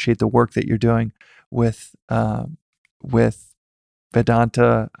really appreciate the work that you're doing with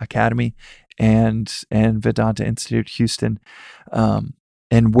Vedanta Academy and Vedanta Institute Houston.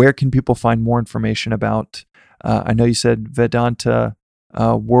 And where can people find more information about? I know you said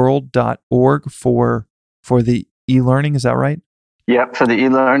vedantaworld.org for the e-learning. Is that right? Yep, for the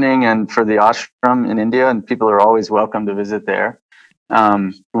e-learning and for the ashram in India, and people are always welcome to visit there.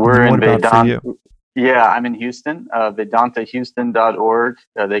 We're in Vedanta. Yeah, I'm in Houston, VedantaHouston.org.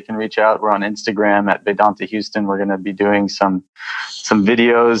 They can reach out. We're on Instagram at Vedanta Houston. We're going to be doing some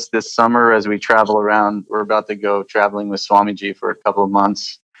videos this summer as we travel around. We're about to go traveling with Swamiji for a couple of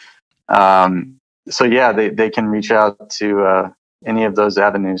months. So yeah, they can reach out to any of those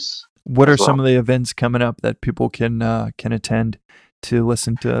avenues. What are some of the events coming up that people can attend to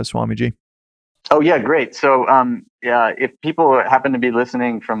listen to Swamiji? Oh yeah, great. So if people happen to be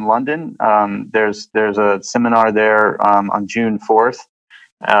listening from London, there's a seminar there on June 4th.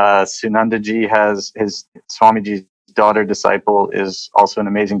 Sunandaji has his Swamiji's daughter disciple is also an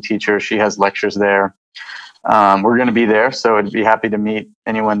amazing teacher. She has lectures there. We're going to be there, so I'd be happy to meet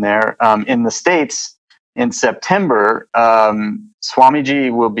anyone there. In the States, in September,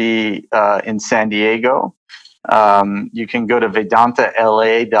 Swamiji will be in San Diego. You can go to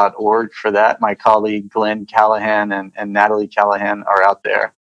vedantala.org for that. My colleague Glenn Callahan and Natalie Callahan are out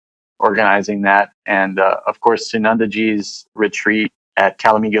there organizing that. And of course, Sunandaji's retreat at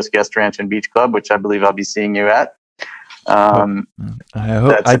Calamigos Guest Ranch and Beach Club, which I believe I'll be seeing you at. I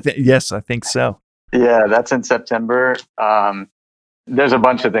hope. Yes, I think so. Yeah, that's in September. There's a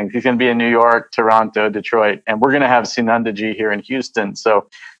bunch of things. He's going to be in New York, Toronto, Detroit, and we're going to have Sunandaji here in Houston. So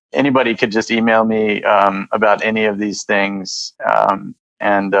anybody could just email me about any of these things.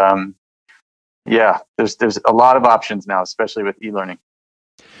 Yeah, there's a lot of options now, especially with e-learning.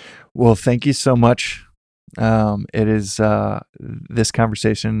 Well, thank you so much. It is this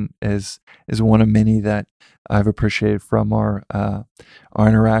conversation is one of many that I've appreciated from our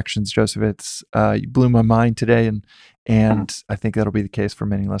interactions, Joseph. It's you blew my mind today, and I think that'll be the case for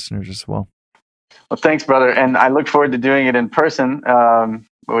many listeners as well. Well, thanks, brother, and I look forward to doing it in person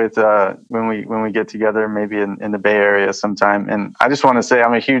with when we get together, maybe in the Bay Area sometime. And I just want to say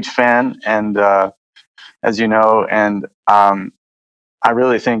I'm a huge fan, and as you know, and I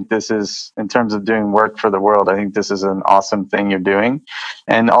really think this is, in terms of doing work for the world, I think this is an awesome thing you're doing.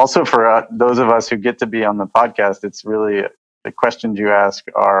 And also for those of us who get to be on the podcast, it's really, the questions you ask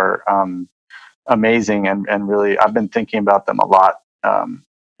are amazing, and really, I've been thinking about them a lot,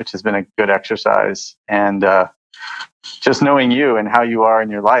 which has been a good exercise. And just knowing you and how you are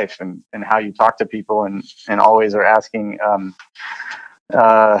in your life, and how you talk to people, and always are asking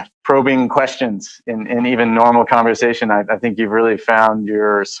probing questions in even normal conversation. I think you've really found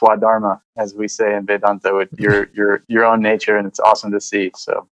your swadharma, as we say in Vedanta, with your own nature, and it's awesome to see.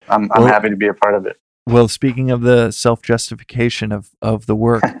 So I'm happy to be a part of it. Well, speaking of the self-justification of the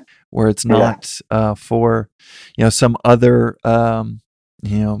work, where it's not for some other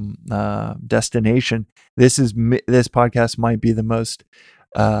destination, this podcast might be the most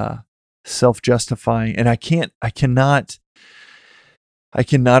self-justifying, and I cannot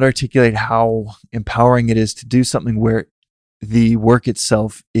articulate how empowering it is to do something where the work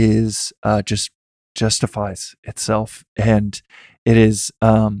itself is just justifies itself. And it is,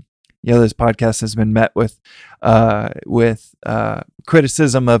 this podcast has been met with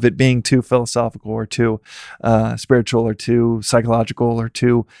criticism of it being too philosophical, or too spiritual, or too psychological, or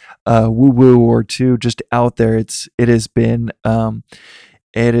too woo-woo, or too just out there. It has been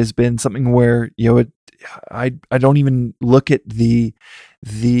something where I don't even look at the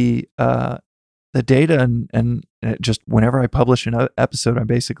data, and it just whenever I publish an episode, I'm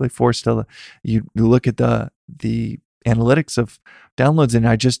basically forced to you look at the analytics of downloads, and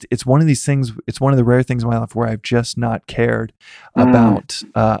it's one of these things. It's one of the rare things in my life where I've just not cared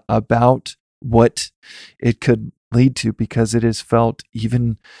about what it could lead to, because it has felt,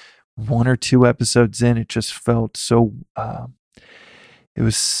 even 1 or 2 episodes in, it just felt so. It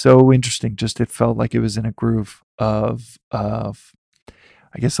was so interesting. Just it felt like it was in a groove of.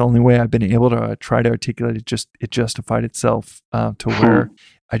 I guess the only way I've been able to try to articulate it, it justified itself to where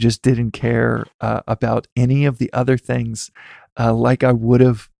I just didn't care about any of the other things like I would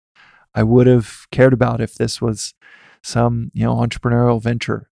have cared about if this was some entrepreneurial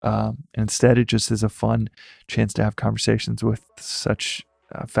venture. Instead, it just is a fun chance to have conversations with such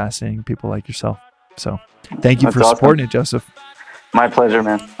fascinating people like yourself. So thank you That's for awesome. supporting it, Joseph. My pleasure,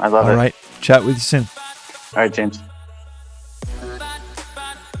 man. I love it. All right. Chat with you soon. All right, James.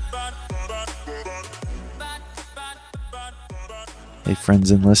 Hey, friends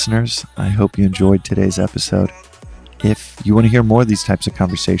and listeners, I hope you enjoyed today's episode. If you want to hear more of these types of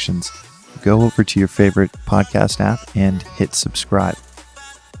conversations, go over to your favorite podcast app and hit subscribe,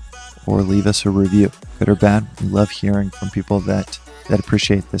 or leave us a review. Good or bad, we love hearing from people that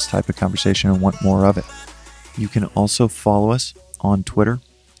appreciate this type of conversation and want more of it. You can also follow us on Twitter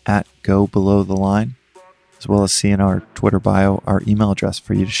at @GoBelowTheLine, as well as see in our Twitter bio our email address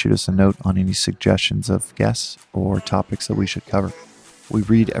for you to shoot us a note on any suggestions of guests or topics that we should cover. We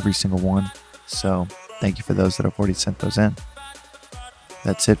read every single one, so thank you for those that have already sent those in.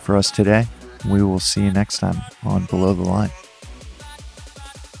 That's it for us today. We will see you next time on Below the Line.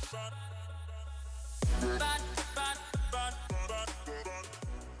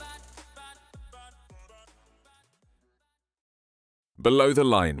 Below the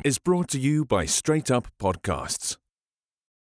Line is brought to you by Straight Up Podcasts.